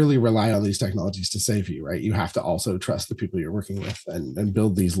entirely rely on these technologies to save you, right? You have to also trust the people you're working with and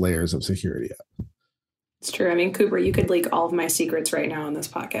build these layers of security up. It's true. I mean, Cooper, you could leak all of my secrets right now on this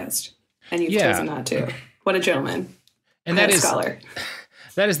podcast, and you've chosen not to. What a gentleman. And that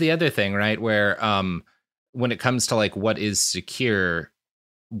is the other thing, right? Where when it comes to like what is secure,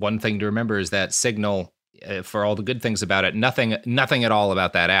 one thing to remember is that Signal, for all the good things about it, nothing at all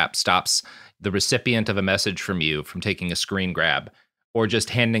about that app stops the recipient of a message from you from taking a screen grab or just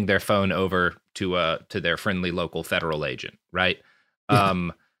handing their phone over to their friendly local federal agent, right? Yeah.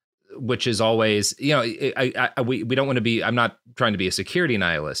 Which is always, we don't want to be, I'm not trying to be a security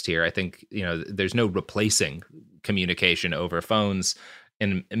nihilist here. I think, there's no replacing communication over phones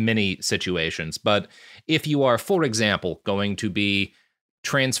in many situations. But if you are, for example, going to be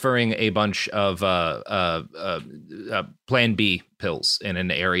transferring a bunch of Plan B pills in an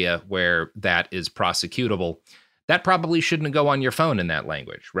area where that is prosecutable, that probably shouldn't go on your phone in that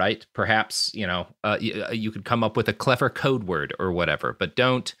language, right? Perhaps, you could come up with a clever code word or whatever, but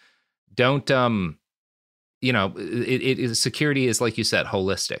don't, security is, like you said,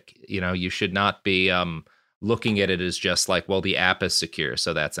 holistic. You should not be looking at it as just like, well, the app is secure,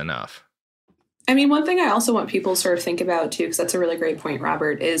 so that's enough. I mean, one thing I also want people to sort of think about too, because that's a really great point,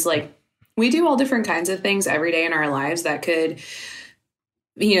 Robert, is like we do all different kinds of things every day in our lives that could,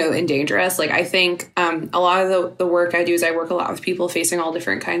 endanger us. Like I think a lot of the work I do is I work a lot with people facing all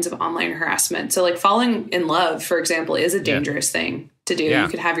different kinds of online harassment. So like falling in love, for example, is a dangerous thing to do. Yeah. You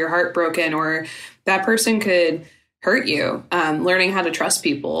could have your heart broken, or that person could hurt you. Learning how to trust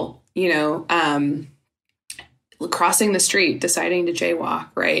people, crossing the street, deciding to jaywalk,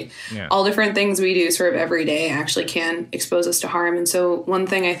 right? Yeah. All different things we do sort of every day actually can expose us to harm. And so one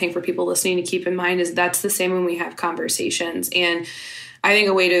thing I think for people listening to keep in mind is that's the same when we have conversations. And I think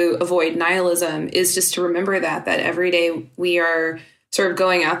a way to avoid nihilism is just to remember that every day we are sort of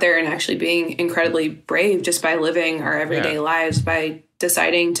going out there and actually being incredibly brave just by living our everyday lives, by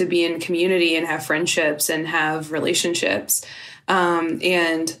deciding to be in community and have friendships and have relationships.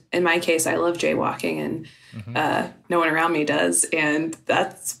 And in my case, I love jaywalking, and no one around me does. And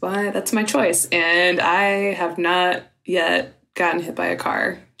that's my choice. And I have not yet gotten hit by a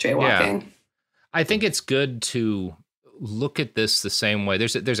car jaywalking. Yeah. I think it's good to look at this the same way.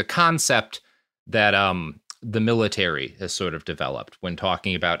 There's a concept that the military has sort of developed when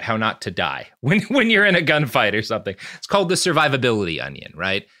talking about how not to die when you're in a gunfight or something. It's called the survivability onion,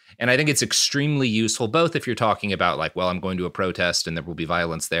 right? And I think it's extremely useful, both if you're talking about like, well, I'm going to a protest and there will be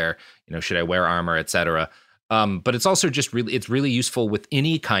violence there, should I wear armor, et cetera. But it's also just it's really useful with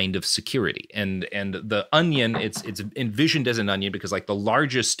any kind of security. And the onion, it's envisioned as an onion because like the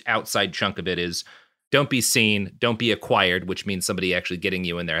largest outside chunk of it is don't be seen, don't be acquired, which means somebody actually getting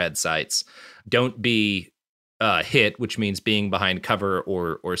you in their head sights. Don't be hit, which means being behind cover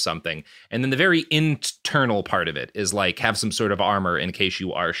or something. And then the very internal part of it is like have some sort of armor in case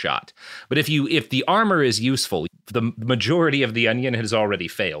you are shot. But if the armor is useful, the majority of the onion has already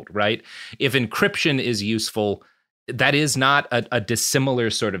failed, right? If encryption is useful, that is not a dissimilar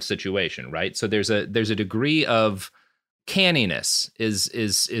sort of situation, right? So there's a degree of canniness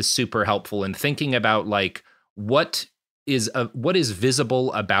is super helpful in thinking about like what is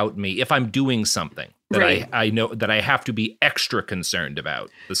visible about me if I'm doing something that right. I know that I have to be extra concerned about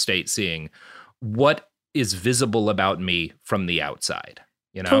the state seeing. What is visible about me from the outside?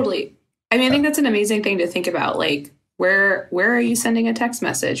 Totally. I mean, I think that's an amazing thing to think about. Like, where are you sending a text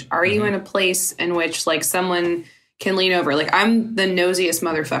message? Are you in a place in which like someone can lean over? Like, I'm the nosiest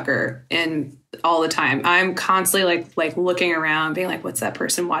motherfucker in all the time. I'm constantly like looking around, being like, what's that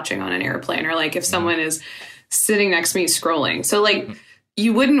person watching on an airplane? Or like if someone is sitting next to me scrolling. So like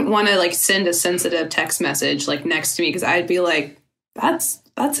you wouldn't want to like send a sensitive text message like next to me because I'd be like, that's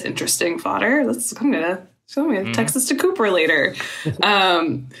interesting fodder. I'm gonna text this to Cooper later.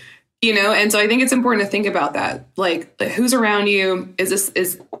 And so I think it's important to think about that. Like who's around you?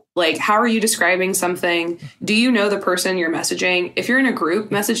 Is like, how are you describing something? Do you know the person you're messaging? If you're in a group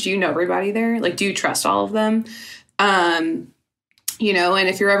message, do you know everybody there? Like, do you trust all of them? And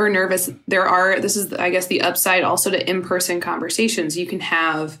if you're ever nervous, this is, I guess, the upside also to in-person conversations. You can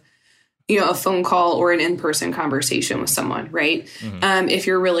have, a phone call or an in-person conversation with someone, right? Mm-hmm. If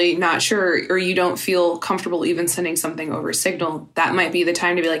you're really not sure or you don't feel comfortable even sending something over Signal, that might be the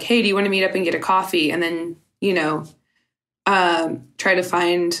time to be like, hey, do you want to meet up and get a coffee? And then, try to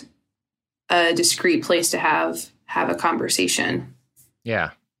find a discreet place to have a conversation.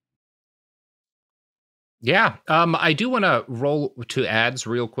 Yeah. Yeah. I do want to roll to ads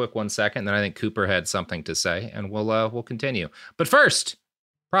real quick 1 second. Then I think Cooper had something to say, and we'll continue. But first,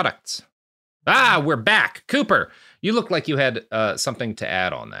 products. We're back. Cooper, you look like you had something to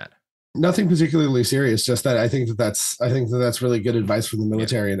add on that. Nothing particularly serious, just that I think that's really good advice from the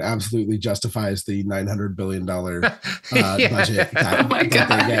military and absolutely justifies the $900 billion budget. That they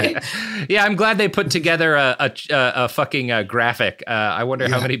get. Yeah, I'm glad they put together a fucking graphic. I wonder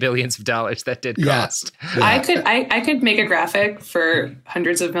how many billions of dollars that did cost. Yeah. I could make a graphic for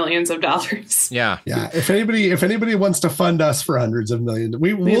hundreds of millions of dollars. Yeah. If anybody wants to fund us for hundreds of millions,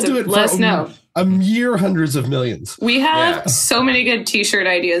 we'll do it. Let us know. A mere hundreds of millions. We have so many good t-shirt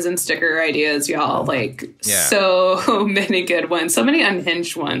ideas and sticker ideas, y'all. So many good ones, so many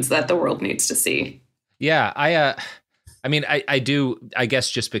unhinged ones that the world needs to see. Yeah, I do, I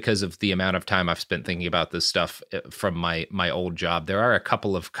guess just because of the amount of time I've spent thinking about this stuff from my old job, there are a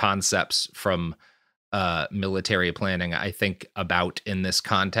couple of concepts from military planning I think about in this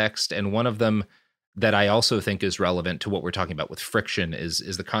context. And one of them that I also think is relevant to what we're talking about with friction is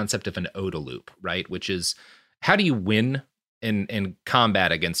the concept of an OODA loop, right? Which is, how do you win in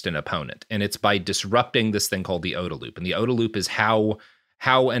combat against an opponent? And it's by disrupting this thing called the OODA loop. And the OODA loop is how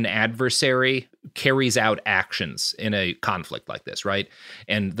an adversary carries out actions in a conflict like this, right?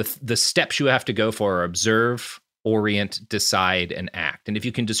 And the steps you have to go for are observe, orient, decide, and act. And if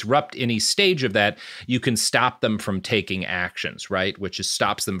you can disrupt any stage of that, you can stop them from taking actions, right? Which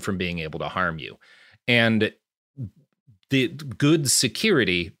stops them from being able to harm you. And the good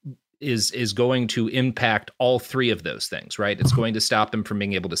security is going to impact all three of those things, right? It's going to stop them from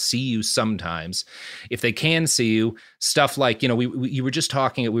being able to see you sometimes. If they can see you, stuff like, we were just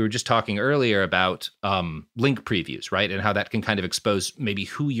talking earlier about link previews, right? And how that can kind of expose maybe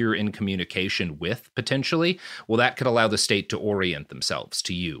who you're in communication with potentially. Well, that could allow the state to orient themselves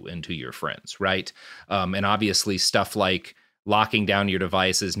to you and to your friends, right? And obviously stuff like locking down your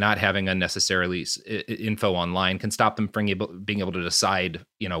devices, not having unnecessarily info online can stop them from being able to decide,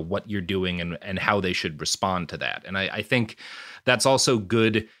 what you're doing and how they should respond to that. And I think that's also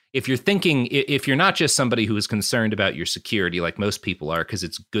good if you're not just somebody who is concerned about your security, like most people are, because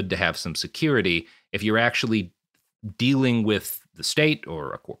it's good to have some security. If you're actually dealing with the state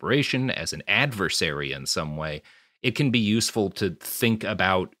or a corporation as an adversary in some way, it can be useful to think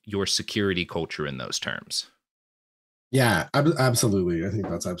about your security culture in those terms. Yeah, absolutely. I think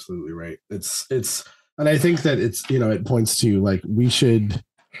that's absolutely right. It's, and I think that it's, it points to like, we should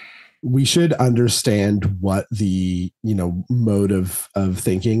understand what the, mode of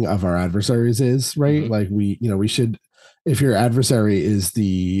thinking of our adversaries is, right? Mm-hmm. Like we should, if your adversary is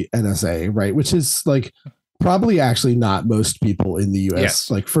the NSA, right? Which is like probably actually not most people in the US.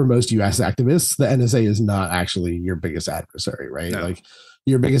 Yes. Like for most US activists, the NSA is not actually your biggest adversary, right? No. Like,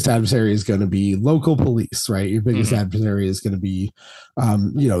 your biggest adversary is going to be local police, right? Your biggest adversary is going to be,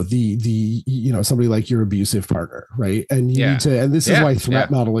 somebody like your abusive partner, right? And you need to, and this is why threat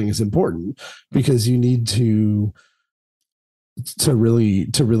modeling is important, because you need to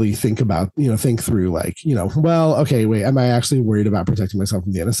really think about, think through like, well, okay, wait, am I actually worried about protecting myself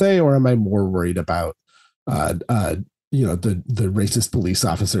from the NSA, or am I more worried about, the racist police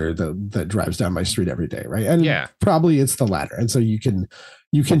officer that drives down my street every day, right? And probably it's the latter. And so you can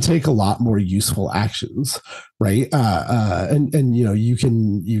take a lot more useful actions, right? And you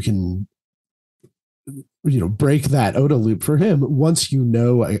can break that OODA loop for him once you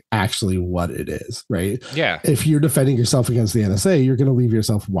know actually what it is, right? Yeah. If you're defending yourself against the NSA, you're going to leave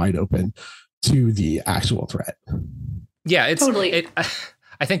yourself wide open to the actual threat. Yeah, it's totally.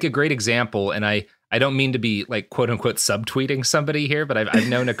 I think a great example, and I don't mean to be like quote unquote subtweeting somebody here, but I've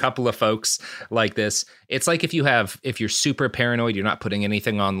known a couple of folks like this. It's like if you're super paranoid, you're not putting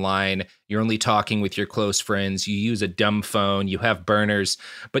anything online, you're only talking with your close friends, you use a dumb phone, you have burners,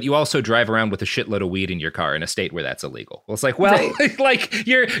 but you also drive around with a shitload of weed in your car in a state where that's illegal. Well, it's like, well, right. Like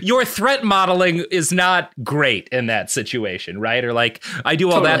your threat modeling is not great in that situation, right? Or like, I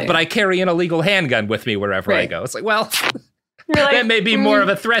do all that, but I carry an illegal handgun with me wherever I go. It's like, well, like, that may be more of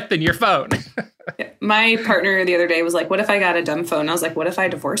a threat than your phone. My partner the other day was like, what if I got a dumb phone? I was like, what if I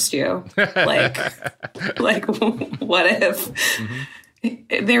divorced you? Like what if?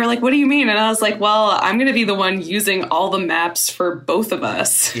 Mm-hmm. They were like, what do you mean? And I was like, well, I'm going to be the one using all the maps for both of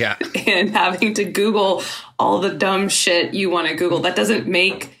us. Yeah. And having to Google all the dumb shit you want to Google. That doesn't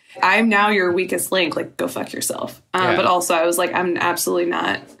make, I'm now your weakest link. Like, go fuck yourself. But also I was like, I'm absolutely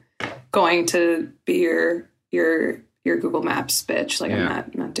not going to be your Google Maps bitch. Like,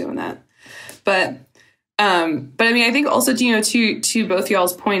 I'm not doing that. But I mean, I think also, to both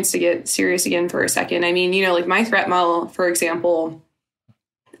y'all's points, to get serious again for a second. I mean, like my threat model, for example,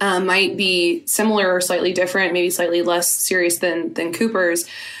 might be similar or slightly different, maybe slightly less serious than Cooper's.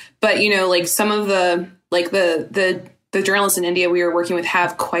 But, like some of the journalists in India we were working with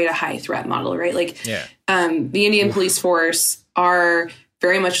have quite a high threat model, right? The Indian police force are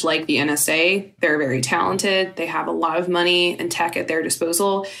very much like the NSA. They're very talented. They have a lot of money and tech at their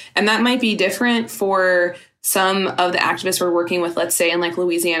disposal. And that might be different for some of the activists we're working with, let's say in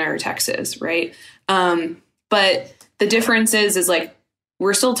Louisiana or Texas, right? But the difference is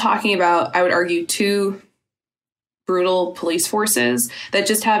we're still talking about, I would argue, two brutal police forces that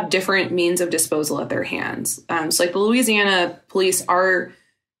just have different means of disposal at their hands. So the Louisiana police are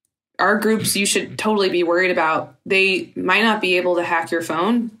groups you should totally be worried about. They might not be able to hack your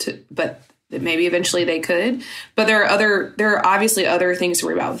phone, but maybe eventually they could. But there are obviously other things to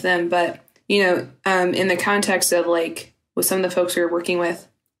worry about with them. But, in the context of with some of the folks we were working with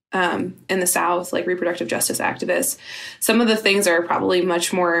in the South, reproductive justice activists, some of the things that are probably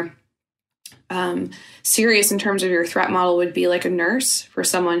much more serious in terms of your threat model would be a nurse for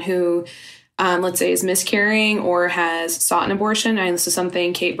someone who let's say is miscarrying or has sought an abortion. And this is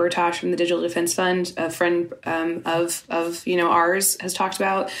something Kate Bertosh from the Digital Defense Fund, a friend of ours, has talked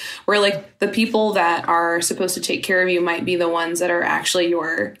about, where the people that are supposed to take care of you might be the ones that are actually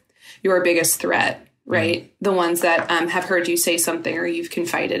your biggest threat, right? Mm-hmm. The ones that have heard you say something or you've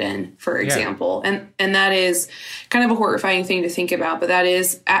confided in, for example. Yeah. And that is kind of a horrifying thing to think about, but that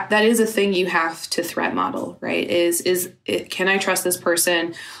is a thing you have to threat model, right? Can I trust this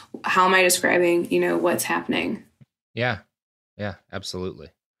person? How am I describing, what's happening? Yeah. Yeah, absolutely.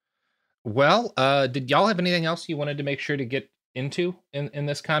 Well, did y'all have anything else you wanted to make sure to get into in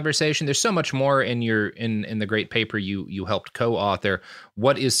this conversation? There's so much more in the great paper you helped co-author.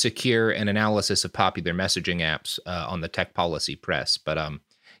 What is Secure? An analysis of popular messaging apps on the Tech Policy Press. But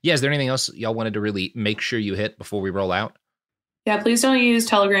is there anything else y'all wanted to really make sure you hit before we roll out? Yeah, please don't use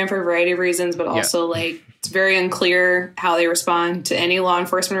Telegram for a variety of reasons, but also it's very unclear how they respond to any law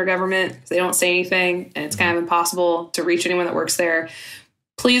enforcement or government. They don't say anything, and it's kind of impossible to reach anyone that works there.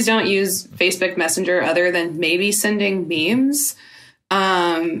 Please don't use Facebook Messenger other than maybe sending memes.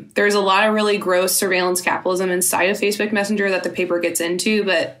 There's a lot of really gross surveillance capitalism inside of Facebook Messenger that the paper gets into,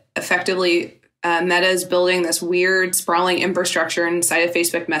 but effectively Meta is building this weird sprawling infrastructure inside of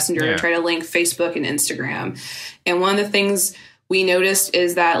Facebook Messenger to try to link Facebook and Instagram. And one of the things we noticed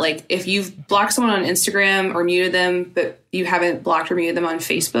is that if you've blocked someone on Instagram or muted them, but you haven't blocked or muted them on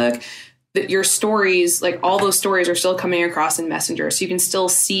Facebook, that your stories, all those stories are still coming across in Messenger. So you can still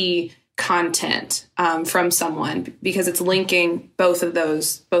see content from someone because it's linking both of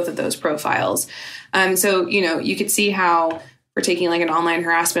those profiles. So, you could see how we're taking an online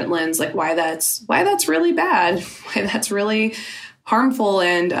harassment lens, why that's really bad, why that's really harmful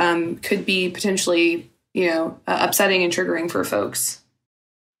and could be potentially, upsetting and triggering for folks.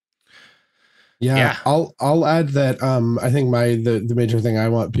 Yeah. I'll add that I think the major thing I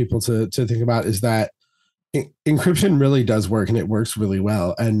want people to think about is that encryption really does work, and it works really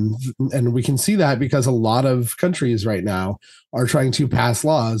well. And we can see that because a lot of countries right now are trying to pass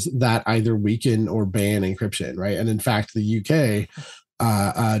laws that either weaken or ban encryption, right? And in fact, the UK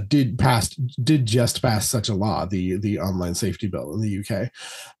did just pass such a law, the Online Safety Bill in the UK.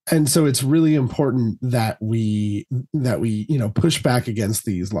 And so it's really important that we push back against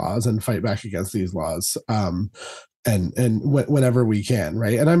these laws and fight back against these laws and whenever we can,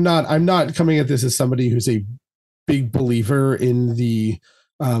 right? And I'm not coming at this as somebody who's a big believer in the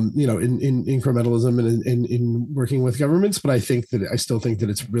in incrementalism and in working with governments, but I still think that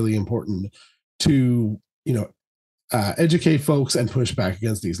it's really important to educate folks and push back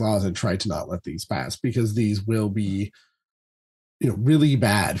against these laws and try to not let these pass, because these will be really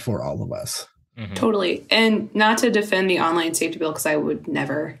bad for all of us. Mm-hmm. Totally. And not to defend the Online Safety Bill, because I would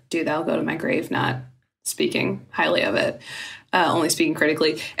never do that. I'll go to my grave not speaking highly of it, only speaking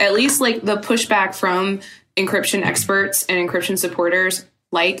critically. At least the pushback from encryption experts and encryption supporters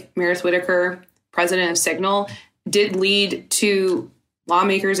like Meredith Whittaker, president of Signal, did lead to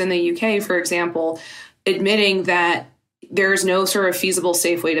lawmakers in the UK, for example, admitting that there's no sort of feasible,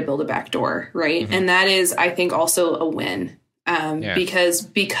 safe way to build a backdoor, right? Mm-hmm. And that is, I think, also a win.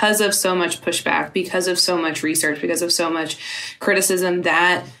 Because of so much pushback, because of so much research, because of so much criticism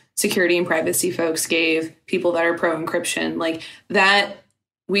that security and privacy folks gave people that are pro-encryption, that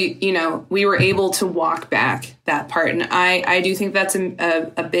we were able to walk back that part. And I do think that's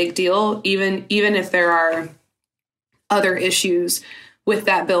a big deal, even if there are other issues with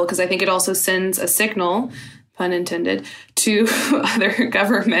that bill, because I think it also sends a signal, pun intended, to other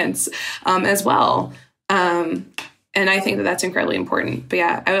governments as well. And I think that that's incredibly important. But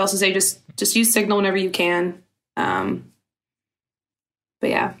yeah, I would also say just use Signal whenever you can. But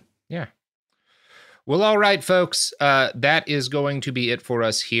yeah. Yeah. Well, all right, folks. That is going to be it for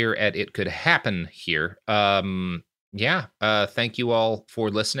us here at It Could Happen Here. Thank you all for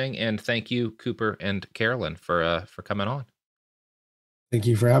listening, and thank you, Cooper and Carolyn, for coming on. Thank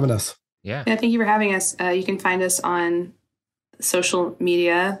you for having us. Yeah. Thank you for having us. You can find us on social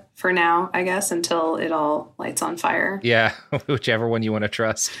media for now, I guess, until it all lights on fire. Yeah, whichever one you want to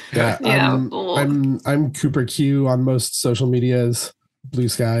trust. Yeah. I'm Cooper Q on most social medias. Blue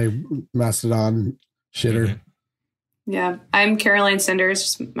Sky, Mastodon, Shitter. Mm-hmm. Yeah, I'm Caroline Cinders,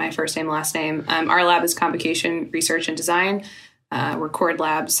 just my first name, last name. Our lab is Convocation Research and Design. We're Cord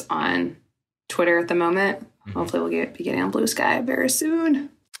Labs on Twitter at the moment. Mm-hmm. Hopefully we'll be getting on Blue Sky very soon.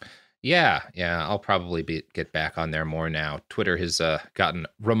 Yeah, I'll probably get back on there more now. Twitter has gotten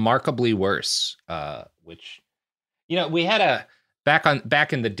remarkably worse, which, we had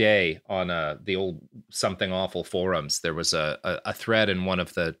back in the day on the old Something Awful forums, there was a thread in one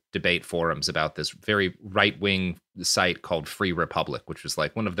of the debate forums about this very right-wing site called Free Republic, which was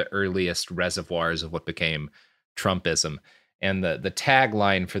like one of the earliest reservoirs of what became Trumpism. And the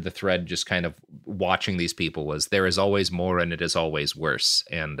tagline for the thread, just kind of watching these people, was "There is always more and it is always worse."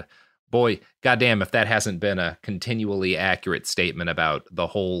 And boy, goddamn, if that hasn't been a continually accurate statement about the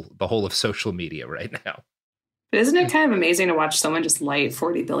whole of social media right now. But isn't it kind of amazing to watch someone just light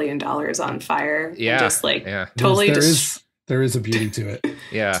 $40 billion on fire? Yeah. And just totally there is a beauty to it.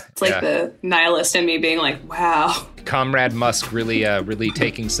 Yeah. It's like the nihilist in me being like, wow. Comrade Musk really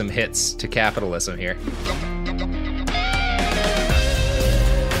taking some hits to capitalism here.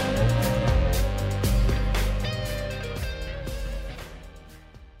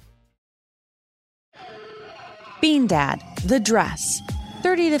 Bean Dad, The Dress,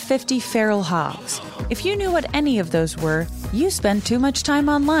 30 to 50 Feral Hogs. If you knew what any of those were, you spend too much time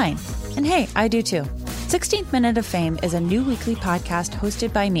online. And hey, I do too. 16th Minute of Fame is a new weekly podcast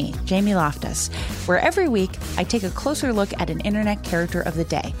hosted by me, Jamie Loftus, where every week I take a closer look at an internet character of the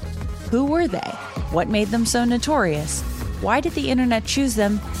day. Who were they? What made them so notorious? Why did the internet choose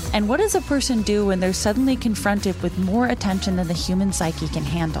them? And what does a person do when they're suddenly confronted with more attention than the human psyche can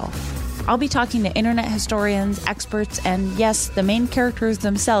handle? I'll be talking to internet historians, experts, and yes, the main characters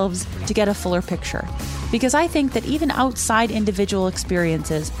themselves to get a fuller picture. Because I think that even outside individual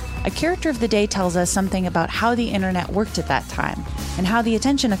experiences, a character of the day tells us something about how the internet worked at that time, and how the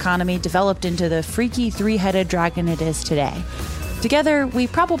attention economy developed into the freaky three-headed dragon it is today. Together, we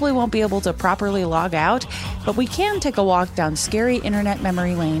probably won't be able to properly log out, but we can take a walk down scary internet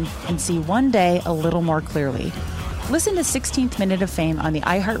memory lane and see one day a little more clearly. Listen to 16th Minute of Fame on the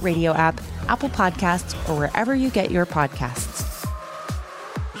iHeartRadio app, Apple Podcasts, or wherever you get your podcasts.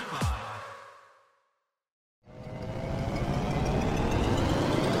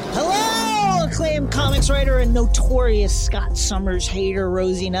 Hello, acclaimed comics writer and notorious Scott Summers hater,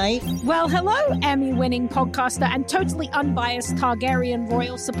 Rosie Knight. Well, hello, Emmy-winning podcaster and totally unbiased Targaryen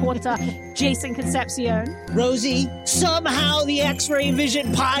royal supporter, Jason Concepcion. Rosie, somehow the X-Ray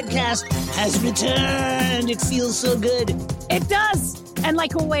Vision podcast has returned. It feels so good. It does. And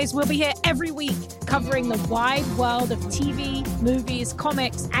like always, we'll be here every week covering the wide world of TV, movies,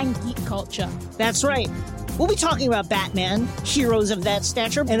 comics, and geek culture. That's right. We'll be talking about Batman, heroes of that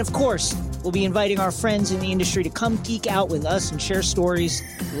stature, and of course, we'll be inviting our friends in the industry to come geek out with us and share stories.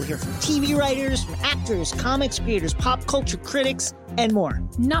 We'll hear from TV writers, from actors, comics creators, pop culture critics, and more.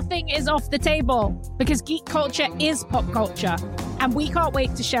 Nothing is off the table because geek culture is pop culture, and we can't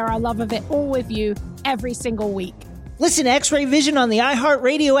wait to share our love of it all with you every single week. Listen to X-Ray Vision on the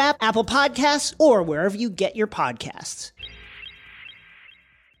iHeartRadio app, Apple Podcasts, or wherever you get your podcasts.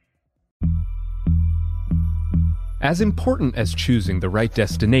 As important as choosing the right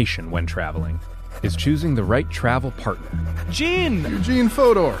destination when traveling is choosing the right travel partner. Eugene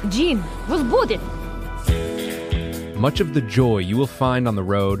Fodor. Gene, was booted. Much of the joy you will find on the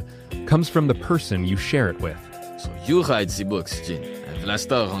road comes from the person you share it with. So you write the books, Gene, and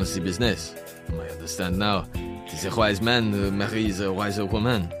Vlastar runs the business. I understand now. It is a wise man marries a wiser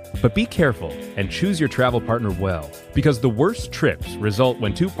woman. But be careful and choose your travel partner well, because the worst trips result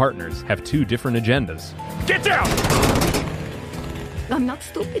when two partners have two different agendas. Get down! I'm not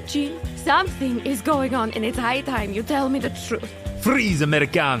stupid, Gene. Something is going on, and it's high time you tell me the truth. Freeze,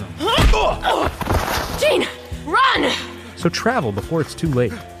 Americano! Gene, run! So travel before it's too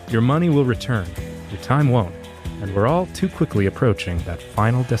late. Your money will return, your time won't, and we're all too quickly approaching that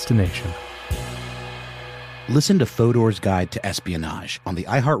final destination. Listen to Fodor's Guide to Espionage on the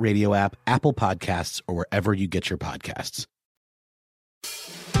iHeartRadio app, Apple Podcasts, or wherever you get your podcasts.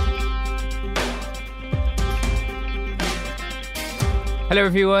 Hello,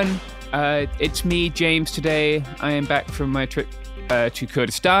 everyone. It's me, James, today. I am back from my trip to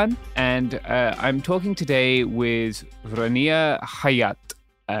Kurdistan, and I'm talking today with Rania Hayat,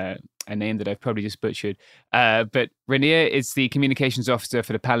 a name that I've probably just butchered. But Rania is the communications officer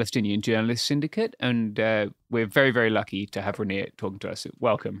for the Palestinian Journalists Syndicate, and we're very, very lucky to have Rania talking to us.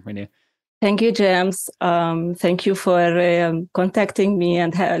 Welcome, Rania. Thank you, James. Thank you for contacting me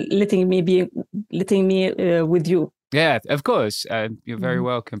and letting me with you. Yeah, of course. You're very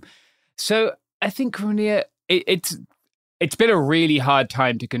welcome. So I think, Rania, it's been a really hard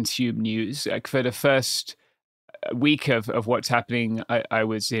time to consume news. Like for the first week of what's happening, I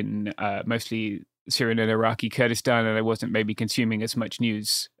was in mostly Syrian and Iraqi Kurdistan, and I wasn't maybe consuming as much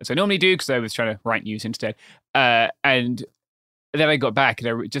news as I normally do because I was trying to write news instead. And then I got back,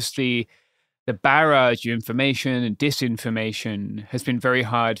 and just the barrage of information and disinformation has been very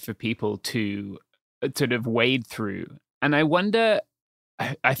hard for people to sort of wade through. And I wonder,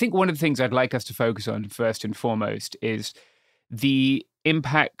 I think one of the things I'd like us to focus on first and foremost is the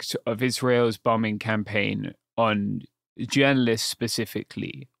impact of Israel's bombing campaign on journalists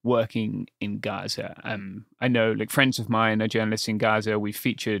specifically working in Gaza. I know like friends of mine are journalists in Gaza. We've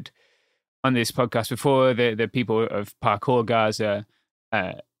featured on this podcast before the people of Parkour Gaza,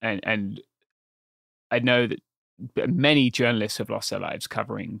 and I know that many journalists have lost their lives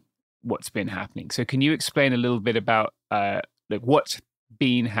covering what's been happening. So can you explain a little bit about like what's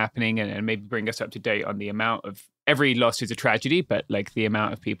been happening and maybe bring us up to date on the amount of, every loss is a tragedy, but like the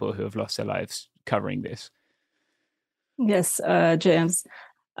amount of people who have lost their lives covering this? Yes, James.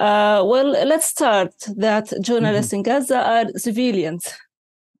 Well, let's start that journalists in Gaza are civilians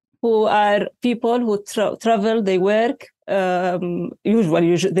who are people who travel, they work.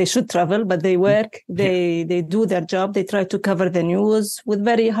 Usually they should travel, but they work, they do their job, they try to cover the news with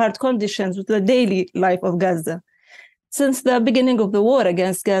very hard conditions, with the daily life of Gaza. Since the beginning of the war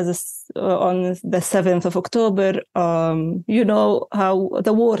against Gaza on the 7th of October, you know how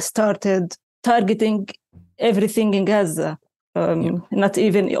the war started targeting everything in Gaza, not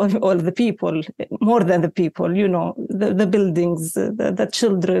even all the people, more than the people, you know, the buildings, the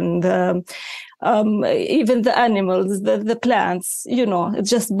children, even the animals, the plants, you know, it's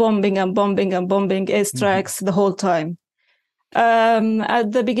just bombing and bombing and bombing, airstrikes the whole time.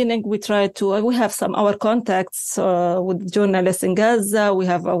 At the beginning, we have our contacts with journalists in Gaza. We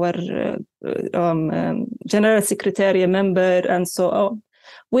have our general secretary member and so on.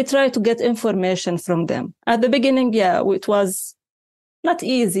 We try to get information from them. At the beginning, it was not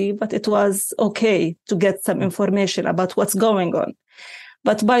easy, but it was okay to get some information about what's going on.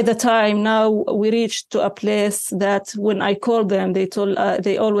 But by the time now we reached to a place that when I call them, they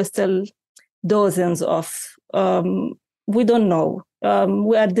always tell dozens of, we don't know.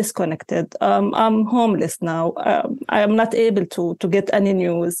 We are disconnected. I'm homeless now. I am not able to get any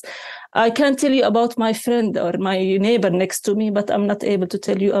news. I can tell you about my friend or my neighbor next to me, but I'm not able to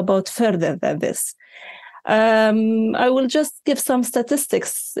tell you about further than this. I will just give some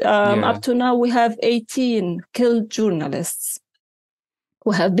statistics. Up to now, we have 18 killed journalists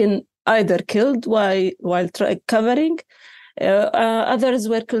who have been either killed while covering. Others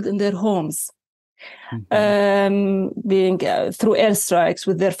were killed in their homes. Being through airstrikes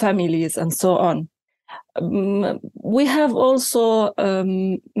with their families and so on. We have also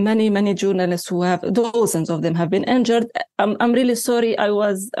many journalists who have, dozens of them have been injured. I'm really sorry. I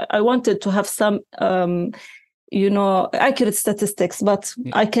wanted to have some, accurate statistics, but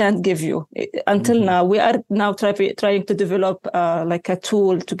I can't give you until now. We are now trying to develop like a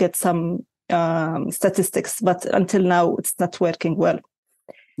tool to get some statistics, but until now it's not working well.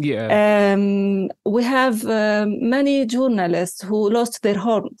 Yeah. We have many journalists who lost their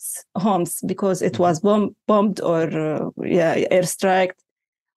homes because it was bombed or airstriked.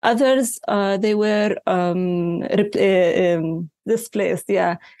 Others they were displaced.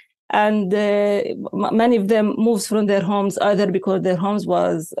 And many of them moved from their homes either because their homes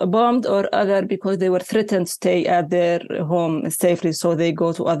was bombed or other because they were threatened to stay at their home safely, so they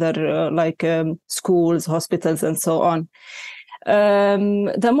go to other schools, hospitals, and so on.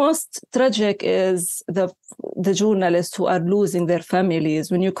 The most tragic is the journalists who are losing their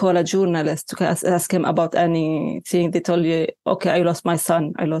families. When you call a journalist to ask him about anything, they tell you, okay, I lost my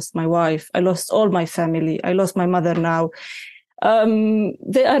son, I lost my wife, I lost all my family, I lost my mother now.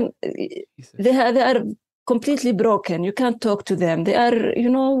 They are completely broken. You can't talk to them. They are,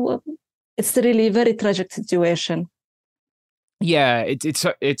 it's really a very tragic situation. Yeah, it's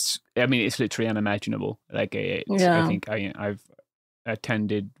literally unimaginable. I think I've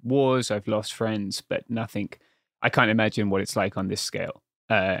attended wars, I've lost friends, but nothing. I can't imagine what it's like on this scale,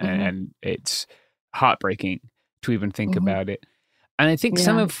 and it's heartbreaking to even think about it. And I think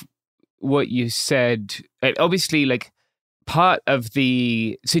some of what you said, obviously, part of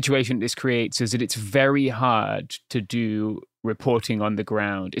the situation this creates is that it's very hard to do reporting on the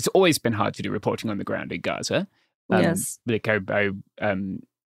ground. It's always been hard to do reporting on the ground in Gaza. Yes. Like I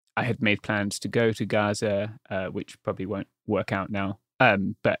had made plans to go to Gaza, which probably won't work out now.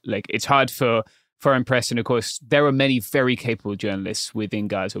 But like it's hard for foreign press, and of course there are many very capable journalists within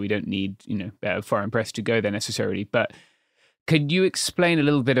Gaza. We don't need foreign press to go there necessarily. But could you explain a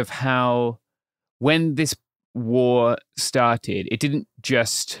little bit of how, when this war started, it didn't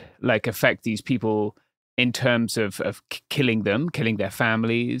just like affect these people in terms of killing their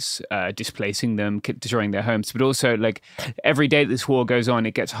families, displacing them, destroying their homes, but also like every day that this war goes on,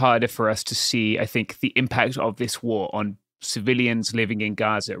 it gets harder for us to see, I think, the impact of this war on civilians living in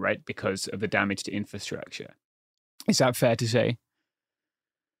Gaza, right? Because of the damage to infrastructure. Is that fair to say?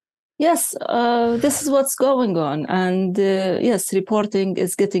 Yes, this is what's going on. And yes, reporting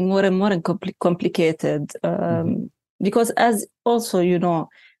is getting more and more complicated because, as also, you know,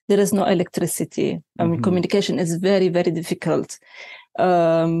 there is no electricity. I mean, communication is very, very difficult.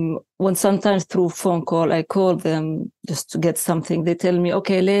 When sometimes through phone call, I call them just to get something. They tell me,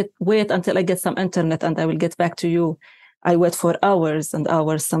 okay, wait until I get some internet and I will get back to you. I wait for hours and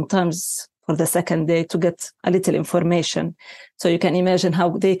hours, sometimes for the second day, to get a little information. So you can imagine how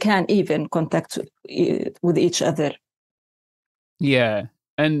they can even contact with each other. Yeah.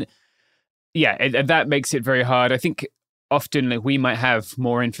 And yeah, that makes it very hard. I think often like we might have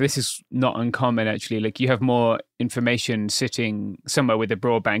more info. This is not uncommon, actually. Like you have more information sitting somewhere with a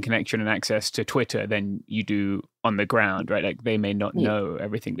broadband connection and access to Twitter than you do on the ground, right? Like they may not know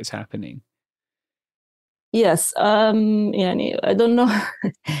everything that's happening. Yes, I don't know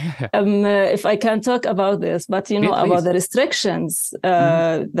if I can talk about this, but you know, about the restrictions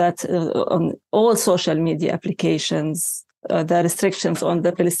that on all social media applications, the restrictions on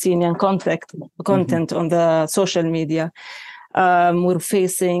the Palestinian content on the social media. We're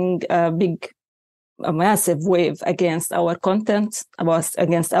facing a massive wave against our content,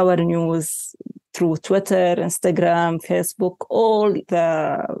 against our news through Twitter, Instagram, Facebook, all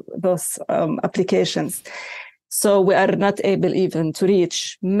those applications. So we are not able even to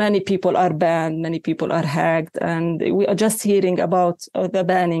reach. Many people are banned, many people are hacked, and we are just hearing about the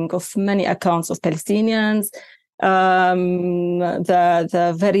banning of many accounts of Palestinians,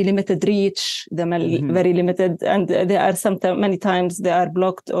 the very limited reach, very limited, and they are many times they are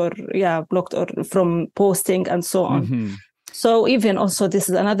blocked or from posting and so on. So even also this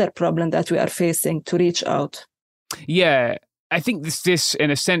is another problem that we are facing to reach out. Yeah, I think this in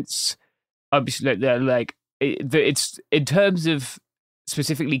a sense, obviously, like it's in terms of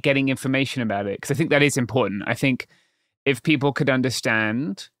specifically getting information about it, because I think that is important. I think if people could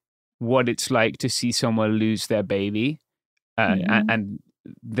understand what it's like to see someone lose their baby, and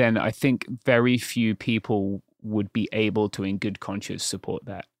then I think very few people would be able to, in good conscience, support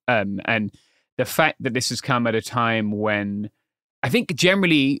that. And the fact that this has come at a time when I think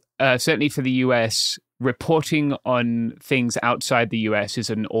generally, certainly for the US, reporting on things outside the US is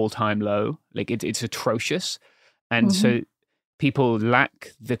at an all-time low. Like it's atrocious. And so people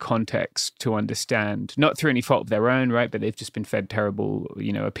lack the context to understand, not through any fault of their own, right? But they've just been fed terrible,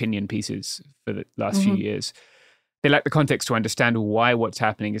 opinion pieces for the last few years. They lack the context to understand why what's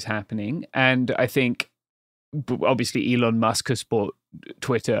happening is happening. And I think, obviously, Elon Musk has bought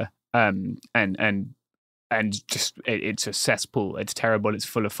Twitter, and just it's a cesspool. It's terrible. It's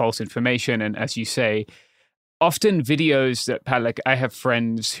full of false information. And as you say, often videos that, like, I have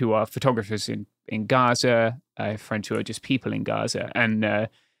friends who are photographers in Gaza. I have friends who are just people in Gaza, and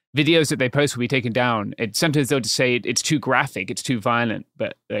videos that they post will be taken down. Sometimes they'll just say it's too graphic, it's too violent,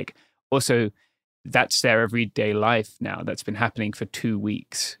 but like also that's their everyday life now. That's been happening for 2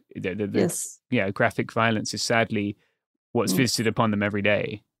 weeks. Yes. Yeah, graphic violence is sadly what's visited upon them every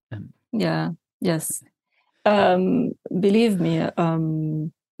day. Yes. Believe me,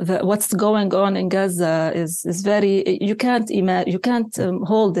 what's going on in Gaza is very. You can't imagine. You can't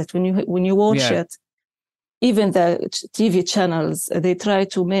hold it when you watch it. Even the TV channels, they try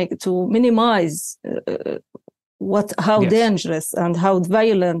to minimize how dangerous and how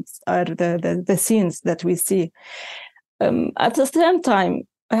violent are the scenes that we see. At the same time,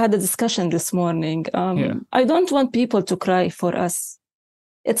 I had a discussion this morning. I don't want people to cry for us.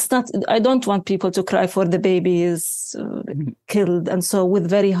 I don't want people to cry for the babies killed and so with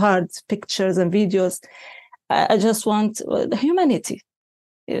very hard pictures and videos. I just want humanity.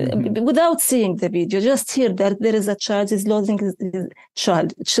 Without seeing the video, just hear that there is a child is losing his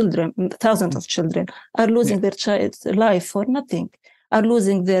children, thousands of children are losing their child's life for nothing, are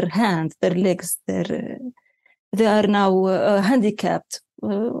losing their hands, their legs, they are now handicapped.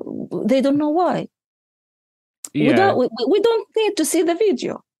 They don't know why. We don't need to see the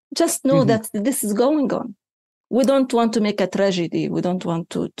video. Just know that this is going on. We don't want to make a tragedy. We don't want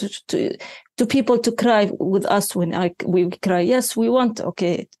to people to cry with us when we cry. Yes, we want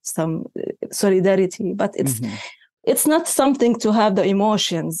some solidarity, but it's not something to have the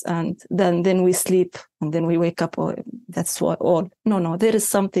emotions and then we sleep and then we wake up. That's what all. No. There is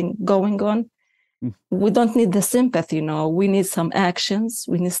something going on. We don't need the sympathy. No, we need some actions.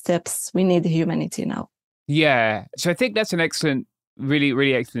 We need steps. We need humanity now. Yeah. So I think that's an excellent. Really,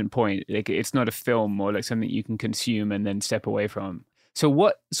 really excellent point. Like, it's not a film or like something you can consume and then step away from. So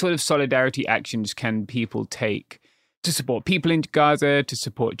what sort of solidarity actions can people take to support people in Gaza, to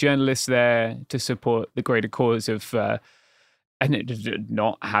support journalists there, to support the greater cause of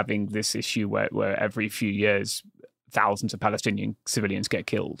not having this issue where every few years thousands of Palestinian civilians get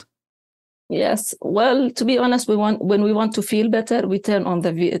killed? Yes. Well, to be honest, when we want to feel better, we turn on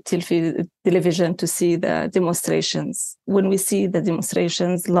the television to see the demonstrations. When we see the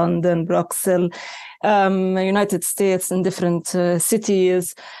demonstrations, London, Brussels, United States, in different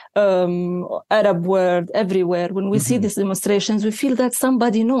cities, Arab world, everywhere. When we see these demonstrations, we feel that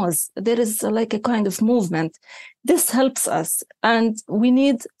somebody knows. There is like a kind of movement. This helps us. And we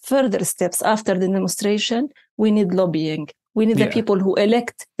need further steps after the demonstration. We need lobbying. We need the people who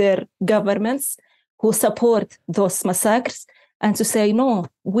elect their governments, who support those massacres, and to say, no,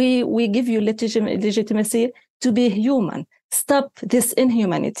 we give you legitimacy to be human. Stop this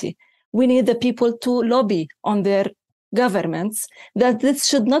inhumanity. We need the people to lobby on their governments that this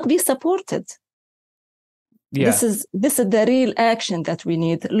should not be supported. Yeah. This is the real action that we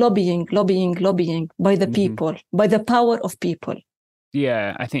need. Lobbying by the people, by the power of people.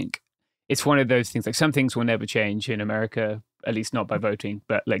 Yeah, I think it's one of those things, like some things will never change in America, at least not by voting,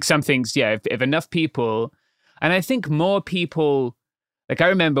 but like some things, if enough people, and I think more people, like I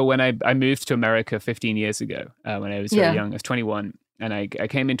remember when I moved to America 15 years ago, when I was very young, I was 21, and I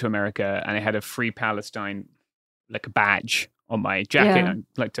came into America and I had a Free Palestine, like a badge on my jacket. I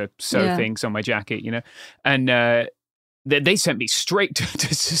like to sew things on my jacket, and they sent me straight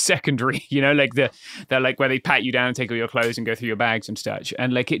to secondary, like they're like where they pat you down and take all your clothes and go through your bags and such.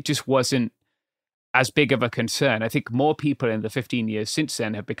 And like, it just wasn't as big of a concern. I think more people in the 15 years since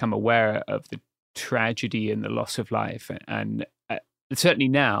then have become aware of the tragedy and the loss of life. And certainly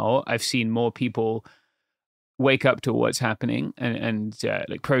now I've seen more people wake up to what's happening and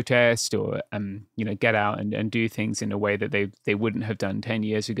like protest or, get out and do things in a way that they wouldn't have done 10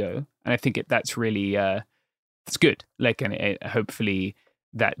 years ago. And I think that's really, it's good. Like, and hopefully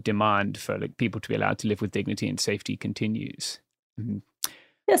that demand for like people to be allowed to live with dignity and safety continues.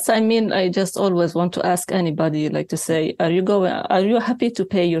 Yes, I mean, I just always want to ask anybody, like to say, are you happy to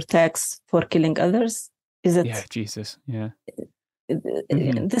pay your tax for killing others? Is it? Yeah, Jesus. Yeah.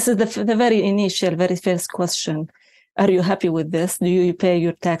 This is the very initial, very first question. Are you happy with this? Do you pay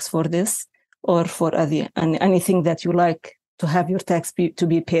your tax for this or for anything that you like to have your tax to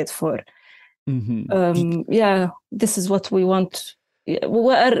be paid for? This is what we want.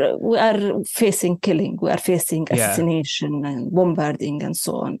 We are facing killing. We are facing assassination and bombarding and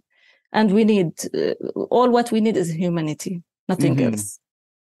so on. And we need all what we need is humanity, nothing else.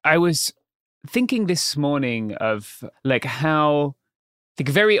 I was thinking this morning of like how, like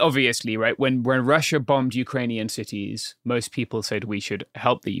very obviously, right, when Russia bombed Ukrainian cities, most people said we should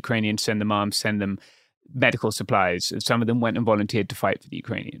help the Ukrainians, send them arms, send them medical supplies. Some of them went and volunteered to fight for the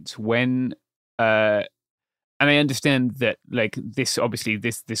Ukrainians. And I understand that, like, this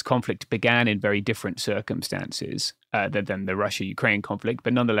conflict began in very different circumstances than the Russia-Ukraine conflict,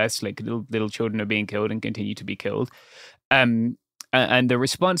 but nonetheless, like, little children are being killed and continue to be killed, and the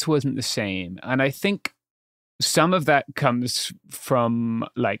response wasn't the same. And I think some of that comes from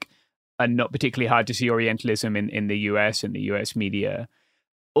like a not particularly hard to see Orientalism in the US and the US media.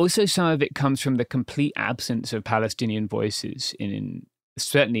 Also, some of it comes from the complete absence of Palestinian voices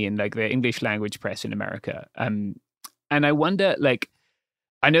certainly in like the English language press in America. And I wonder, like,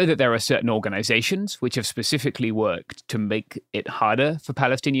 I know that there are certain organizations which have specifically worked to make it harder for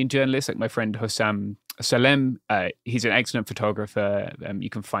Palestinian journalists, like my friend Hossam Salem. He's an excellent photographer. You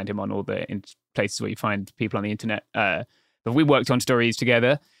can find him on all the places where you find people on the internet. But we worked on stories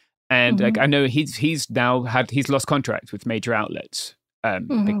together. And like, I know he's lost contract with major outlets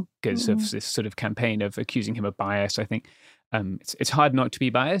because of this sort of campaign of accusing him of bias, I think. It's hard not to be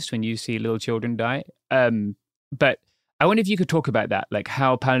biased when you see little children die. But I wonder if you could talk about that, like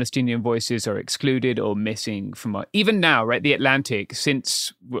how Palestinian voices are excluded or missing from even now, right? The Atlantic,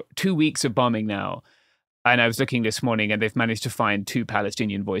 since 2 weeks of bombing now, and I was looking this morning, and they've managed to find 2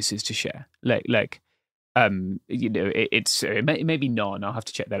 Palestinian voices to share. It's maybe none. I'll have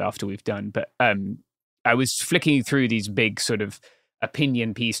to check that after we've done. But I was flicking through these big sort of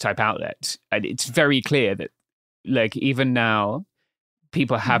opinion piece type outlets, and it's very clear that, like, even now,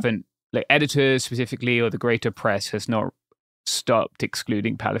 people haven't, like, editors specifically, or the greater press has not stopped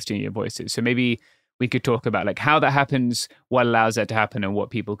excluding Palestinian voices. So maybe we could talk about, like, how that happens, what allows that to happen, and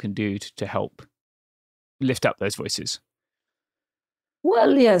what people can do to help lift up those voices.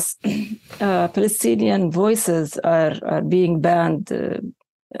 Well, yes, Palestinian voices are being banned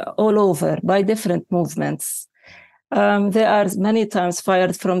all over by different movements. They are many times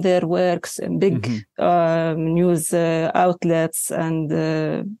fired from their works in big news outlets and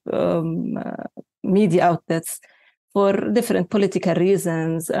media outlets for different political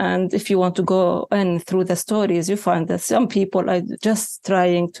reasons. And if you want to go in through the stories, you find that some people are just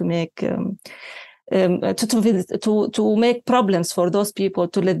trying to make to make problems for those people,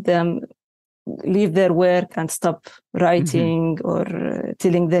 to let them leave their work and stop writing or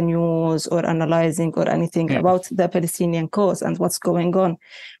telling the news or analyzing or anything about the Palestinian cause and what's going on.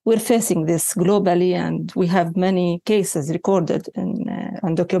 We're facing this globally, and we have many cases recorded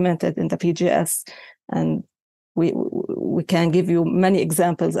and documented in the PGS, and we can give you many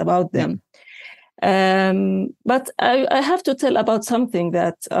examples about them. But I have to tell about something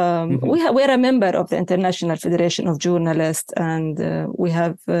that we're a member of the International Federation of Journalists, and we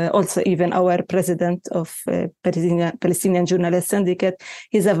have also even our president of Palestinian Journalists Syndicate.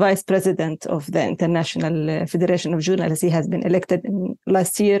 He's a vice president of the International Federation of Journalists. He has been elected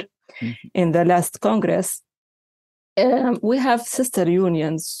last year in the last Congress. We have sister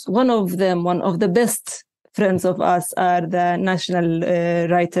unions. One of the best friends of us are the National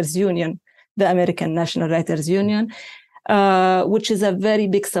Writers Union, the American National Writers Union, which is a very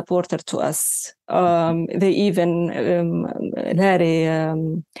big supporter to us. They even, Larry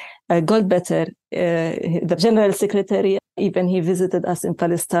Goldbetter, the General Secretary, even he visited us in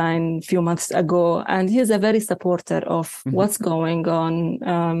Palestine a few months ago, and he is a very supporter of what's going on,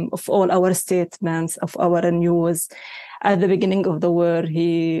 of all our statements, of our news. At the beginning of the war,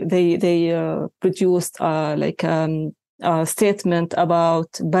 they produced a statement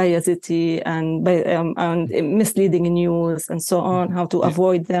about biasity and misleading news and so on, how to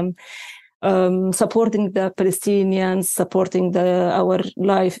avoid them, supporting the Palestinians, supporting our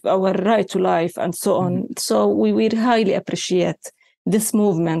right to life, and so on. So we highly appreciate this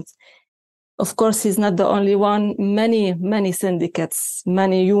movement. Of course, he's not the only one. Many syndicates,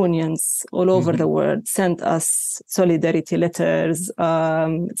 many unions all over the world sent us solidarity letters.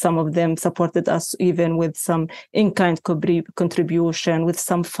 Some of them supported us even with some in-kind contribution, with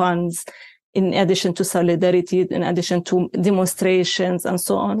some funds, in addition to solidarity, in addition to demonstrations and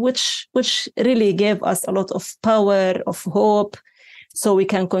so on, which really gave us a lot of power, of hope, so we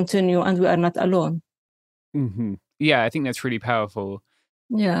can continue and we are not alone. Yeah, I think that's really powerful.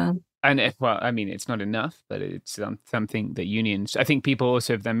 Yeah. And it's not enough, but it's something that unions, I think people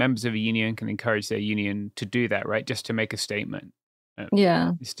also, if they're members of a union, can encourage their union to do that, right? Just to make a statement.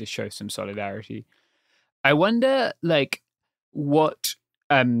 Just to show some solidarity. I wonder, like, what,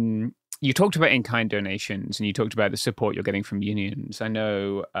 you talked about in-kind donations, and you talked about the support you're getting from unions. I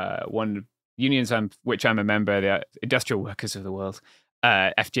know one unions which I'm a member, the Industrial Workers of the World,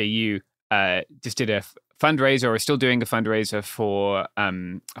 FJU, just did a fundraiser, or is still doing a fundraiser for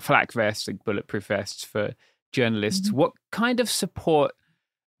flak vests, like bulletproof vests for journalists. What kind of support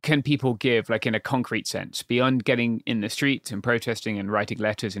can people give, like in a concrete sense, beyond getting in the streets and protesting and writing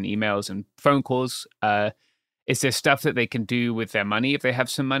letters and emails and phone calls? Is there stuff that they can do with their money if they have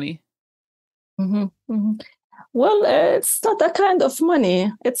some money? Well, it's not a kind of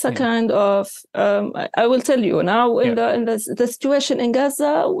money. It's a kind of, I will tell you now, in the situation in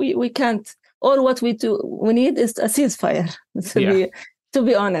Gaza, we can't. All what we need is a ceasefire, to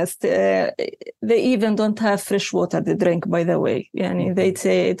be honest. They even don't have fresh water to drink, by the way.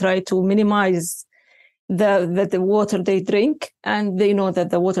 They try to minimize the water they drink, and they know that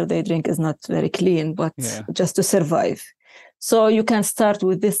the water they drink is not very clean, but just to survive. So you can start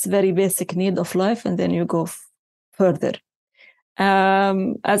with this very basic need of life, and then you go further.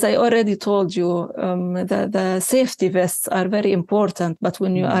 As I already told you, the safety vests are very important, but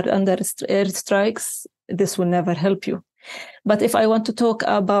when you are under airstrikes, this will never help you. But if I want to talk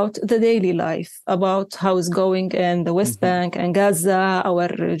about the daily life, about how it's going in the West Bank and Gaza, our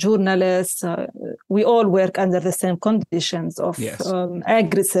journalists, we all work under the same conditions of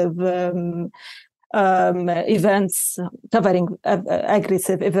aggressive events, covering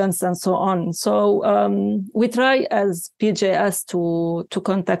aggressive events and so on. So we try as PJS to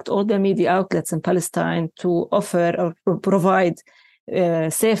contact all the media outlets in Palestine to offer or provide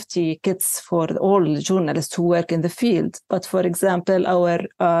safety kits for all journalists who work in the field. But for example, our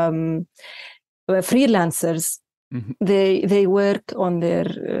freelancers. They work on their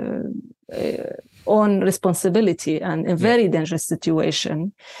own responsibility and in very dangerous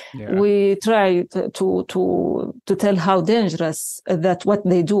situation. We try to tell how dangerous that what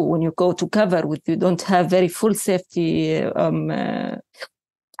they do when you go to cover with you don't have very full safety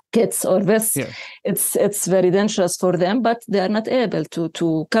kits or vests. It's very dangerous for them, but they are not able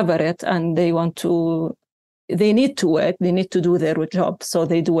to cover it, and they need to work, they need to do their job, so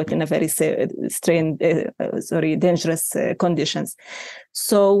they do it in a very dangerous conditions.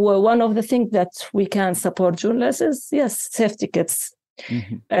 So one of the things that we can support journalists is, safety kits,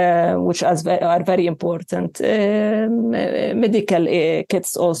 which are very important. Medical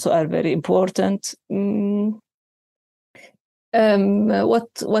kits also are very important.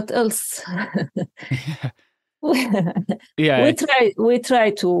 What else? We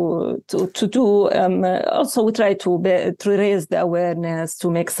try to do also we try to raise the awareness, to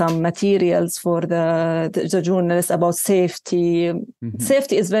make some materials for the journalists about safety.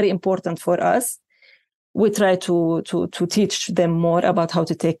 Safety is very important for us. We try to teach them more about how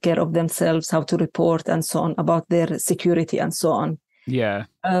to take care of themselves, how to report and so on, about their security and so on.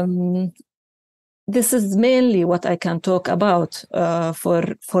 This is mainly what I can talk about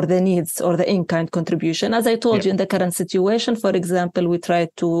for the needs or the in-kind contribution. As I told you, in the current situation, for example, we try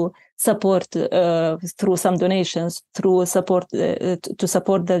to support through some donations, to support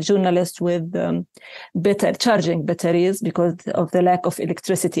the journalists with better charging batteries because of the lack of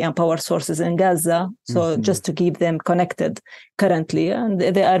electricity and power sources in Gaza. So just to keep them connected currently, and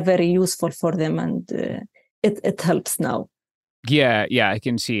they are very useful for them, and it helps now. Yeah, I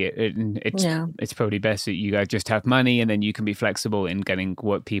can see it. It's probably best that you guys just have money and then you can be flexible in getting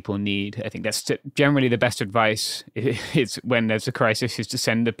what people need. I think that's generally the best advice. It's when there's a crisis, is to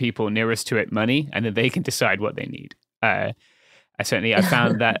send the people nearest to it money, and then they can decide what they need. I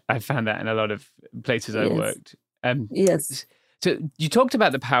found that in a lot of places I worked. So you talked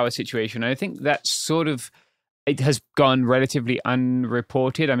about the power situation. I think that's sort of, it has gone relatively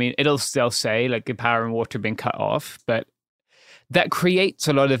unreported. I mean, they'll say like the power and water have been cut off, but that creates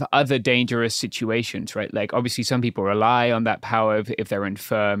a lot of other dangerous situations, right? Like obviously some people rely on that power if they're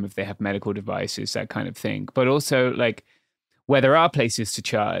infirm, if they have medical devices, that kind of thing. But also like where there are places to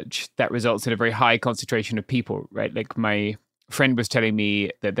charge, that results in a very high concentration of people, right? Like my friend was telling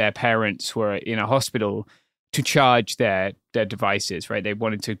me that their parents were in a hospital to charge their devices, right? They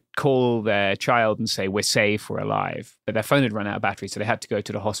wanted to call their child and say, we're safe, we're alive. But their phone had run out of battery, so they had to go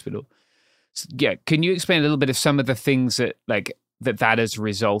to the hospital. So, can you explain a little bit of some of the things that that has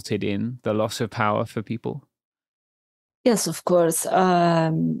resulted in the loss of power for people? Yes, of course.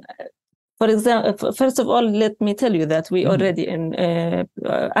 For example, first of all, let me tell you that we already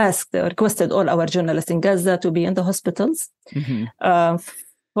requested all our journalists in Gaza to be in the hospitals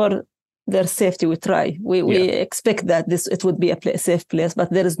for their safety. We try. We expect that it would be a safe place,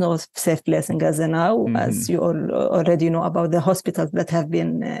 but there is no safe place in Gaza now, as you all already know about the hospitals that have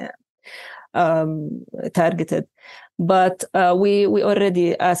been targeted. But we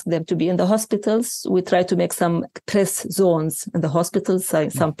already asked them to be in the hospitals. We try to make some press zones in the hospitals,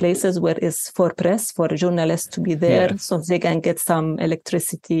 some places where it's for press, for journalists to be there, so they can get some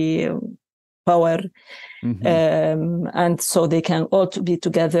electricity, power, and so they can all be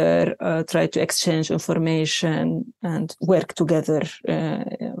together, try to exchange information and work together.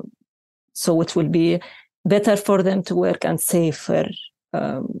 So it will be better for them to work and safer,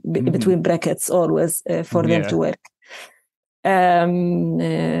 between brackets always, for them to work.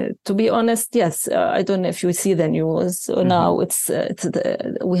 To be honest, yes, I don't know if you see the news now.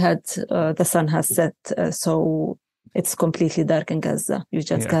 We had the sun has set, so it's completely dark in Gaza. You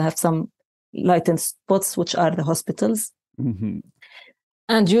just can have some lightened spots, which are the hospitals.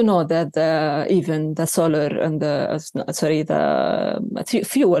 And you know that even the solar and the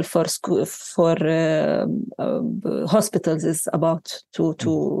fuel for hospitals is about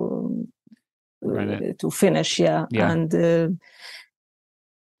to finish, and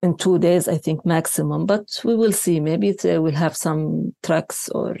in 2 days, I think maximum. But we will see. Maybe they will have some trucks,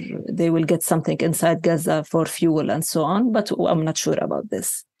 or they will get something inside Gaza for fuel and so on. But I'm not sure about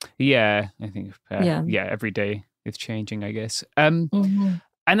this. Yeah, I think every day it's changing, I guess. And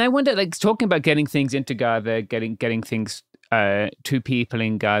I wonder, like, talking about getting things into Gaza, getting things to people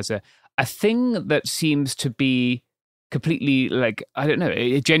in Gaza, a thing that seems to be completely, like, I don't know,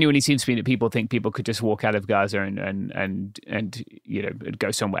 it genuinely seems to me that people think people could just walk out of Gaza and you know, go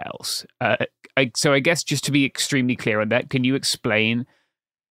somewhere else. So I guess just to be extremely clear on that, can you explain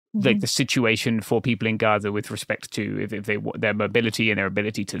like the situation for people in Gaza with respect to if their mobility and their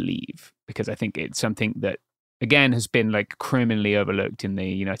ability to leave? Because I think it's something that, again, has been like criminally overlooked in the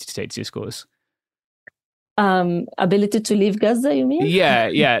United States discourse. Ability to leave Gaza, you mean?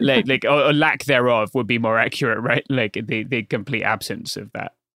 Yeah, like or lack thereof would be more accurate, right? Like the complete absence of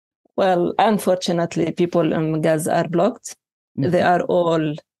that. Well, unfortunately, people in Gaza are blocked. They are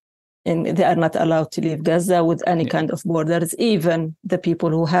all they are not allowed to leave Gaza with any kind of borders. Even the people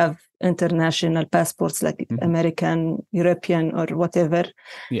who have international passports, like American, European, or whatever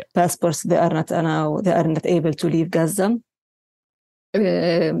passports, they are not able to leave Gaza.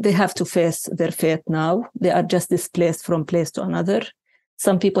 They have to face their fate now. They are just displaced from place to another.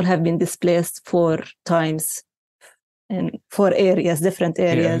 Some people have been displaced 4 times in 4 areas, different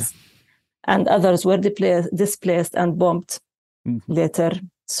areas, and others were displaced and bombed later.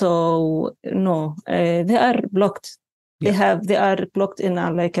 So no, they are blocked. They are blocked in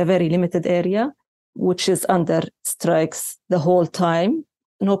a very limited area, which is under strikes the whole time.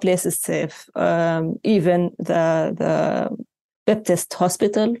 No place is safe. Even the Baptist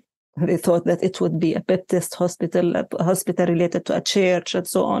hospital, they thought that it would be a Baptist hospital, a hospital related to a church and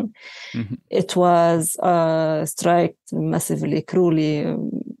so on. It was striked massively, cruelly.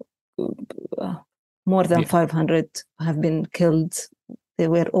 More than 500 have been killed. They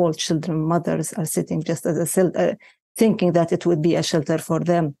were all children. Mothers are sitting just as thinking that it would be a shelter for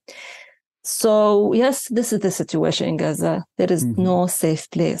them. So yes, this is the situation in Gaza. There is no safe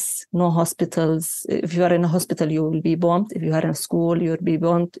place, no hospitals. If you are in a hospital, you will be bombed. If you are in a school, you will be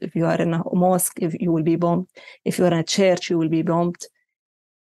bombed. If you are in a mosque, you will be bombed. If you are in a church, you will be bombed.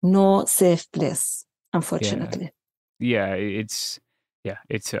 No safe place, unfortunately. Yeah, it's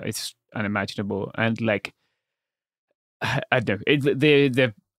unimaginable. And like, I don't know,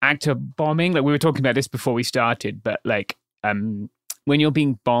 the act of bombing, like we were talking about this before we started, but like when you're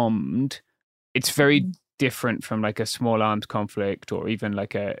being bombed, it's very different from like a small arms conflict or even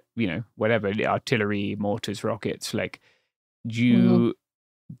like a, whatever, artillery, mortars, rockets. Like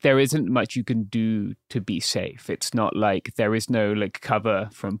there isn't much you can do to be safe. It's not like there is no like cover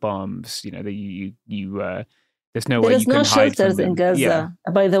from bombs, there's no way you can hide from them. There is no shelters in Gaza.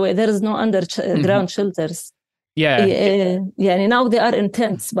 By the way, there is no underground shelters. And now they are in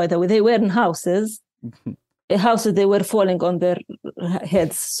tents, by the way. They were in houses. Houses, they were falling on their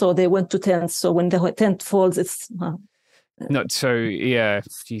heads. So they went to tents. So when the tent falls, it's... Not so,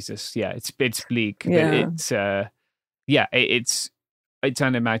 Jesus. Yeah, it's bleak. Yeah. But it's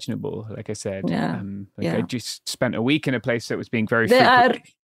unimaginable, like I said. I just spent a week in a place that was being very... They are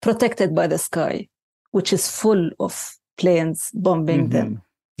protected by the sky, which is full of planes bombing them.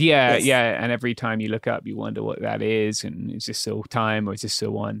 Yeah, and every time you look up, you wonder what that is, and is this still time or is this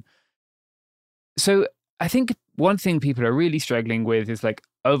still one? So I think one thing people are really struggling with is like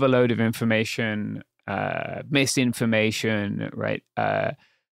overload of information, misinformation, right?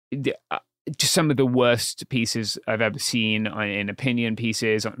 Just some of the worst pieces I've ever seen in opinion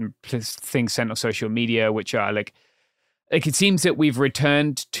pieces, on things sent on social media, which are like it seems that we've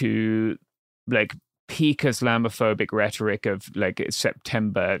returned to like peak Islamophobic rhetoric of like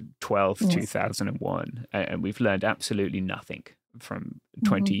September 12th, 2001. And we've learned absolutely nothing from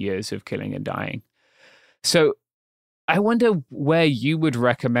 20 years of killing and dying. So I wonder where you would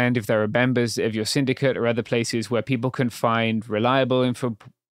recommend, if there are members of your syndicate or other places where people can find reliable info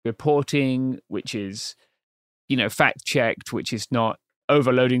reporting, which is, fact checked, which is not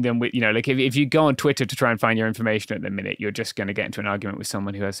overloading them with, like if you go on Twitter to try and find your information at the minute, you're just going to get into an argument with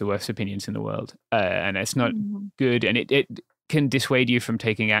someone who has the worst opinions in the world. And it's not good. And it can dissuade you from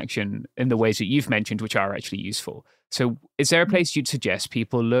taking action in the ways that you've mentioned, which are actually useful. So is there a place you'd suggest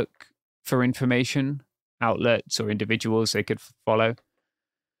people look for information, outlets or individuals they could follow?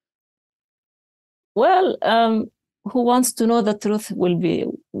 Well, who wants to know the truth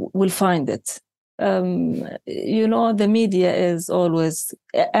will find it. The media is always,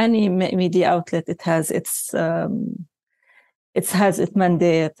 any media outlet, it has its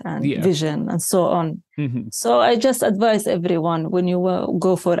mandate and vision and so on. So I just advise everyone, when you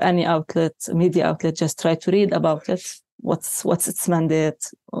go for any media outlet, just try to read about it. What's its mandate,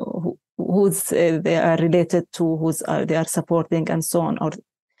 who's they are related to, they are supporting, and so on.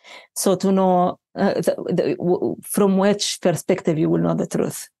 So to know from which perspective you will know the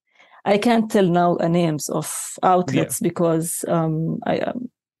truth. I can't tell now names of outlets because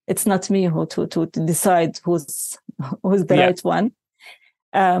it's not me who to decide who's the right one.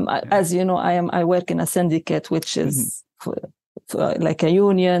 As you know, I work in a syndicate, which is like a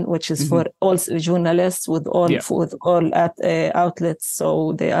union, which is for all journalists with all outlets.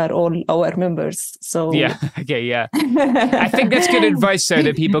 So they are all our members. So I think that's good advice, so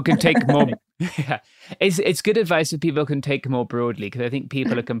that people can take more. It's good advice that people can take more broadly, because I think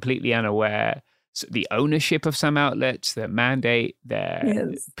people are completely unaware the ownership of some outlets, their mandate,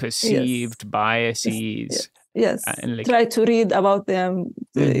 their perceived biases. Yes. Try to read about them,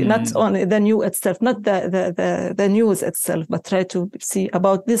 not only the news itself, not the news itself, but try to see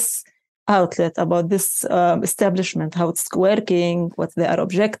about this outlet, about this establishment, how it's working, what their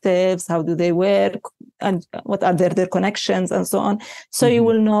objectives, how do they work, and what are their connections, and so on. So you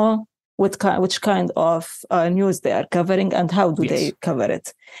will know which kind of news they are covering and how do they cover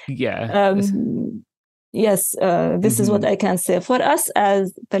it. Yes, this is what I can say. For us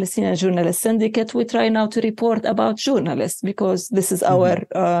as Palestinian Journalists Syndicate, we try now to report about journalists because this is our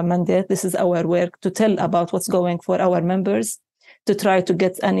mandate, this is our work, to tell about what's going for our members, to try to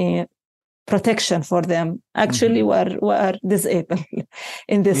get any protection for them. Actually, we are disabled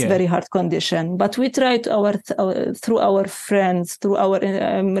in this very hard condition, but we try to through our friends, through our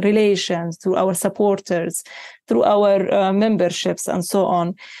relations, through our supporters, through our memberships and so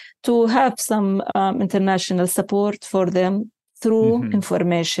on, to have some international support for them through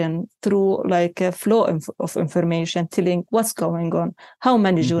information, through like a flow of information, telling what's going on, how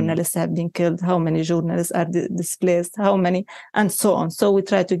many journalists have been killed, how many journalists are displaced, how many, and so on. So we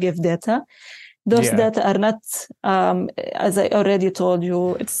try to give data. Those data are not, as I already told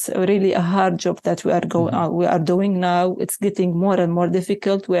you, it's really a hard job that we are doing now. It's getting more and more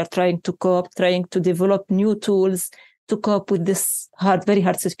difficult. We are trying to cope, trying to develop new tools to cope with this very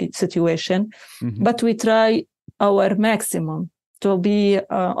hard situation. But we try our maximum to be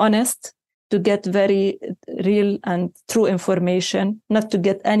honest, to get very real and true information, not to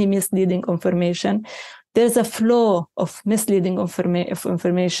get any misleading information. There's a flow of misleading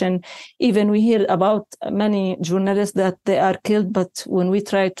information. Even we hear about many journalists that they are killed, but when we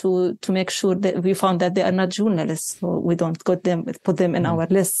try to make sure that we found that they are not journalists, so we don't put them in our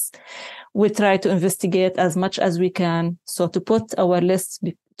lists. We try to investigate as much as we can. So to put our lists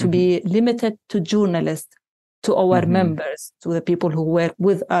to be limited to journalists, to our members, to the people who work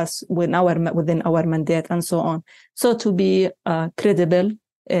with us within our mandate, and so on. So to be credible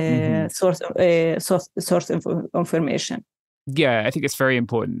source of information. Yeah, I think it's very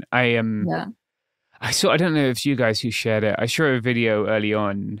important. I don't know if you guys who shared it. I saw a video early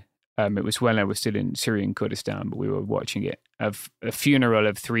on. It was when I was still in Syrian Kurdistan, but we were watching it, of a funeral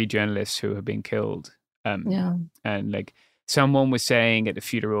of 3 journalists who have been killed. And like someone was saying at the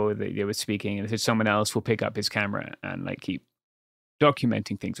funeral that they were speaking, and they said someone else will pick up his camera and like keep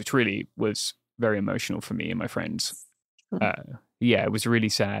documenting things, which really was very emotional for me and my friends. It was really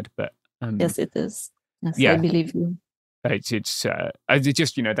sad, but yes, it is. Yes, I believe you. It's just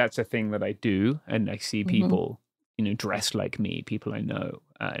that's a thing that I do, and I see people dressed like me, people I know,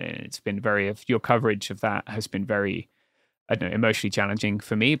 and it's been your coverage of that has been very, I don't know, emotionally challenging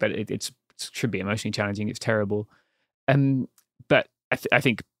for me, but it should be emotionally challenging. It's terrible. But I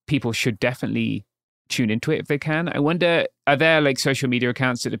think people should definitely tune into it if they can. I wonder, are there like social media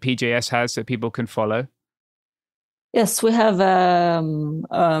accounts that the PJS has that people can follow? Yes, we have a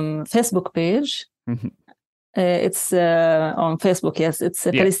Facebook page. It's on Facebook. Yes, it's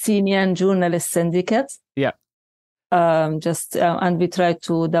a Palestinian Journalists Syndicate. Yeah. And we try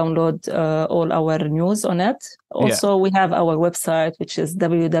to download all our news on it. Also, we have our website, which is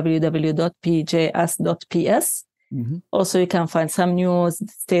www.pjs.ps. Also, you can find some news,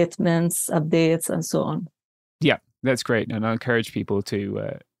 statements, updates, and so on. Yeah, that's great. And I encourage people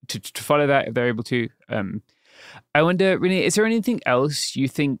to follow that if they're able to. I wonder, Renee, is there anything else you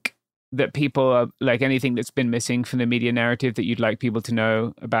think that people are, like anything that's been missing from the media narrative that you'd like people to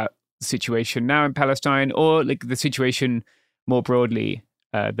know about the situation now in Palestine, or like the situation more broadly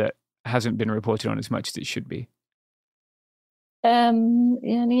that hasn't been reported on as much as it should be?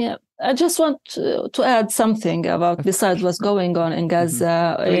 I just want to add something about, besides what's going on in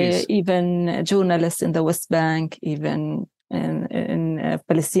Gaza, even journalists in the West Bank, even in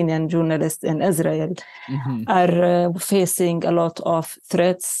Palestinian journalists in Israel are facing a lot of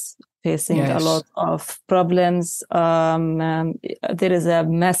threats, facing a lot of problems. There is a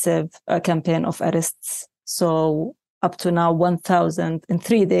massive campaign of arrests. So up to now, 1,000 in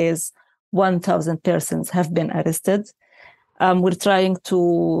 3 days, 1,000 persons have been arrested. We're trying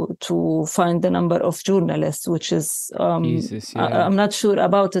to find the number of journalists, which is I'm not sure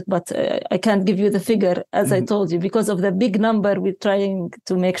about it, but I can't give you the figure, as I told you, because of the big number. We're trying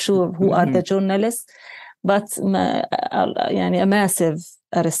to make sure who are the journalists, but a massive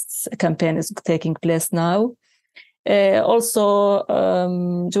arrests campaign is taking place now. Also,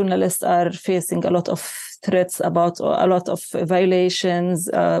 journalists are facing a lot of threats about a lot of violations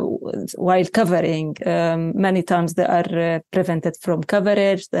while covering. Many times they are prevented from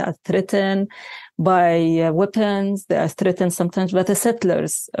coverage. They are threatened by weapons. They are threatened sometimes by the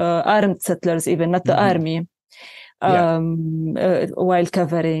settlers, armed settlers, even not the army. While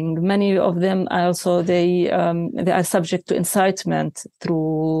covering, many of them also they are subject to incitement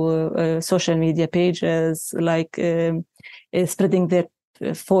through social media pages, like spreading their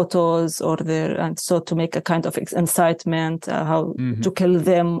photos or and so to make a kind of incitement, how to kill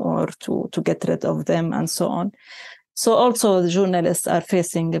them or to get rid of them and so on. So also the journalists are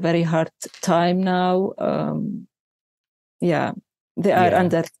facing a very hard time now. They are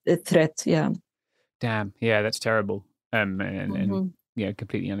under threat. Damn. Yeah, that's terrible. And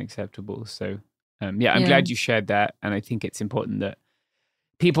completely unacceptable. So I'm glad you shared that. And I think it's important that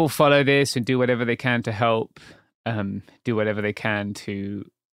people follow this and do whatever they can to help, do whatever they can to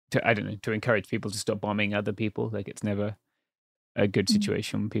encourage people to stop bombing other people. Like, it's never a good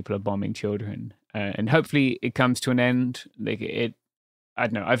situation when people are bombing children. And hopefully it comes to an end. Like, I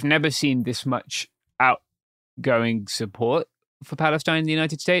don't know. I've never seen this much outgoing support for Palestine in the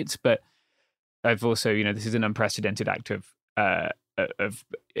United States, but I've also, this is an unprecedented act of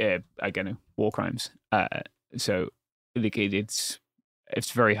war crimes. So it's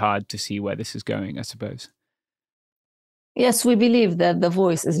very hard to see where this is going, I suppose. Yes, we believe that the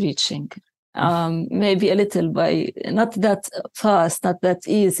voice is reaching. Maybe a little by not that fast, not that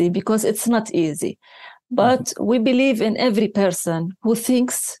easy, because it's not easy. But we believe in every person who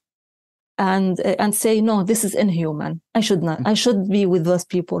thinks and say, no, this is inhuman. I should not. I should be with those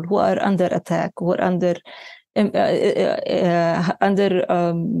people who are under attack, who are under a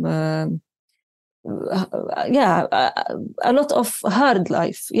lot of hard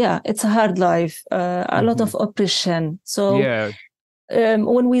life. It's a hard life, a lot of oppression. So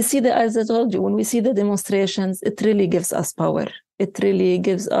when we see as I told you, when we see the demonstrations, it really gives us power. It really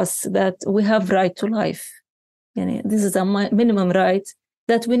gives us that we have right to life. This is a minimum right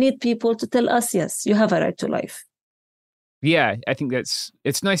that we need people to tell us, yes, you have a right to life. Yeah, I think it's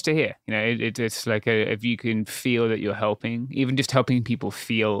nice to hear. It's like if you can feel that you're helping, even just helping people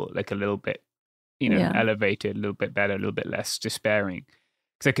feel like a little bit, elevated, a little bit better, a little bit less despairing.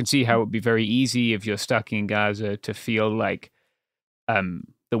 Because I can see how it would be very easy if you're stuck in Gaza to feel like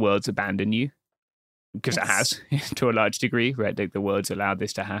the world's abandoned you, because it has to a large degree, right? Like the world's allowed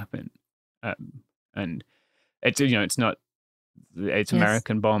this to happen, and it's not. It's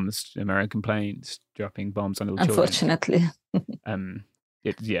American bombs, American planes dropping bombs on little children. Unfortunately.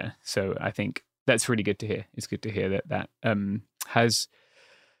 So I think that's really good to hear. It's good to hear that has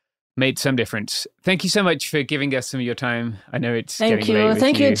made some difference. Thank you so much for giving us some of your time. I know it's Thank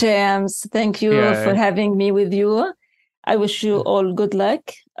you, James. Thank you for having me with you. I wish you all good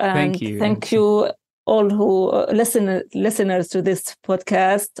luck. And thank you all who listeners to this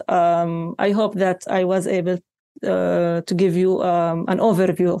podcast. I hope that I was able to give you an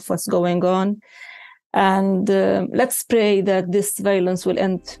overview of what's going on, and let's pray that this violence will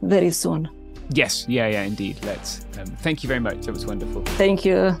end very soon. Yes, indeed. Let's. Thank you very much. That was wonderful. Thank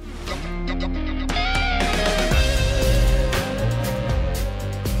you.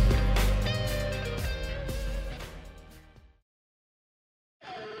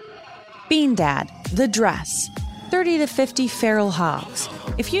 Bean Dad, The Dress, 30 to 50 feral hogs.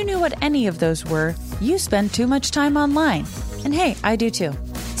 If you knew what any of those were, you spend too much time online. And hey, I do too.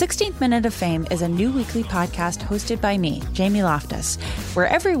 16th Minute of Fame is a new weekly podcast hosted by me, Jamie Loftus, where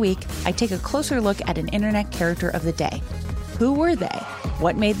every week I take a closer look at an internet character of the day. Who were they?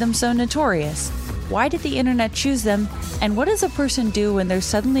 What made them so notorious? Why did the internet choose them? And what does a person do when they're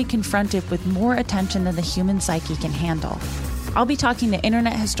suddenly confronted with more attention than the human psyche can handle? I'll be talking to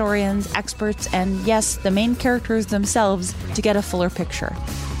internet historians, experts, and yes, the main characters themselves to get a fuller picture.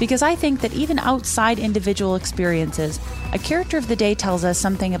 Because I think that even outside individual experiences, a character of the day tells us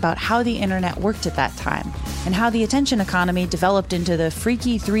something about how the internet worked at that time, and how the attention economy developed into the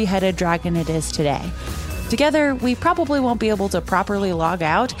freaky three-headed dragon it is today. Together, we probably won't be able to properly log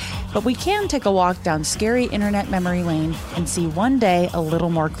out, but we can take a walk down scary internet memory lane and see one day a little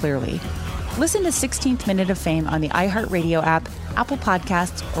more clearly. Listen to 16th Minute of Fame on the iHeartRadio app, Apple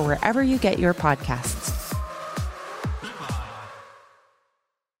Podcasts, or wherever you get your podcasts.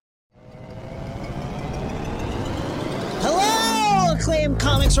 Hello, acclaimed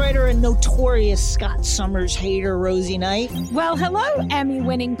comics writer and notorious Scott Summers hater, Rosie Knight. Well, hello,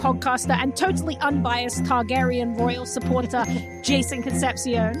 Emmy-winning podcaster and totally unbiased Targaryen royal supporter, Jason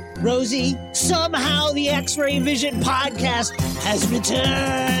Concepcion. Rosie, somehow the X-Ray Vision podcast has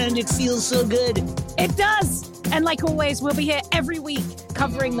returned. It feels so good. It does. And like always, we'll be here every week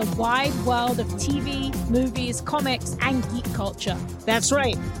covering the wide world of TV, movies, comics, and geek culture. That's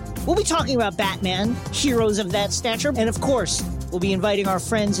right. We'll be talking about Batman, heroes of that stature, and of course, we'll be inviting our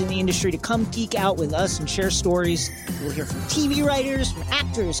friends in the industry to come geek out with us and share stories. We'll hear from TV writers, from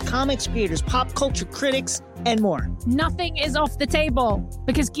actors, comics creators, pop culture critics, and more. Nothing is off the table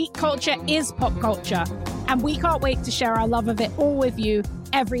because geek culture is pop culture, and we can't wait to share our love of it all with you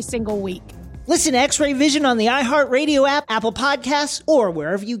every single week. Listen to X-Ray Vision on the iHeartRadio app, Apple Podcasts, or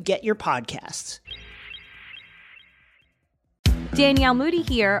wherever you get your podcasts. Danielle Moody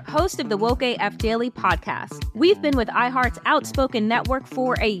here, host of the Woke AF Daily podcast. We've been with iHeart's Outspoken Network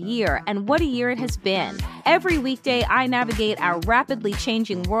for a year, and what a year it has been. Every weekday, I navigate our rapidly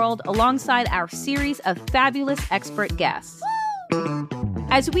changing world alongside our series of fabulous expert guests.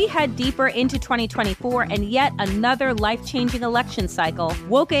 As we head deeper into 2024 and yet another life-changing election cycle,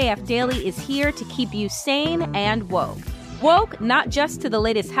 Woke AF Daily is here to keep you sane and woke. Woke not just to the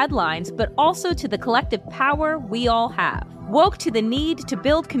latest headlines, but also to the collective power we all have. Woke to the need to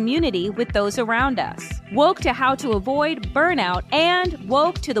build community with those around us. Woke to how to avoid burnout, and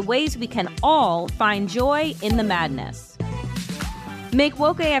woke to the ways we can all find joy in the madness. Make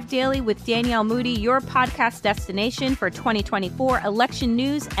Woke AF Daily with Danielle Moody your podcast destination for 2024 election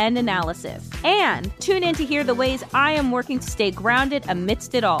news and analysis. And tune in to hear the ways I am working to stay grounded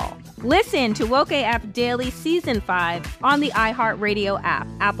amidst it all. Listen to Woke AF Daily Season 5 on the iHeartRadio app,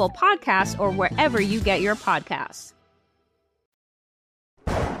 Apple Podcasts, or wherever you get your podcasts.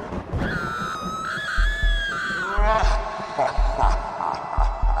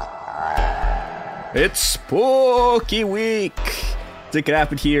 It's Spooky Week. Dick It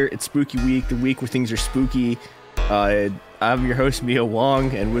Happened here. It's Spooky Week, the week where things are spooky. I'm your host, Mia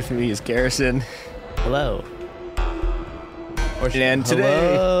Wong, and with me is Garrison. Hello. And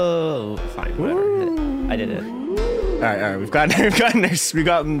today, hello. Fine, whatever. I did it. All right. We've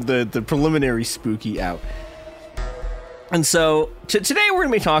gotten the preliminary spooky out. And so today we're going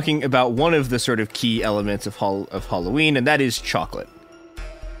to be talking about one of the sort of key elements of Halloween, and that is chocolate.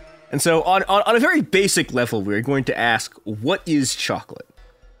 And so on a very basic level, we're going to ask, what is chocolate?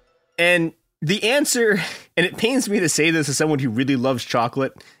 And the answer, and it pains me to say this as someone who really loves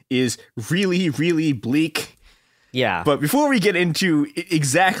chocolate, is really, really bleak. Yeah. But before we get into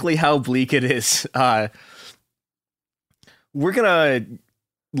exactly how bleak it is, we're going to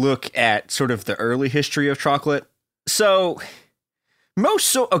look at sort of the early history of chocolate. So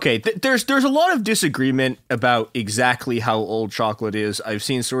there's a lot of disagreement about exactly how old chocolate is. I've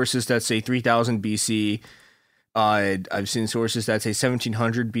seen sources that say 3000 BC. I've seen sources that say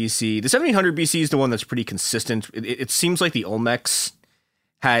 1700 BC. The 1700 BC is the one that's pretty consistent. It seems like the Olmecs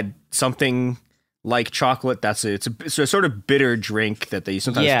had something like chocolate. It's a sort of bitter drink that they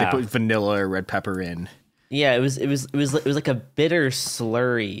put vanilla or red pepper in. Yeah, it was like a bitter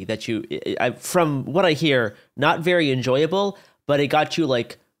slurry that from what I hear, not very enjoyable, but it got you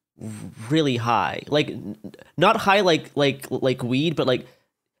like really high, like not high like weed, but like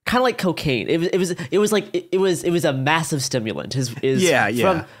kind of like cocaine. It was a massive stimulant.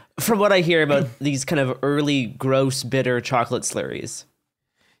 From what I hear about these kind of early gross bitter chocolate slurries.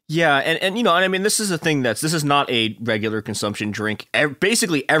 Yeah, and I mean, this is a thing this is not a regular consumption drink.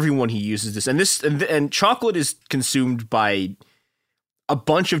 Basically, everyone who uses this, and chocolate is consumed by a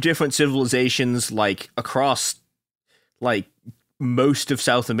bunch of different civilizations, like across like most of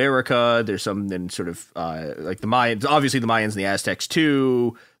South America. There's some in sort of like the Mayans, obviously the Mayans and the Aztecs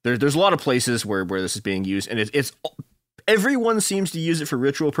too. There's a lot of places where this is being used, and it's everyone seems to use it for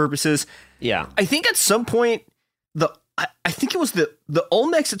ritual purposes. Yeah, I think at some point I think it was the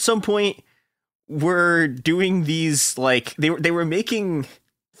Olmecs at some point were doing these, like they were making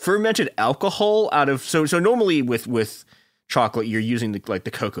fermented alcohol out of so normally with chocolate you're using the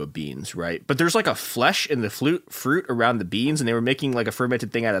cocoa beans, right? But there's like a flesh in the fruit around the beans, and they were making like a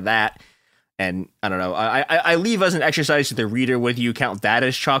fermented thing out of that. And I don't know, I leave as an exercise to the reader whether you count that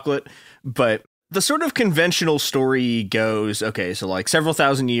as chocolate, but the sort of conventional story goes, okay, so like several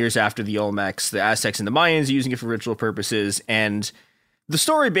thousand years after the Olmecs, the Aztecs and the Mayans are using it for ritual purposes, and the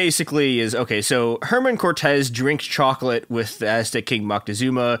story basically is, okay, so Herman Cortez drinks chocolate with the Aztec king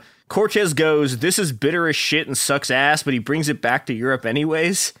Moctezuma. Cortez goes, this is bitter as shit and sucks ass, but he brings it back to Europe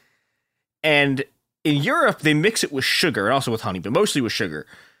anyways. And in Europe, they mix it with sugar, and also with honey, but mostly with sugar.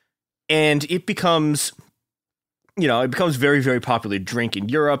 And it becomes, very, very popular drink in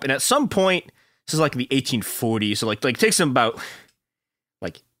Europe, and at some point, this is like in the 1840s, so like it takes them about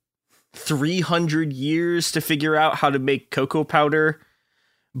like 300 years to figure out how to make cocoa powder.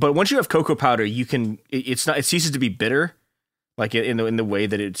 But once you have cocoa powder, it ceases to be bitter, like in the way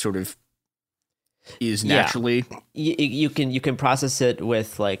that it sort of naturally you can process it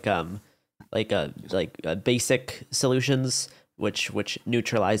with basic solutions, which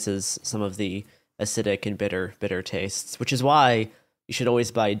neutralizes some of the acidic and bitter tastes, which is why you should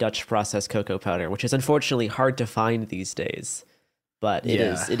always buy Dutch processed cocoa powder, which is unfortunately hard to find these days, but it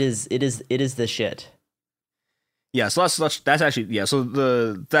is the shit. Yeah, so that's actually so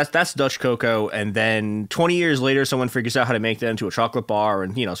that's Dutch cocoa, and then 20 years later, someone figures out how to make that into a chocolate bar,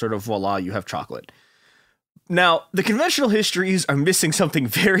 and sort of voila, you have chocolate. Now, the conventional histories are missing something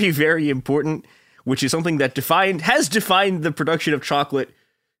very, very important, which is something that has defined the production of chocolate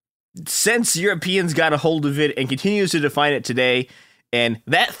since Europeans got a hold of it and continues to define it today, and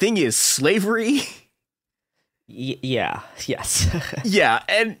that thing is slavery. Yes. Yeah,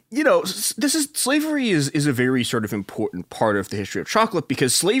 and slavery is a very sort of important part of the history of chocolate,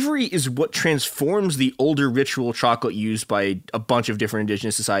 because slavery is what transforms the older ritual chocolate used by a bunch of different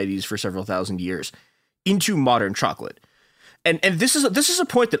indigenous societies for several thousand years into modern chocolate. And this is a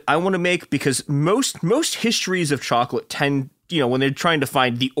point that I want to make, because most histories of chocolate tend, when they're trying to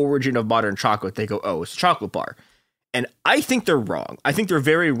find the origin of modern chocolate, they go, oh, it's a chocolate bar. And I think they're wrong. I think they're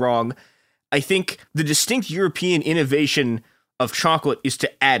very wrong. I think the distinct European innovation of chocolate is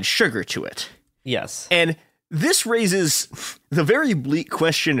to add sugar to it. Yes. And this raises the very bleak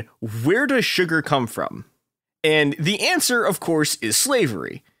question, where does sugar come from? And the answer, of course, is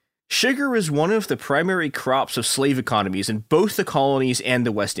slavery. Sugar is one of the primary crops of slave economies in both the colonies and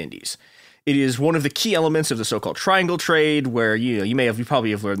the West Indies. It is one of the key elements of the so-called triangle trade, where you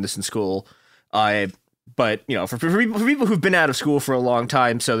probably have learned this in school. But, for people who've been out of school for a long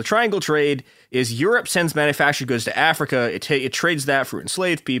time, so the triangle trade is Europe sends manufactured goods to Africa. It trades that for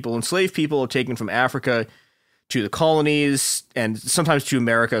enslaved people. Enslaved people are taken from Africa to the colonies, and sometimes to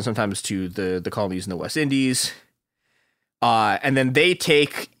America, and sometimes to the colonies in the West Indies. And then they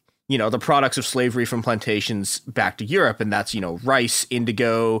take, the products of slavery from plantations back to Europe. And that's, rice,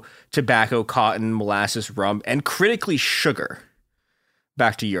 indigo, tobacco, cotton, molasses, rum, and critically sugar.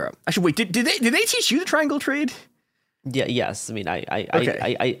 Back to Europe. Actually, wait, did they teach you the triangle trade? Yeah, yes. I mean,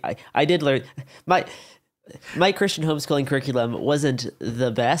 I did learn my Christian homeschooling curriculum wasn't the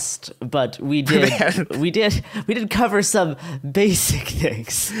best, but we did cover some basic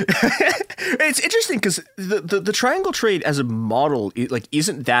things. It's interesting because the triangle trade as a model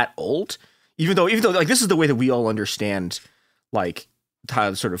isn't that old, even though this is the way that we all understand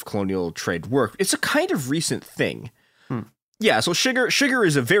how sort of colonial trade worked. It's a kind of recent thing. Yeah, so sugar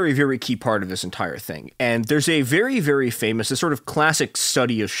is a very, very key part of this entire thing. And there's a very, very famous, a sort of classic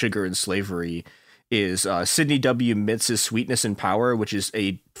study of sugar and slavery is Sidney W. Mitz's Sweetness and Power, which is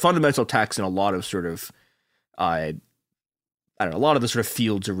a fundamental text in a lot of sort of, a lot of the sort of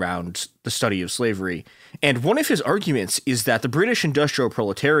fields around the study of slavery. And one of his arguments is that the British industrial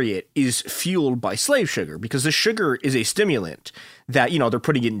proletariat is fueled by slave sugar, because the sugar is a stimulant that, they're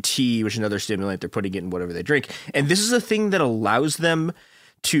putting it in tea, which is another stimulant. They're putting it in whatever they drink. And this is a thing that allows them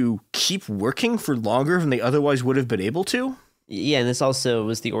to keep working for longer than they otherwise would have been able to. Yeah, and this also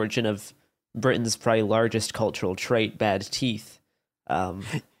was the origin of Britain's probably largest cultural trait, bad teeth.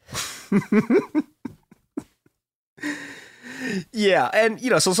 Yeah, and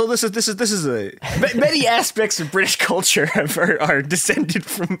so this is many aspects of British culture are descended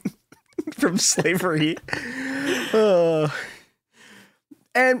from slavery.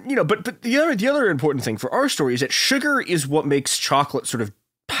 And but the other important thing for our story is that sugar is what makes chocolate sort of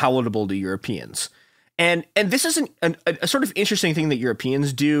palatable to Europeans, and this is a sort of interesting thing that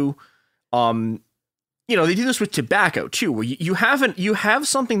Europeans do. They do this with tobacco too, where you have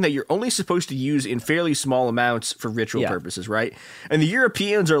something that you're only supposed to use in fairly small amounts for ritual purposes, right? And the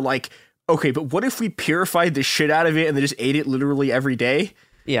Europeans are like, okay, but what if we purified the shit out of it and they just ate it literally every day?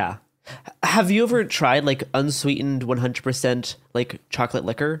 Yeah. Have you ever tried unsweetened 100% chocolate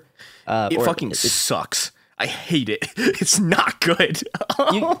liquor? It fucking sucks. I hate it. It's not good.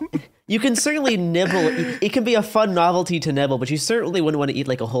 You can certainly nibble. It can be a fun novelty to nibble, but you certainly wouldn't want to eat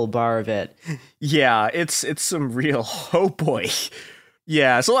a whole bar of it. Yeah, it's some real, oh boy.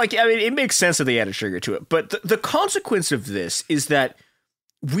 Yeah, so it makes sense that they added sugar to it. But the consequence of this is that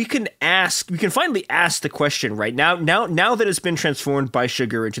we can finally ask the question right now that it's been transformed by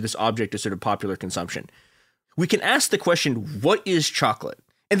sugar into this object of sort of popular consumption. We can ask the question, what is chocolate?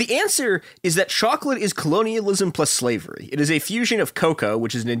 And the answer is that chocolate is colonialism plus slavery. It is a fusion of cocoa,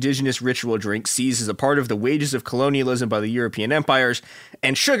 which is an indigenous ritual drink seized as a part of the wages of colonialism by the European empires,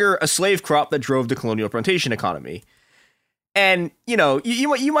 and sugar, a slave crop that drove the colonial plantation economy. And,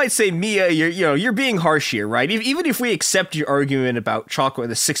 you might say, Mia, you're being harsh here, right? Even if we accept your argument about chocolate in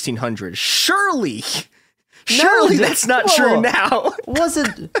the 1600s, surely that's not true now.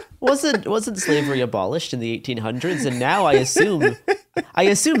 wasn't slavery abolished in the 1800s? And now I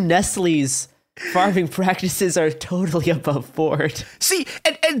assume Nestle's farming practices are totally above board. See,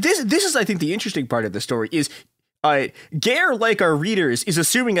 and this is, I think, the interesting part of the story is Gare, like our readers, is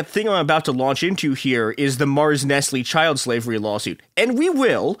assuming a thing I'm about to launch into here is the Mars Nestle child slavery lawsuit. And we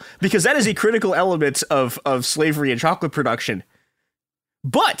will, because that is a critical element of slavery and chocolate production.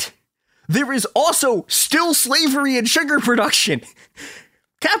 But there is also still slavery and sugar production.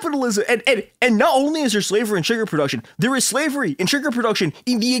 Capitalism, and not only is there slavery and sugar production, there is slavery and sugar production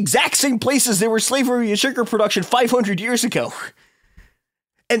in the exact same places there was slavery and sugar production 500 years ago.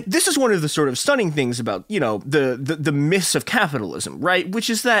 And this is one of the sort of stunning things about, the myths of capitalism, right? Which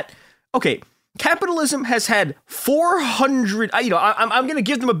is that, okay, capitalism has had 400, I'm going to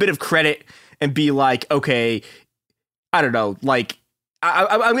give them a bit of credit and be like, okay, I don't know, like,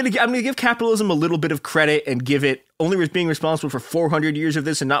 I'm gonna give capitalism a little bit of credit and give it only being responsible for 400 years of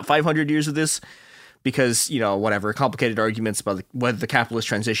this and not 500 years of this, because whatever complicated arguments about whether the capitalist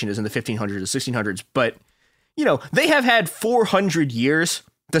transition is in the 1500s or 1600s, but they have had 400 years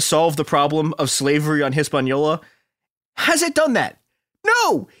to solve the problem of slavery on Hispaniola. Has it done that?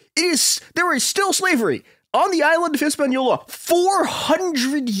 No, there is still slavery on the island of Hispaniola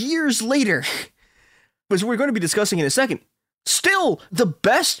 400 years later, as we're going to be discussing in a second. Still, the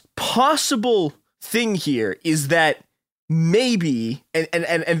best possible thing here is that maybe, and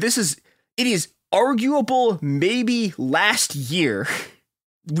it is arguable, maybe last year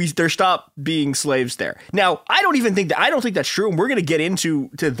there stopped being slaves there. Now, I don't think that's true, and we're going to get into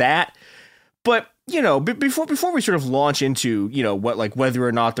that. But before we sort of launch into whether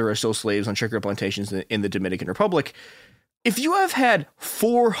or not there are still slaves on sugar plantations in the Dominican Republic, if you have had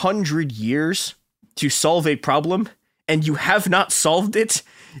 400 years to solve a problem and you have not solved it,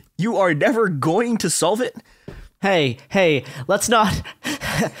 you are never going to solve it. Hey, let's not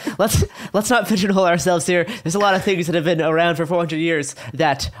pigeonhole ourselves here. There's a lot of things that have been around for 400 years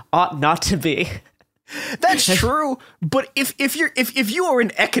that ought not to be. That's true, but if you are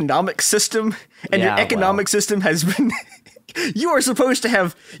an economic system and your economic system has been you are supposed to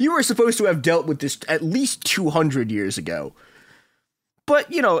have dealt with this at least 200 years ago. But,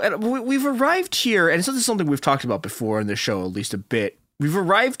 we've arrived here, and this is something we've talked about before in the show, at least a bit. We've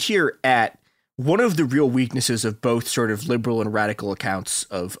arrived here at one of the real weaknesses of both sort of liberal and radical accounts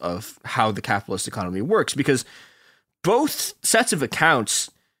of how the capitalist economy works, because both sets of accounts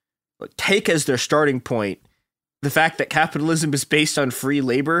take as their starting point the fact that capitalism is based on free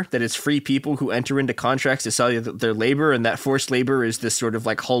labor, that it's free people who enter into contracts to sell you their labor, and that forced labor is this sort of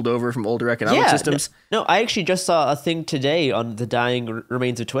like holdover from older economic systems. No, I actually just saw a thing today on the dying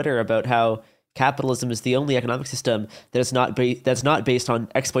remains of Twitter about how capitalism is the only economic system that is that's not based on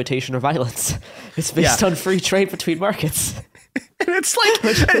exploitation or violence. It's based on free trade between markets. And it's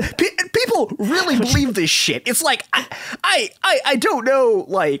like, people really believe this shit. It's like, I don't know,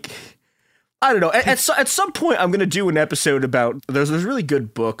 like, I don't know. At some point, I'm going to do an episode about, there's a really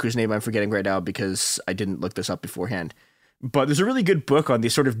good book whose name I'm forgetting right now because I didn't look this up beforehand. But there's a really good book on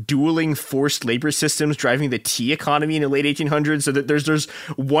these sort of dueling forced labor systems driving the tea economy in the late 1800s. So that there's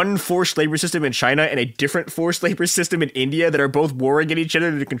one forced labor system in China and a different forced labor system in India that are both warring at each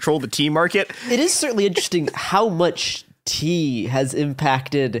other to control the tea market. It is certainly interesting how much tea has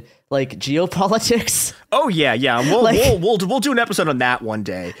impacted like geopolitics. Oh yeah. We'll do an episode on that one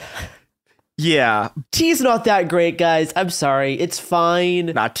day. Yeah. Tea's not that great, guys. I'm sorry. It's fine.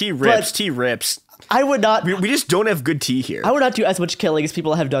 Nah, tea rips. I would not. We just don't have good tea here. I would not do as much killing as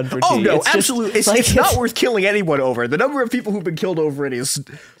people have done for tea. Oh, no, absolutely. It's not worth killing anyone over. The number of people who've been killed over it is.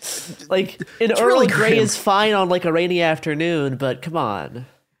 Like, an Earl Grey is fine on like a rainy afternoon, but come on.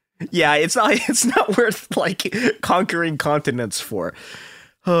 Yeah, it's not worth like conquering continents for.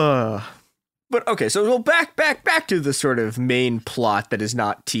 But okay, so we'll back to the sort of main plot that is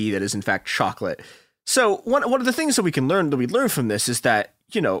not tea, that is in fact chocolate. So one of the things that we learn from this is that,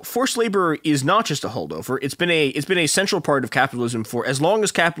 forced labor is not just a holdover. It's been a central part of capitalism for as long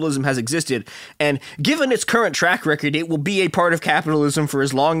as capitalism has existed, and given its current track record, it will be a part of capitalism for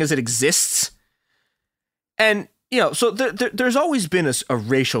as long as it exists. And so there's always been a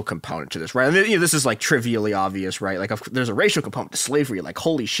racial component to this, right? And this is like trivially obvious, right? Like there's a racial component to slavery. Like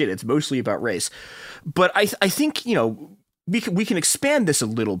holy shit, it's mostly about race. But I think we can expand this a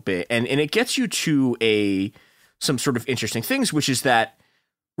little bit, and it gets you to some sort of interesting things, which is that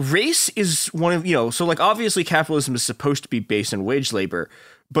race is one of so like obviously capitalism is supposed to be based on wage labor,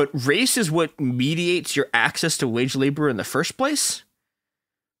 but race is what mediates your access to wage labor in the first place.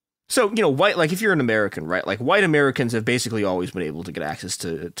 So, white, like if you're an American, right, like white Americans have basically always been able to get access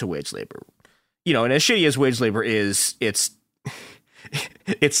to wage labor, and as shitty as wage labor is,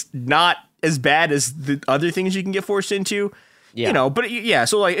 it's not as bad as the other things you can get forced into. Yeah. You know, but yeah,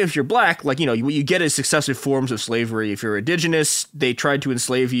 so like if you're black, like, you know, what you get is successive forms of slavery. If you're indigenous, they tried to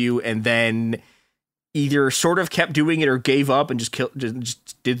enslave you and then either sort of kept doing it or gave up and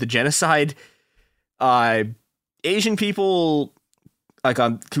just did the genocide. Asian people, like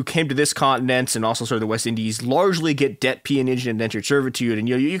who came to this continent and also sort of the West Indies, largely get debt, peonage, and indentured servitude, and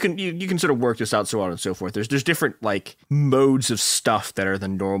you can sort of work this out, so on and so forth. There's different like modes of stuff that are the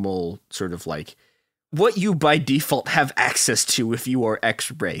normal sort of like what you by default have access to if you are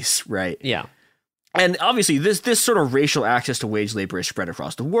X race, right? Yeah. And obviously, this sort of racial access to wage labor is spread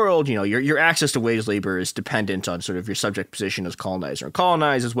across the world. You know, your access to wage labor is dependent on sort of your subject position as colonizer and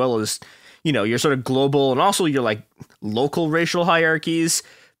colonized, as well as, you know, your sort of global and also your like local racial hierarchies,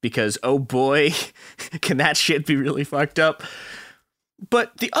 because oh boy, can that shit be really fucked up.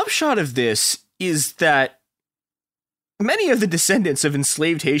 But the upshot of this is that many of the descendants of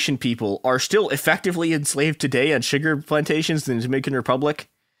enslaved Haitian people are still effectively enslaved today on sugar plantations in the Dominican Republic.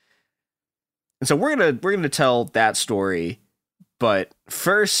 And so we're gonna tell that story, but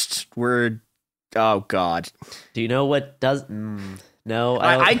first oh god. Do you know what does? No,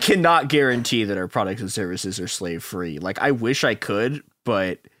 I cannot guarantee that our products and services are slave free. Like, I wish I could,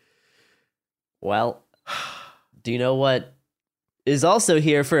 but well, do you know what is also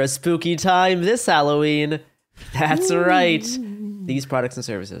here for a spooky time this Halloween? That's right. These products and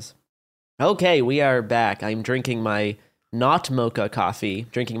services. Okay, we are back. I'm drinking my not mocha coffee,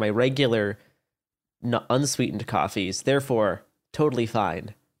 drinking my regular unsweetened coffees. Therefore, totally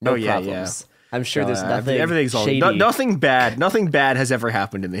fine. No problems. Yeah. I'm sure there's nothing everything's shady. Nothing bad has ever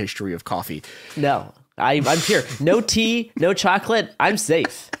happened in the history of coffee. No, I'm pure. No tea, no chocolate. I'm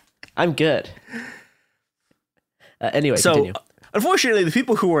safe. I'm good. Anyway, so continue. Unfortunately, the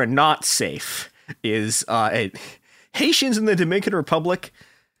people who are not safe is Haitians in the Dominican Republic.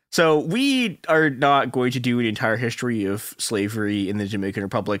 So we are not going to do an entire history of slavery in the Dominican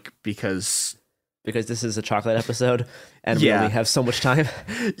Republic because this is a chocolate episode and we only have so much time.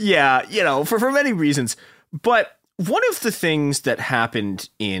 Yeah, you know, for many reasons. But one of the things that happened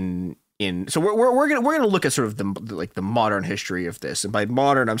so we're gonna look at sort of the modern history of this, and by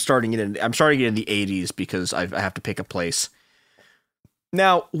modern I'm starting it in the 80s because I have to pick a place.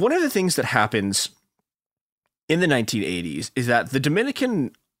 Now, one of the things that happens in the 1980s is that the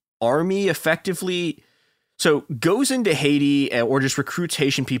Dominican army effectively goes into Haiti or just recruits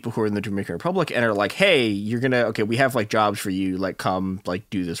Haitian people who are in the Dominican Republic and are like, hey, we have like jobs for you, like come like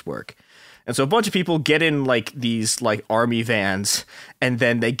do this work. And so a bunch of people get in like these like army vans, and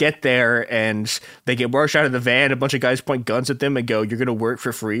then they get there and they get marched out of the van. A bunch of guys point guns at them and go, you're going to work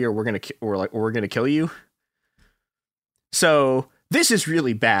for free or we're going to kill you. So this is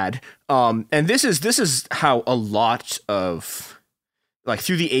really bad. And this is how a lot of, like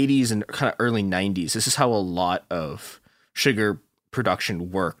through the 80s and kind of early 90s, this is how a lot of sugar production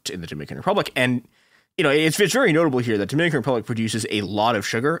worked in the Dominican Republic. And, you know, it's very notable here that Dominican Republic produces a lot of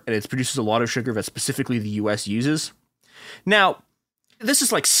sugar, and it produces a lot of sugar that specifically the U.S. uses. Now, this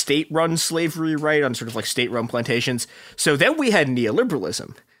is like state-run slavery, right, on sort of like state-run plantations. So then we had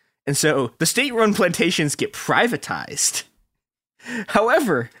neoliberalism. And so the state-run plantations get privatized.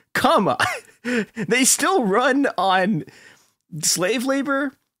 However, they still run on slave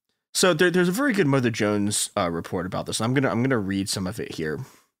labor. So there's a very good Mother Jones report about this. I'm gonna read some of it here.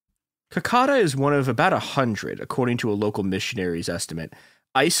 Cacata is one of about 100, according to a local missionary's estimate,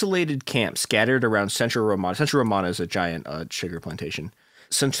 isolated camps scattered around Central Romana. Central Romana is a giant sugar plantation.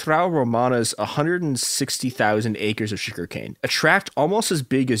 Central Romana's 160,000 acres of sugarcane, a tract almost as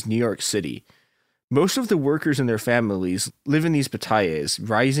big as New York City. Most of the workers and their families live in these batallas,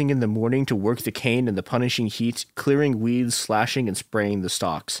 rising in the morning to work the cane in the punishing heat, clearing weeds, slashing and spraying the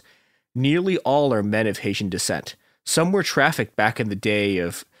stalks. Nearly all are men of Haitian descent. Some were trafficked back in the day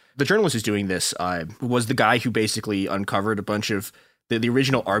of... The journalist who's doing this was the guy who basically uncovered a bunch of the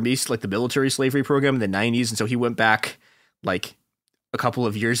original armies, like the military slavery program in the 90s, and so he went back like a couple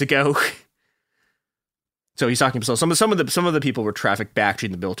of years ago. So he's talking... So some of the people were trafficked back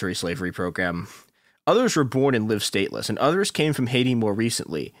during the military slavery program. Others were born and lived stateless, and others came from Haiti more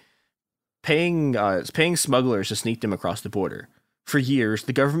recently, paying smugglers to sneak them across the border. For years,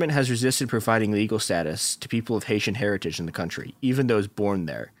 the government has resisted providing legal status to people of Haitian heritage in the country, even those born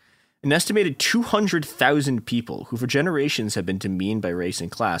there. An estimated 200,000 people, who for generations have been demeaned by race and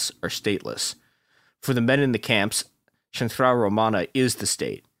class, are stateless. For the men in the camps, Central Romana is the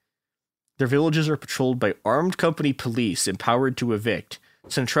state. Their villages are patrolled by armed company police empowered to evict.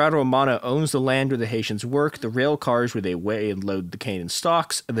 Central Romana owns the land where the Haitians work, the rail cars where they weigh and load the cane and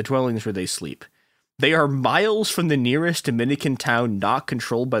stalks, and the dwellings where they sleep. They are miles from the nearest Dominican town not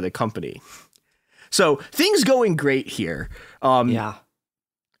controlled by the company. So things going great here. Yeah.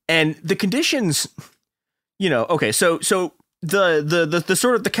 And the conditions, okay, so the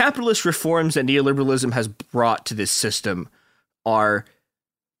sort of the capitalist reforms that neoliberalism has brought to this system are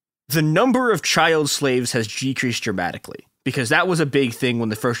the number of child slaves has decreased dramatically, because that was a big thing when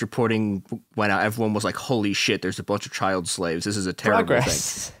the first reporting went out. Everyone was like, holy shit, there's a bunch of child slaves. This is a terrible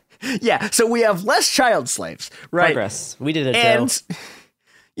thing. Yeah, so we have less child slaves, right? Progress. We did it, and,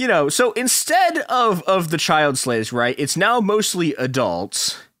 so instead of the child slaves, right, it's now mostly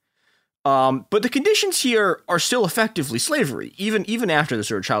adults. But the conditions here are still effectively slavery, even after the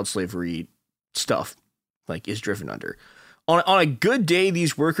sort of child slavery stuff is driven under. On a good day,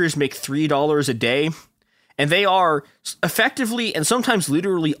 these workers make $3 a day, and they are effectively and sometimes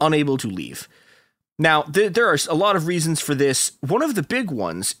literally unable to leave. Now, there are a lot of reasons for this. One of the big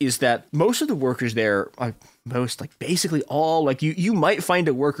ones is that most of the workers there, basically all, you might find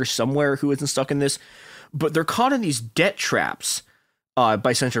a worker somewhere who isn't stuck in this, but they're caught in these debt traps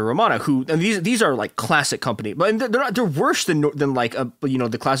by Centro Romana, and these are like classic company, but they're worse than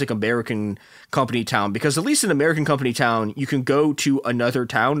the classic American company town, because at least in American company town, you can go to another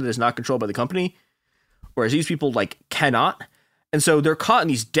town that is not controlled by the company, whereas these people cannot. And so they're caught in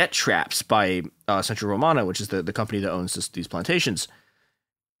these debt traps by Centro Romana, which is the company that owns these plantations.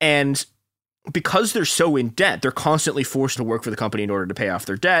 And because they're so in debt, they're constantly forced to work for the company in order to pay off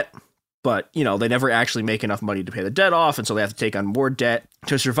their debt. But, they never actually make enough money to pay the debt off. And so they have to take on more debt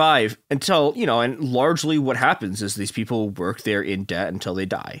to survive until, and largely what happens is these people work there in debt until they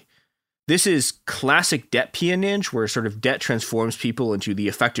die. This is classic debt peonage, where sort of debt transforms people into the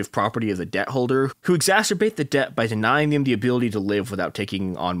effective property of the debt holder, who exacerbate the debt by denying them the ability to live without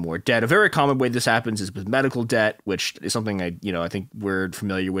taking on more debt. A very common way this happens is with medical debt, which is something I think we're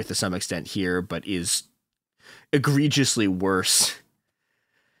familiar with to some extent here, but is egregiously worse.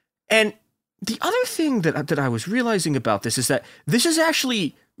 And the other thing that I was realizing about this is that this is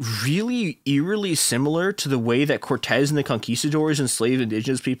actually really eerily similar to the way that Cortez and the conquistadors enslaved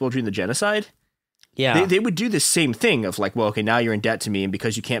indigenous people during the genocide. Yeah. They would do the same thing of now you're in debt to me, and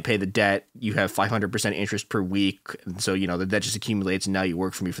because you can't pay the debt, you have 500% interest per week. And so, the debt just accumulates, and now you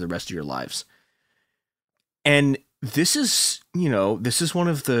work for me for the rest of your lives. And this is one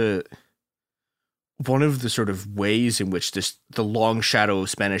of the sort of ways in which the long shadow of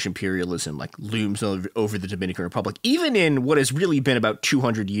Spanish imperialism looms over the Dominican Republic, even in what has really been about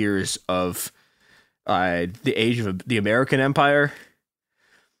 200 years of the age of the American Empire.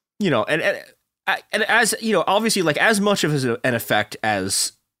 And as obviously as much of an effect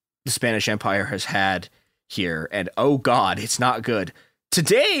as the Spanish Empire has had here, and oh god, it's not good.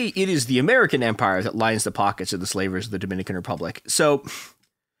 Today, it is the American Empire that lines the pockets of the slavers of the Dominican Republic. So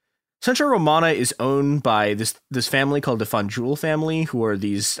Centro Romana is owned by this family called the Fanjul family, who are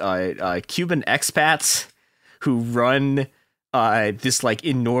these Cuban expats who run this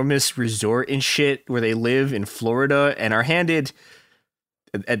enormous resort and shit where they live in Florida, and are handed,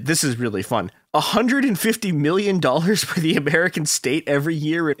 and this is really fun, $150 million by the American state every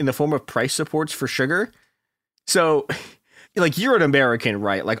year in the form of price supports for sugar. So you're an American,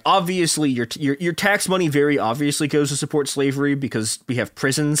 right? Obviously your tax money very obviously goes to support slavery because we have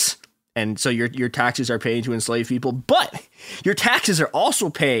prisons. And so your taxes are paying to enslave people, but your taxes are also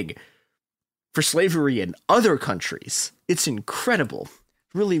paying for slavery in other countries. It's incredible.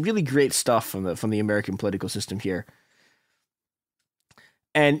 Really, really great stuff from the American political system here.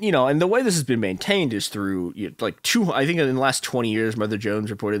 And, and the way this has been maintained is through I think in the last 20 years, Mother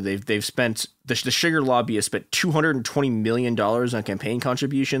Jones reported they've spent, the sugar lobby has spent $220 million on campaign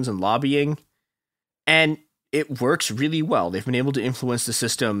contributions and lobbying. And it works really well. They've been able to influence the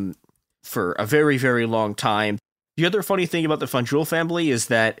system for a very, very long time. The other funny thing about the Fanjul family is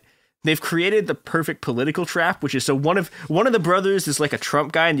that they've created the perfect political trap, which is, so one of the brothers is a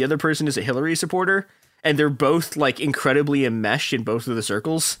Trump guy and the other person is a Hillary supporter, and they're both incredibly enmeshed in both of the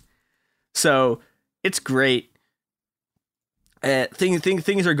circles. So it's great.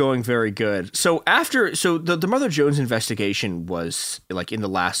 Things are going very good. So the Mother Jones investigation was in the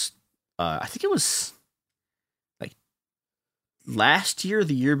last, I think it was last year,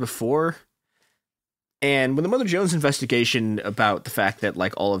 the year before. And when the Mother Jones investigation about the fact that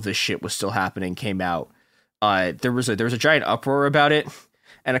all of this shit was still happening came out, there was a giant uproar about it,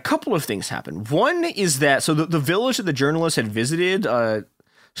 and a couple of things happened. One is that the village that the journalists had visited,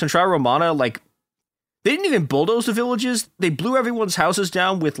 Central Romana, they didn't even bulldoze the villages. They blew everyone's houses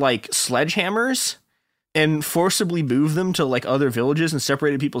down with sledgehammers and forcibly moved them to other villages and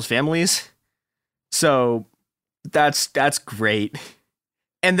separated people's families. So that's great.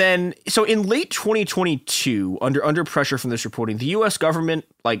 And then, so in late 2022, under pressure from this reporting, the U.S. government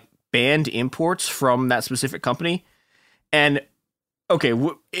like banned imports from that specific company. And okay,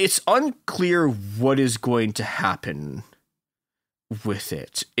 it's unclear what is going to happen with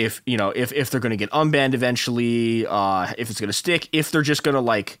it. If they're going to get unbanned eventually, if it's going to stick, if they're just going to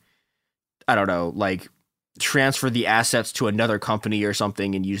like, I don't know, like transfer the assets to another company or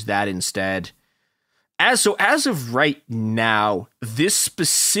something and use that instead. As of right now, this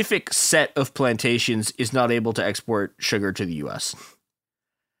specific set of plantations is not able to export sugar to the U.S.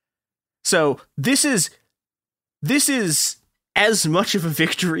 So this is as much of a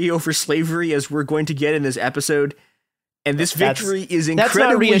victory over slavery as we're going to get in this episode, and this victory is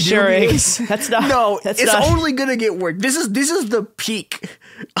incredibly reassuring. dubious. That's not. No, that's it's not. only going to get worse. This is the peak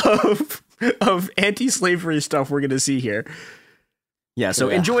of anti-slavery stuff we're going to see here. Yeah, so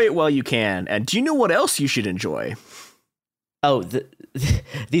enjoy it while you can. And do you know what else you should enjoy? Oh,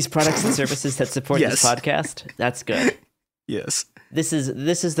 these products and services that support this podcast? That's good. Yes. This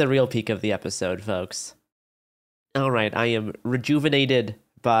is the real peak of the episode, folks. All right, I am rejuvenated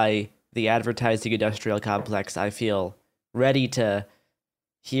by the advertising industrial complex. I feel ready to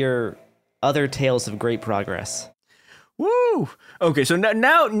hear other tales of great progress. Woo! Okay, so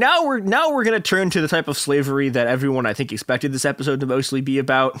now we're gonna turn to the type of slavery that everyone I think expected this episode to mostly be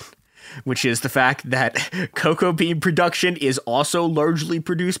about, which is the fact that cocoa bean production is also largely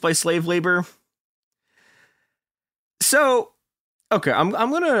produced by slave labor. So, okay, I'm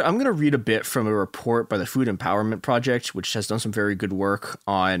gonna read a bit from a report by the Food Empowerment Project, which has done some very good work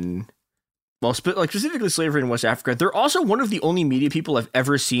on, well, specifically slavery in West Africa. They're also one of the only media people I've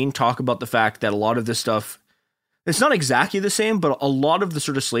ever seen talk about the fact that a lot of this stuff, it's not exactly the same, but a lot of the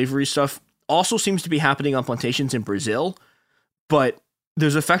sort of slavery stuff also seems to be happening on plantations in Brazil, but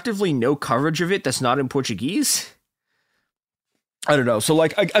there's effectively no coverage of it that's not in Portuguese. I don't know. So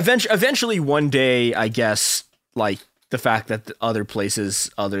like eventually one day, I guess, like the fact that the other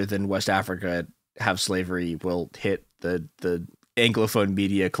places other than West Africa have slavery will hit the Anglophone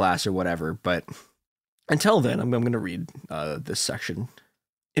media class or whatever. But until then, I'm going to read this section.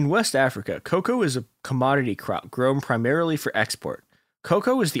 In West Africa, cocoa is a commodity crop grown primarily for export.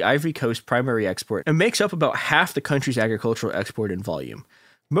 Cocoa is the Ivory Coast primary export and makes up about half the country's agricultural export in volume.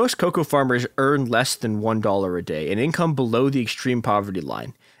 Most cocoa farmers earn less than $1 a day, an income below the extreme poverty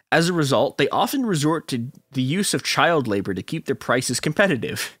line. As a result, they often resort to the use of child labor to keep their prices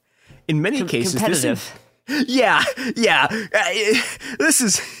competitive. In many cases, competitive. This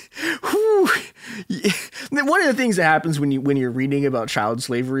is one of the things that happens when you're reading about child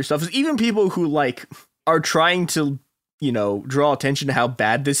slavery stuff is even people who like are trying to, draw attention to how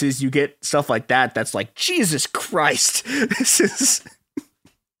bad this is, you get stuff like that that's like, Jesus Christ, this is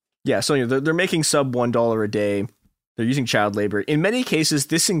so they're making sub $1 a day. They're using child labor. In many cases,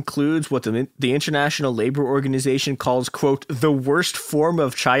 this includes what the International Labor Organization calls, quote, the worst form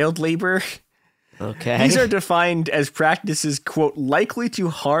of child labor. Okay. These are defined as practices, quote, likely to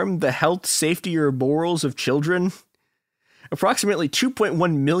harm the health, safety, or morals of children. Approximately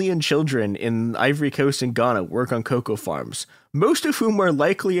 2.1 million children in Ivory Coast and Ghana work on cocoa farms, most of whom are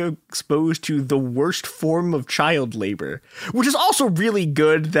likely exposed to the worst form of child labor, which is also really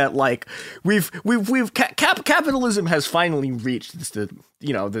good that like capitalism has finally reached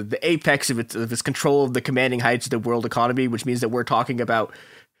the apex of its control of the commanding heights of the world economy, which means that we're talking about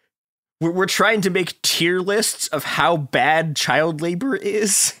we're trying to make tier lists of how bad child labor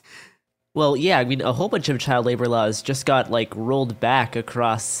is. Well, yeah, I mean, a whole bunch of child labor laws just got like rolled back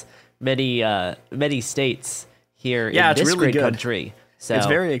across many states here in this really great good. country. So it's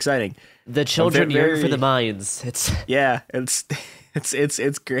very exciting. The children yearn for the mines. It's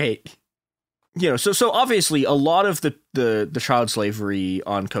great. So obviously a lot of the child slavery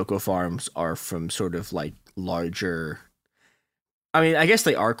on cocoa farms are from sort of like larger, I mean, I guess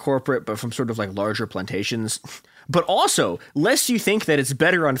they are corporate, but from sort of like larger plantations. But also, lest you think that it's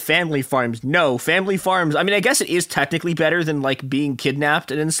better on family farms, no, family farms, I mean, I guess it is technically better than like being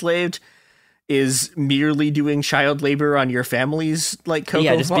kidnapped and enslaved, is merely doing child labor on your family's like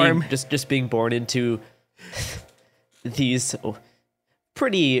cocoa farm. Just being born into these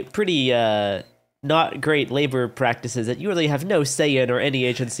pretty not great labor practices that you really have no say in or any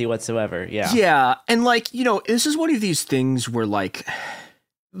agency whatsoever. Yeah, and like, this is one of these things where like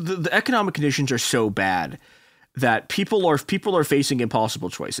the economic conditions are so bad that people are facing impossible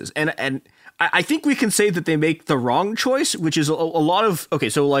choices. And I think we can say that they make the wrong choice, which is a lot of, okay,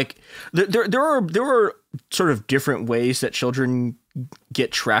 so like there are sort of different ways that children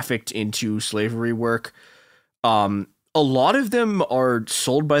get trafficked into slavery work. a lot of them are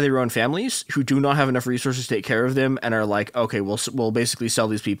sold by their own families who do not have enough resources to take care of them and are like, okay, we'll basically sell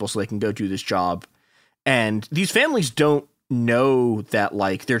these people so they can go do this job. And these families don't know that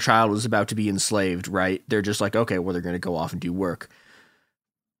like their child is about to be enslaved, right? They're just like, okay, well, they're going to go off and do work.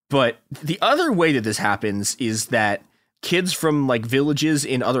 But the other way that this happens is that kids from like villages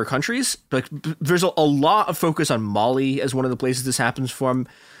in other countries, like there's a lot of focus on Mali as one of the places this happens from.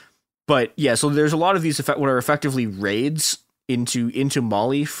 But yeah, so there's a lot of these what are effectively raids into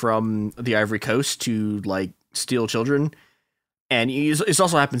Mali from the Ivory Coast to like steal children. And it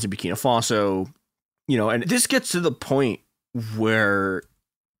also happens in Burkina Faso, you know, and this gets to the point where,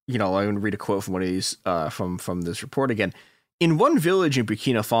 you know, I'm going to read a quote from one of these from this report again. In one village in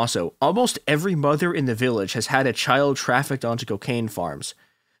Burkina Faso, almost every mother in the village has had a child trafficked onto cocaine farms.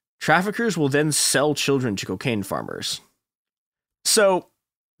 Traffickers will then sell children to cocaine farmers. So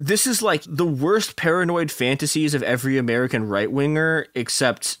this is like the worst paranoid fantasies of every American right-winger,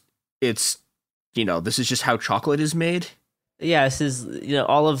 except it's, you know, this is just how chocolate is made. Yeah, this is, you know,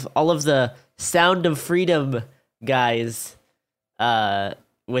 all of the Sound of Freedom guys,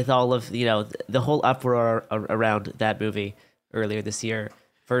 with all of, you know, the whole uproar around that movie earlier this year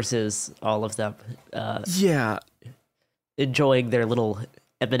versus all of them, enjoying their little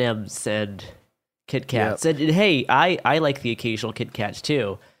M&Ms and Kit Kats. Yep. And hey, I like the occasional Kit Kat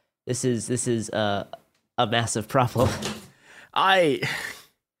too. This is a massive problem. I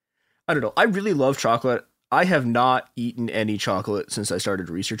don't know. I really love chocolate. I have not eaten any chocolate since I started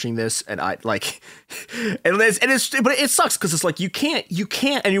researching this, and I like, but it sucks because it's like you can't,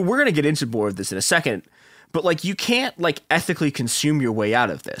 and we're gonna get into more of this in a second, but like you can't like ethically consume your way out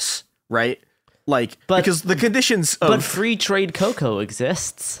of this, right? Like, because the conditions of... But free trade cocoa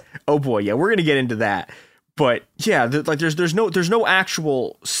exists. Oh boy, yeah, we're gonna get into that. But yeah, like there's no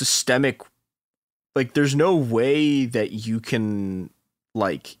actual systemic, like there's no way that you can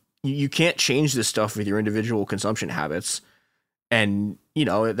like you can't change this stuff with your individual consumption habits, and you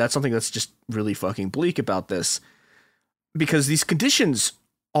know that's something that's just really fucking bleak about this, because these conditions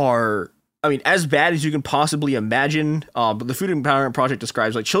are, I mean, as bad as you can possibly imagine. But the Food Empowerment Project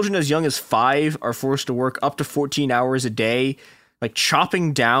describes like children as young as 5 are forced to work up to 14 hours a day, like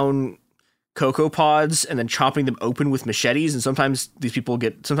chopping down cocoa pods and then chopping them open with machetes. And sometimes these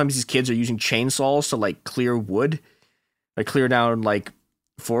kids are using chainsaws to like clear wood, like clear down like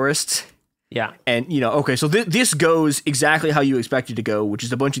forests. Yeah. And you know, okay, so this goes exactly how you expect it to go, which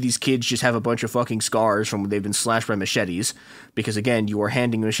is a bunch of these kids just have a bunch of fucking scars from when they've been slashed by machetes, because again, you are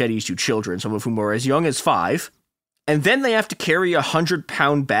handing machetes to children, some of whom are as young as 5, and then they have to carry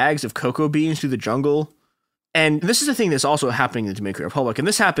 100-pound bags of cocoa beans through the jungle. And this is the thing that's also happening in the Dominican Republic, and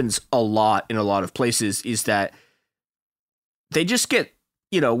this happens a lot in a lot of places, is that they just get,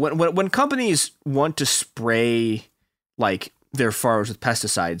 you know, when companies want to spray like their farms with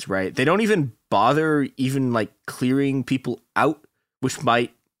pesticides, right? They don't even bother even like clearing people out, which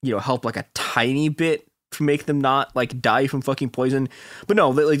might, you know, help like a tiny bit to make them not like die from fucking poison. But no,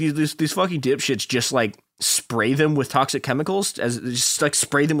 like these fucking dipshits just like spray them with toxic chemicals,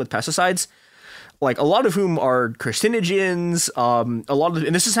 spray them with pesticides. Like a lot of whom are carcinogens,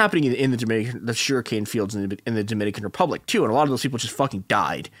 and this is happening in the sugarcane fields in the Dominican Republic too, and a lot of those people just fucking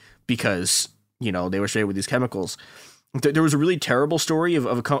died because, you know, they were sprayed with these chemicals. There was a really terrible story of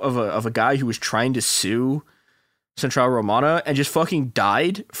a guy who was trying to sue Central Romana and just fucking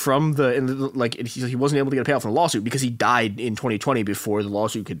died from he wasn't able to get a payout from the lawsuit because he died in 2020 before the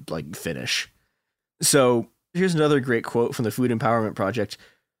lawsuit could like finish. So here's another great quote from the Food Empowerment Project.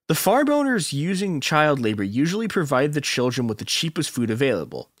 The farm owners using child labor usually provide the children with the cheapest food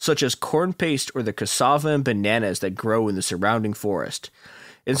available, such as corn paste or the cassava and bananas that grow in the surrounding forest.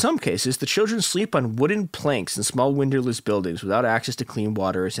 In some cases, the children sleep on wooden planks in small windowless buildings without access to clean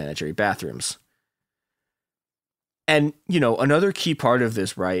water or sanitary bathrooms. And, you know, another key part of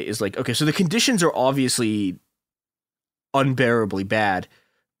this, right, is like, okay, so the conditions are obviously unbearably bad,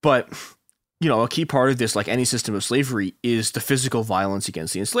 but, you know, a key part of this, like any system of slavery, is the physical violence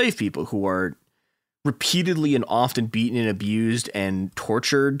against the enslaved people, who are repeatedly and often beaten and abused and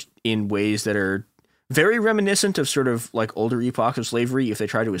tortured in ways that are very reminiscent of sort of like older epochs of slavery if they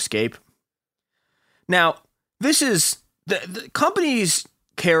try to escape. Now, this is the companies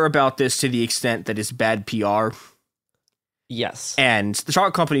care about this to the extent that it's bad PR. Yes. And the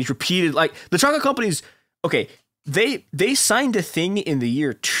chocolate companies, okay, they signed a thing in the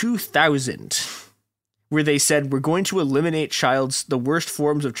year 2000 where they said we're going to eliminate the worst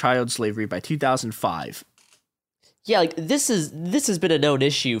forms of child slavery by 2005. Yeah, like this has been a known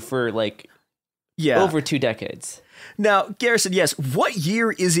issue for like Yeah. Over 2 decades. Now, Garrison, yes, what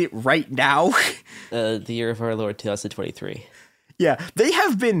year is it right now? The year of our Lord 2023. Yeah, they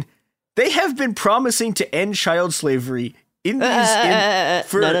have been promising to end child slavery in these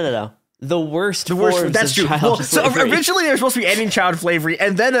No. The worst forms that's of true. child slavery. So originally they were supposed to be ending child slavery,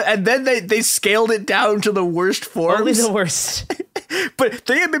 and then they scaled it down to the worst forms. Only the worst. But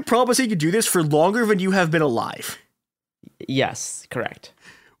they have been promising to do this for longer than you have been alive. Yes, correct.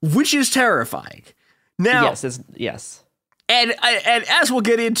 Which is terrifying. Now, yes. And as we'll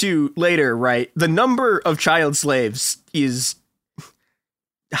get into later, right, the number of child slaves is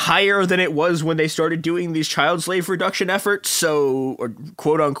higher than it was when they started doing these child slave reduction efforts, or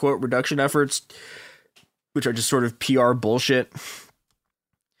quote unquote reduction efforts, which are just sort of PR bullshit.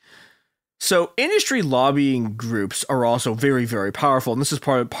 So industry lobbying groups are also very, very powerful, and this is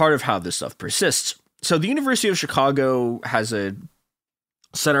part of how this stuff persists. So the University of Chicago has a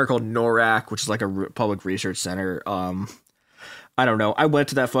center called NORAC, which is like a public research center. I don't know. I went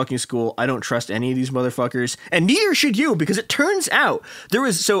to that fucking school. I don't trust any of these motherfuckers, and neither should you, because it turns out they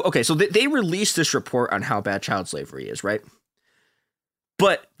released this report on how bad child slavery is, right?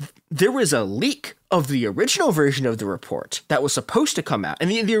 But there was a leak of the original version of the report that was supposed to come out, and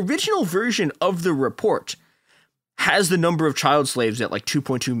the original version of the report has the number of child slaves at like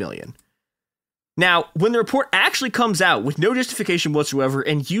 2.2 million. Now, when the report actually comes out with no justification whatsoever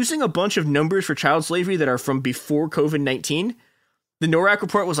and using a bunch of numbers for child slavery that are from before COVID-19, the NORAC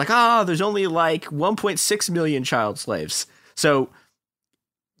report was like, there's only like 1.6 million child slaves. So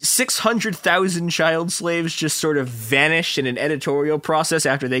 600,000 child slaves just sort of vanished in an editorial process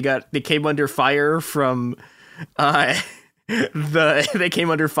after they came under fire from the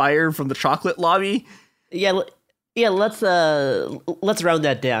chocolate lobby. Yeah, let's round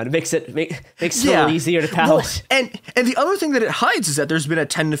that down. It makes it a little easier to palate. Well, and the other thing that it hides is that there's been a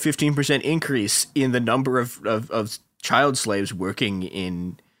 10 to 15% increase in the number of child slaves working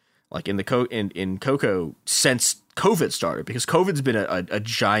in cocoa since COVID started, because COVID's been a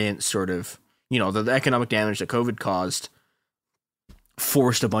giant sort of, the economic damage that COVID caused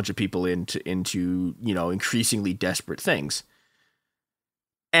forced a bunch of people into increasingly desperate things.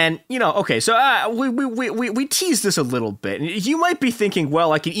 And, so we teased this a little bit. You might be thinking,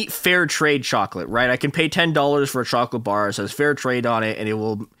 well, I can eat fair trade chocolate, right? I can pay $10 for a chocolate bar. It says fair trade on it,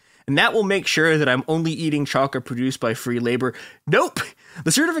 and that will make sure that I'm only eating chocolate produced by free labor. Nope.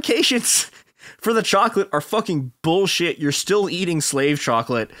 The certifications for the chocolate are fucking bullshit. You're still eating slave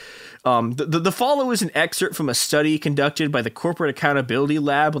chocolate. The follow is an excerpt from a study conducted by the Corporate Accountability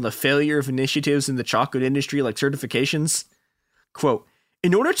Lab on the failure of initiatives in the chocolate industry like certifications. Quote,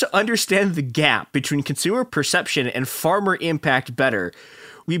 in order to understand the gap between consumer perception and farmer impact better,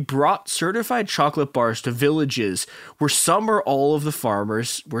 we brought certified chocolate bars to villages where some or all of the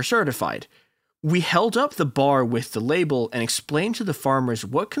farmers were certified. We held up the bar with the label and explained to the farmers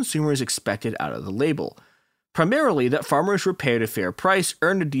what consumers expected out of the label. Primarily that farmers were paid a fair price,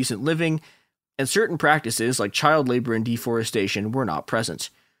 earned a decent living, and certain practices like child labor and deforestation were not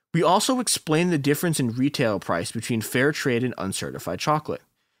present. We also explained the difference in retail price between fair trade and uncertified chocolate.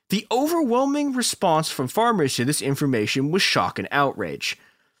 The overwhelming response from farmers to this information was shock and outrage.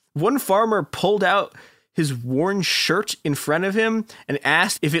 One farmer pulled out his worn shirt in front of him and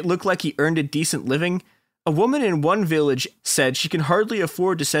asked if it looked like he earned a decent living. A woman in one village said she can hardly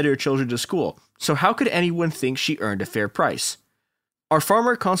afford to send her children to school, so how could anyone think she earned a fair price? Our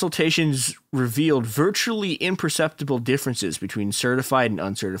farmer consultations revealed virtually imperceptible differences between certified and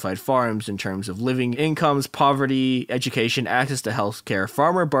uncertified farms in terms of living incomes, poverty, education, access to healthcare,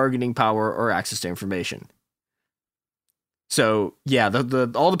 farmer bargaining power, or access to information. So, yeah,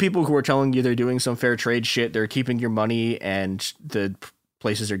 all the people who are telling you they're doing some fair trade shit, they're keeping your money, and the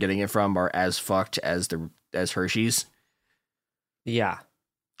places they're getting it from are as fucked as Hershey's. Yeah.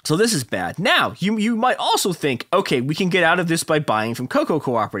 So this is bad. Now, you might also think, okay, we can get out of this by buying from cocoa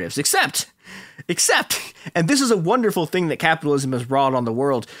cooperatives, except, and this is a wonderful thing that capitalism has brought on the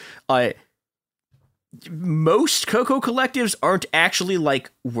world, most cocoa collectives aren't actually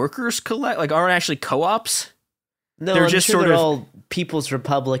like aren't actually co-ops. No, they're I'm just sure sort they're of all People's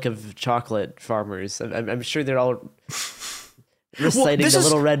Republic of Chocolate Farmers. I'm sure they're all reciting the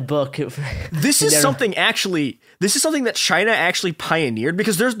Little Red Book. This is something that China actually pioneered,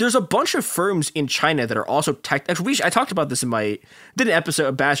 because there's a bunch of firms in China that are also I talked about this a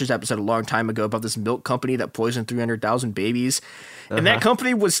Bachelor's episode a long time ago about this milk company that poisoned 300,000 babies. And that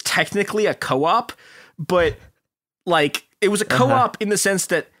company was technically a co-op, but like it was a co-op in the sense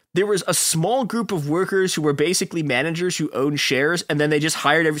that there was a small group of workers who were basically managers who owned shares, and then they just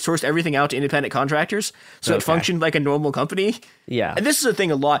sourced everything out to independent contractors. So it functioned like a normal company. Yeah. And this is a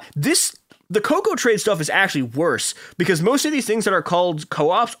thing a lot. This The cocoa trade stuff is actually worse because most of these things that are called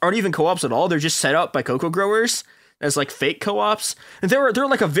co-ops aren't even co-ops at all. They're just set up by cocoa growers as like fake co-ops. And there are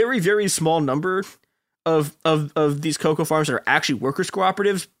like a very, very small number of these cocoa farms that are actually workers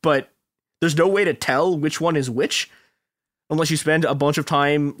cooperatives, but there's no way to tell which one is which unless you spend a bunch of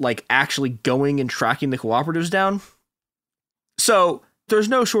time like actually going and tracking the cooperatives down. So there's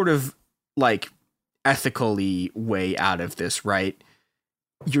no sort of like ethically way out of this, right?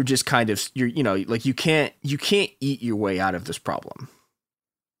 You're just kind of, like you can't eat your way out of this problem.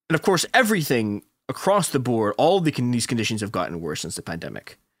 And of course, everything across the board, all of these conditions have gotten worse since the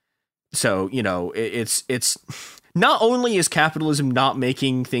pandemic. So, it's not only is capitalism not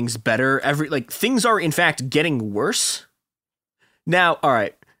making things better, things are in fact getting worse. Now, all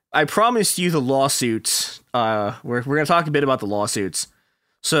right, I promised you the lawsuits. We're going to talk a bit about the lawsuits.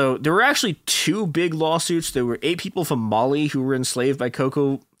 So there were actually 2 big lawsuits. There were 8 people from Mali who were enslaved by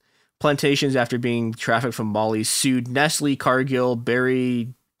cocoa plantations after being trafficked from Mali, sued Nestle, Cargill,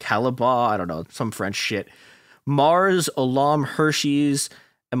 Barry Callebaut, I don't know, some French shit, Mars, Olam, Hershey's,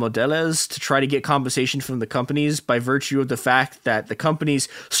 and Modeles to try to get compensation from the companies by virtue of the fact that the companies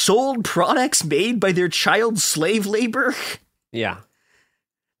sold products made by their child slave labor. Yeah.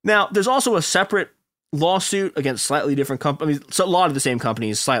 Now, there's also a separate lawsuit against slightly different companies. So a lot of the same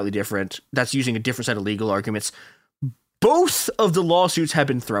companies, slightly different. That's using a different set of legal arguments. Both of the lawsuits have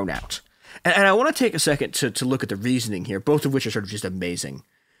been thrown out. And I want to take a second to look at the reasoning here, both of which are sort of just amazing.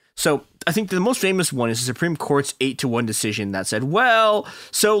 So I think the most famous one is the Supreme Court's 8-1 decision that said, well,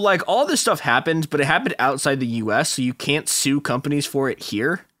 so like all this stuff happened, but it happened outside the US, so you can't sue companies for it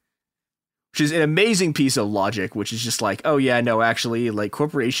here. Which is an amazing piece of logic, which is just like, oh yeah, no, actually, like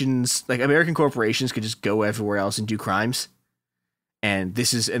corporations, like American corporations could just go everywhere else and do crimes. And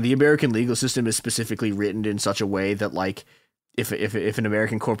the American legal system is specifically written in such a way that like, if an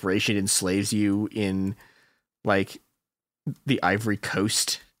American corporation enslaves you in like the Ivory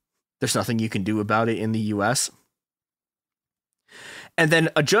Coast, there's nothing you can do about it in the US. And then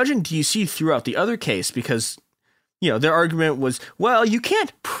a judge in DC threw out the other case because, their argument was, well, you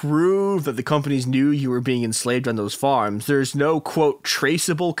can't prove that the companies knew you were being enslaved on those farms. There's no, quote,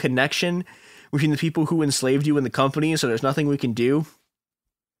 traceable connection between the people who enslaved you and the company, so there's nothing we can do.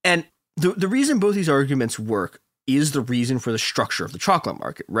 And the reason both these arguments work is the reason for the structure of the chocolate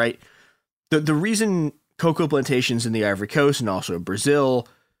market, right? The reason cocoa plantations in the Ivory Coast and also in Brazil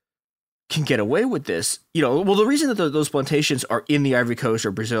can get away with this, the reason that those plantations are in the Ivory Coast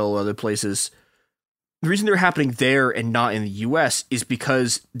or Brazil or other places, the reason they're happening there and not in the US is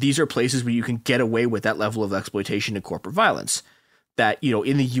because these are places where you can get away with that level of exploitation and corporate violence that,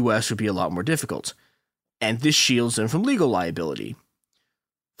 in the US would be a lot more difficult. And this shields them from legal liability.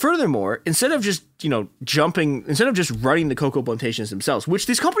 Furthermore, instead of just running the cocoa plantations themselves, which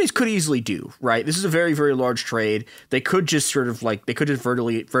these companies could easily do, right? This is a very, very large trade. They could just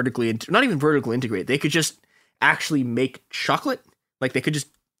vertically, not even vertically integrate. They could just actually make chocolate. Like they could just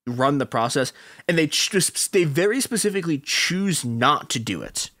run the process, and they very specifically choose not to do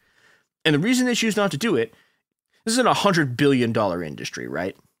it. And the reason they choose not to do it, this is an $100 billion industry,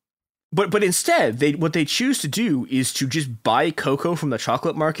 right? But instead, what they choose to do is to just buy cocoa from the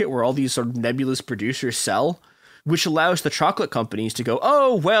chocolate market where all these sort of nebulous producers sell, which allows the chocolate companies to go,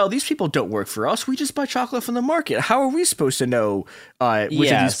 oh, well, these people don't work for us. We just buy chocolate from the market. How are we supposed to know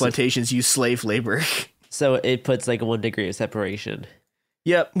which of these plantations use slave labor? So it puts like 1 degree of separation.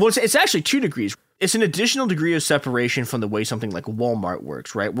 Yeah, well, it's actually 2 degrees. It's an additional degree of separation from the way something like Walmart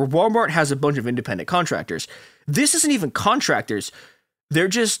works, right? Where Walmart has a bunch of independent contractors. This isn't even contractors. They're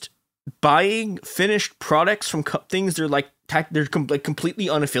just buying finished products from things they're completely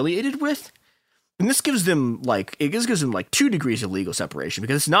unaffiliated with. And this gives them 2 degrees of legal separation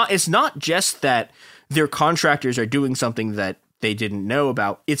because it's not just that their contractors are doing something that they didn't know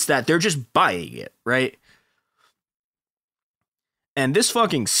about. It's that they're just buying it, right? And this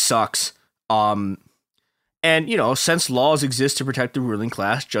fucking sucks. And, since laws exist to protect the ruling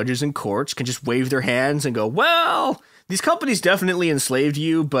class, judges and courts can just wave their hands and go, well, these companies definitely enslaved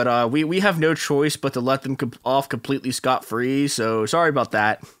you, but we have no choice but to let them off completely scot-free, so sorry about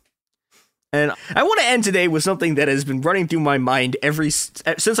that. And I want to end today with something that has been running through my mind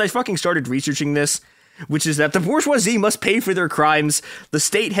since I fucking started researching this, which is that the bourgeoisie must pay for their crimes, the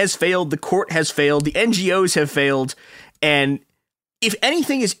state has failed, the court has failed, the NGOs have failed, and if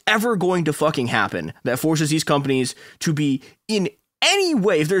anything is ever going to fucking happen that forces these companies to be in any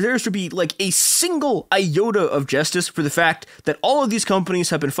way, if there's to be like a single iota of justice for the fact that all of these companies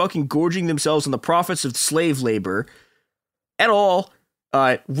have been fucking gorging themselves on the profits of slave labor at all,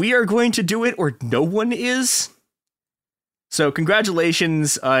 we are going to do it or no one is. So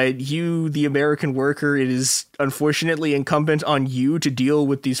congratulations, you, the American worker. It is unfortunately incumbent on you to deal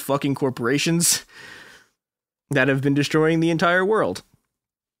with these fucking corporations that have been destroying the entire world.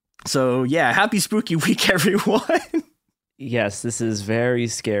 So yeah, happy spooky week, everyone. Yes, this is very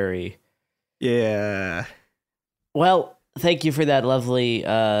scary. Yeah. Well, thank you for that lovely,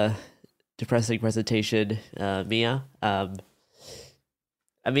 depressing presentation, Mia.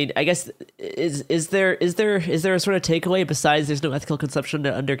 I mean, I guess is there a sort of takeaway besides there's no ethical consumption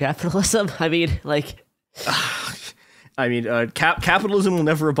under capitalism? I mean, like, capitalism will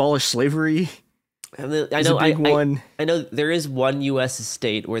never abolish slavery. I know there is one U.S.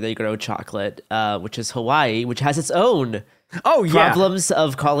 state where they grow chocolate, which is Hawaii, which has its own problems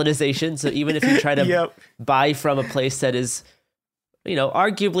of colonization. So even if you try to buy from a place that is,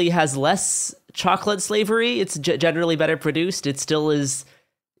 arguably has less chocolate slavery, it's generally better produced. It still is.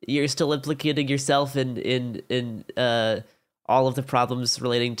 You're still implicating yourself in all of the problems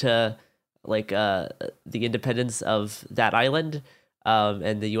relating to the independence of that island.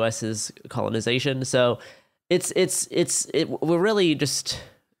 And the U.S.'s colonization. So we're really just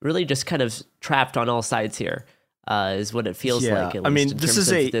kind of trapped on all sides here, is what it feels like. At least in terms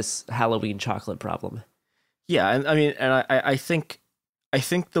of this Halloween chocolate problem. Yeah, and I think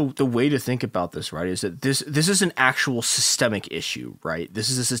the way to think about this, right, is that this is an actual systemic issue, right? This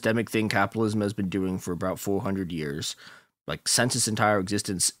is a systemic thing capitalism has been doing for about 400 years, like since its entire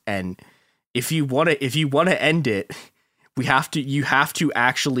existence. And if you want to end it, you have to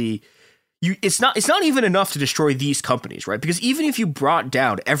actually, it's not even enough to destroy these companies, right? Because even if you brought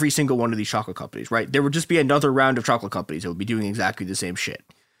down every single one of these chocolate companies, right, there would just be another round of chocolate companies that would be doing exactly the same shit.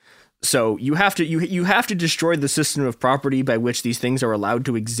 So you have to destroy the system of property by which these things are allowed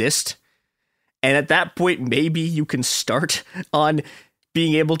to exist. And at that point, maybe you can start on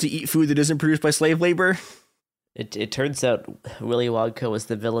being able to eat food that isn't produced by slave labor. It turns out Willy Wonka was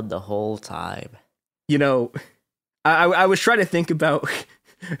the villain the whole time. I was trying to think about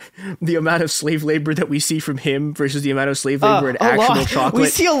the amount of slave labor that we see from him versus the amount of slave labor in actual chocolate. We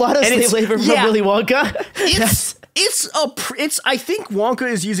see a lot of slave labor from Willy Wonka. I think Wonka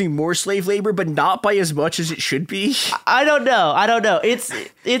is using more slave labor, but not by as much as it should be. I don't know.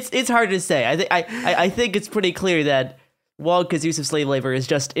 It's hard to say. I think it's pretty clear that Wonka's use of slave labor is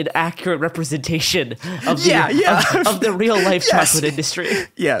just an accurate representation of the real life chocolate industry.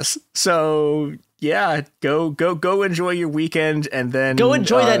 Yes. So yeah, go enjoy your weekend, and then go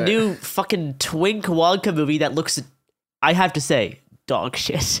enjoy that new fucking Twink Wonka movie that looks, I have to say, dog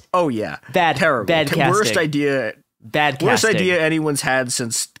shit. Oh yeah, terrible, bad casting. Worst idea anyone's had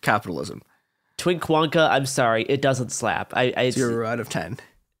since capitalism. Twink Wonka, I'm sorry, it doesn't slap. 0 out of 10.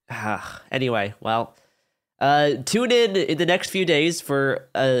 Anyway, well, tune in the next few days for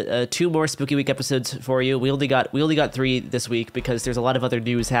 2 more Spooky Week episodes for you. We only got 3 this week because there's a lot of other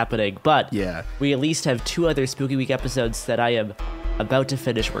news happening, but we at least have 2 other Spooky Week episodes that I am about to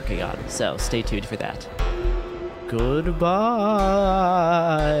finish working on. So stay tuned for that. Goodbye.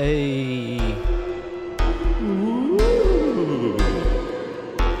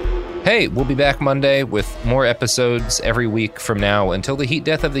 Hey, we'll be back Monday with more episodes every week from now until the heat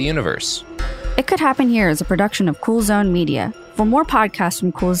death of the universe. It Could Happen Here is a production of Cool Zone Media. For more podcasts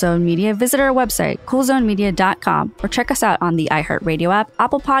from Cool Zone Media, visit our website, coolzonemedia.com, or check us out on the iHeartRadio app,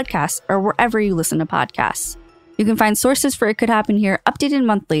 Apple Podcasts, or wherever you listen to podcasts. You can find sources for It Could Happen Here updated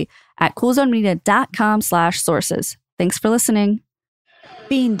monthly at coolzonemedia.com/sources. Thanks for listening.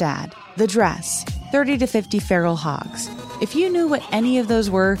 Bean Dad, The Dress, 30 to 50 Feral Hogs. If you knew what any of those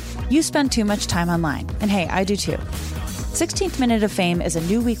were, you spend too much time online. And hey, I do too. 16th Minute of Fame is a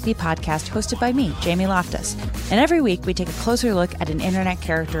new weekly podcast hosted by me, Jamie Loftus. And every week we take a closer look at an internet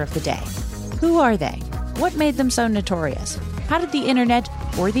character of the day. Who are they? What made them so notorious? How did the internet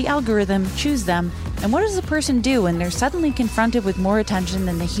or the algorithm choose them? And what does a person do when they're suddenly confronted with more attention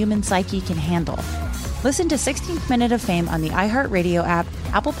than the human psyche can handle? Listen to 16th Minute of Fame on the iHeartRadio app,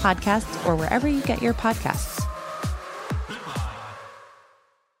 Apple Podcasts, or wherever you get your podcasts.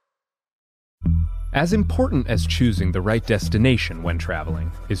 As important as choosing the right destination when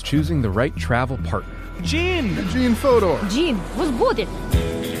traveling is choosing the right travel partner. Gene Fodor. Gene, was good.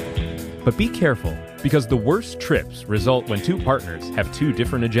 But be careful, because the worst trips result when 2 partners have 2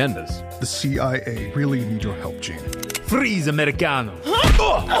 different agendas. The CIA really need your help, Gene. Freeze, Americano.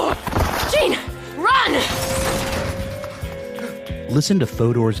 Gene, run! Listen to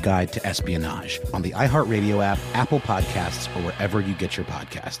Fodor's Guide to Espionage on the iHeartRadio app, Apple Podcasts, or wherever you get your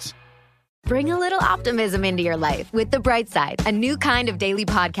podcasts. Bring a little optimism into your life with The Bright Side, a new kind of daily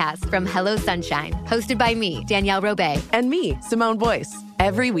podcast from Hello Sunshine, hosted by me, Danielle Robay. And me, Simone Boyce.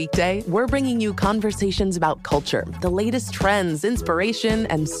 Every weekday, we're bringing you conversations about culture, the latest trends, inspiration,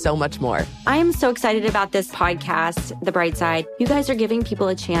 and so much more. I am so excited about this podcast, The Bright Side. You guys are giving people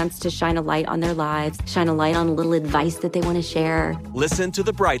a chance to shine a light on their lives, shine a light on a little advice that they want to share. Listen to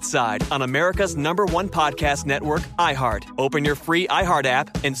The Bright Side on America's #1 podcast network, iHeart. Open your free iHeart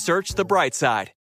app and search The Bright Side.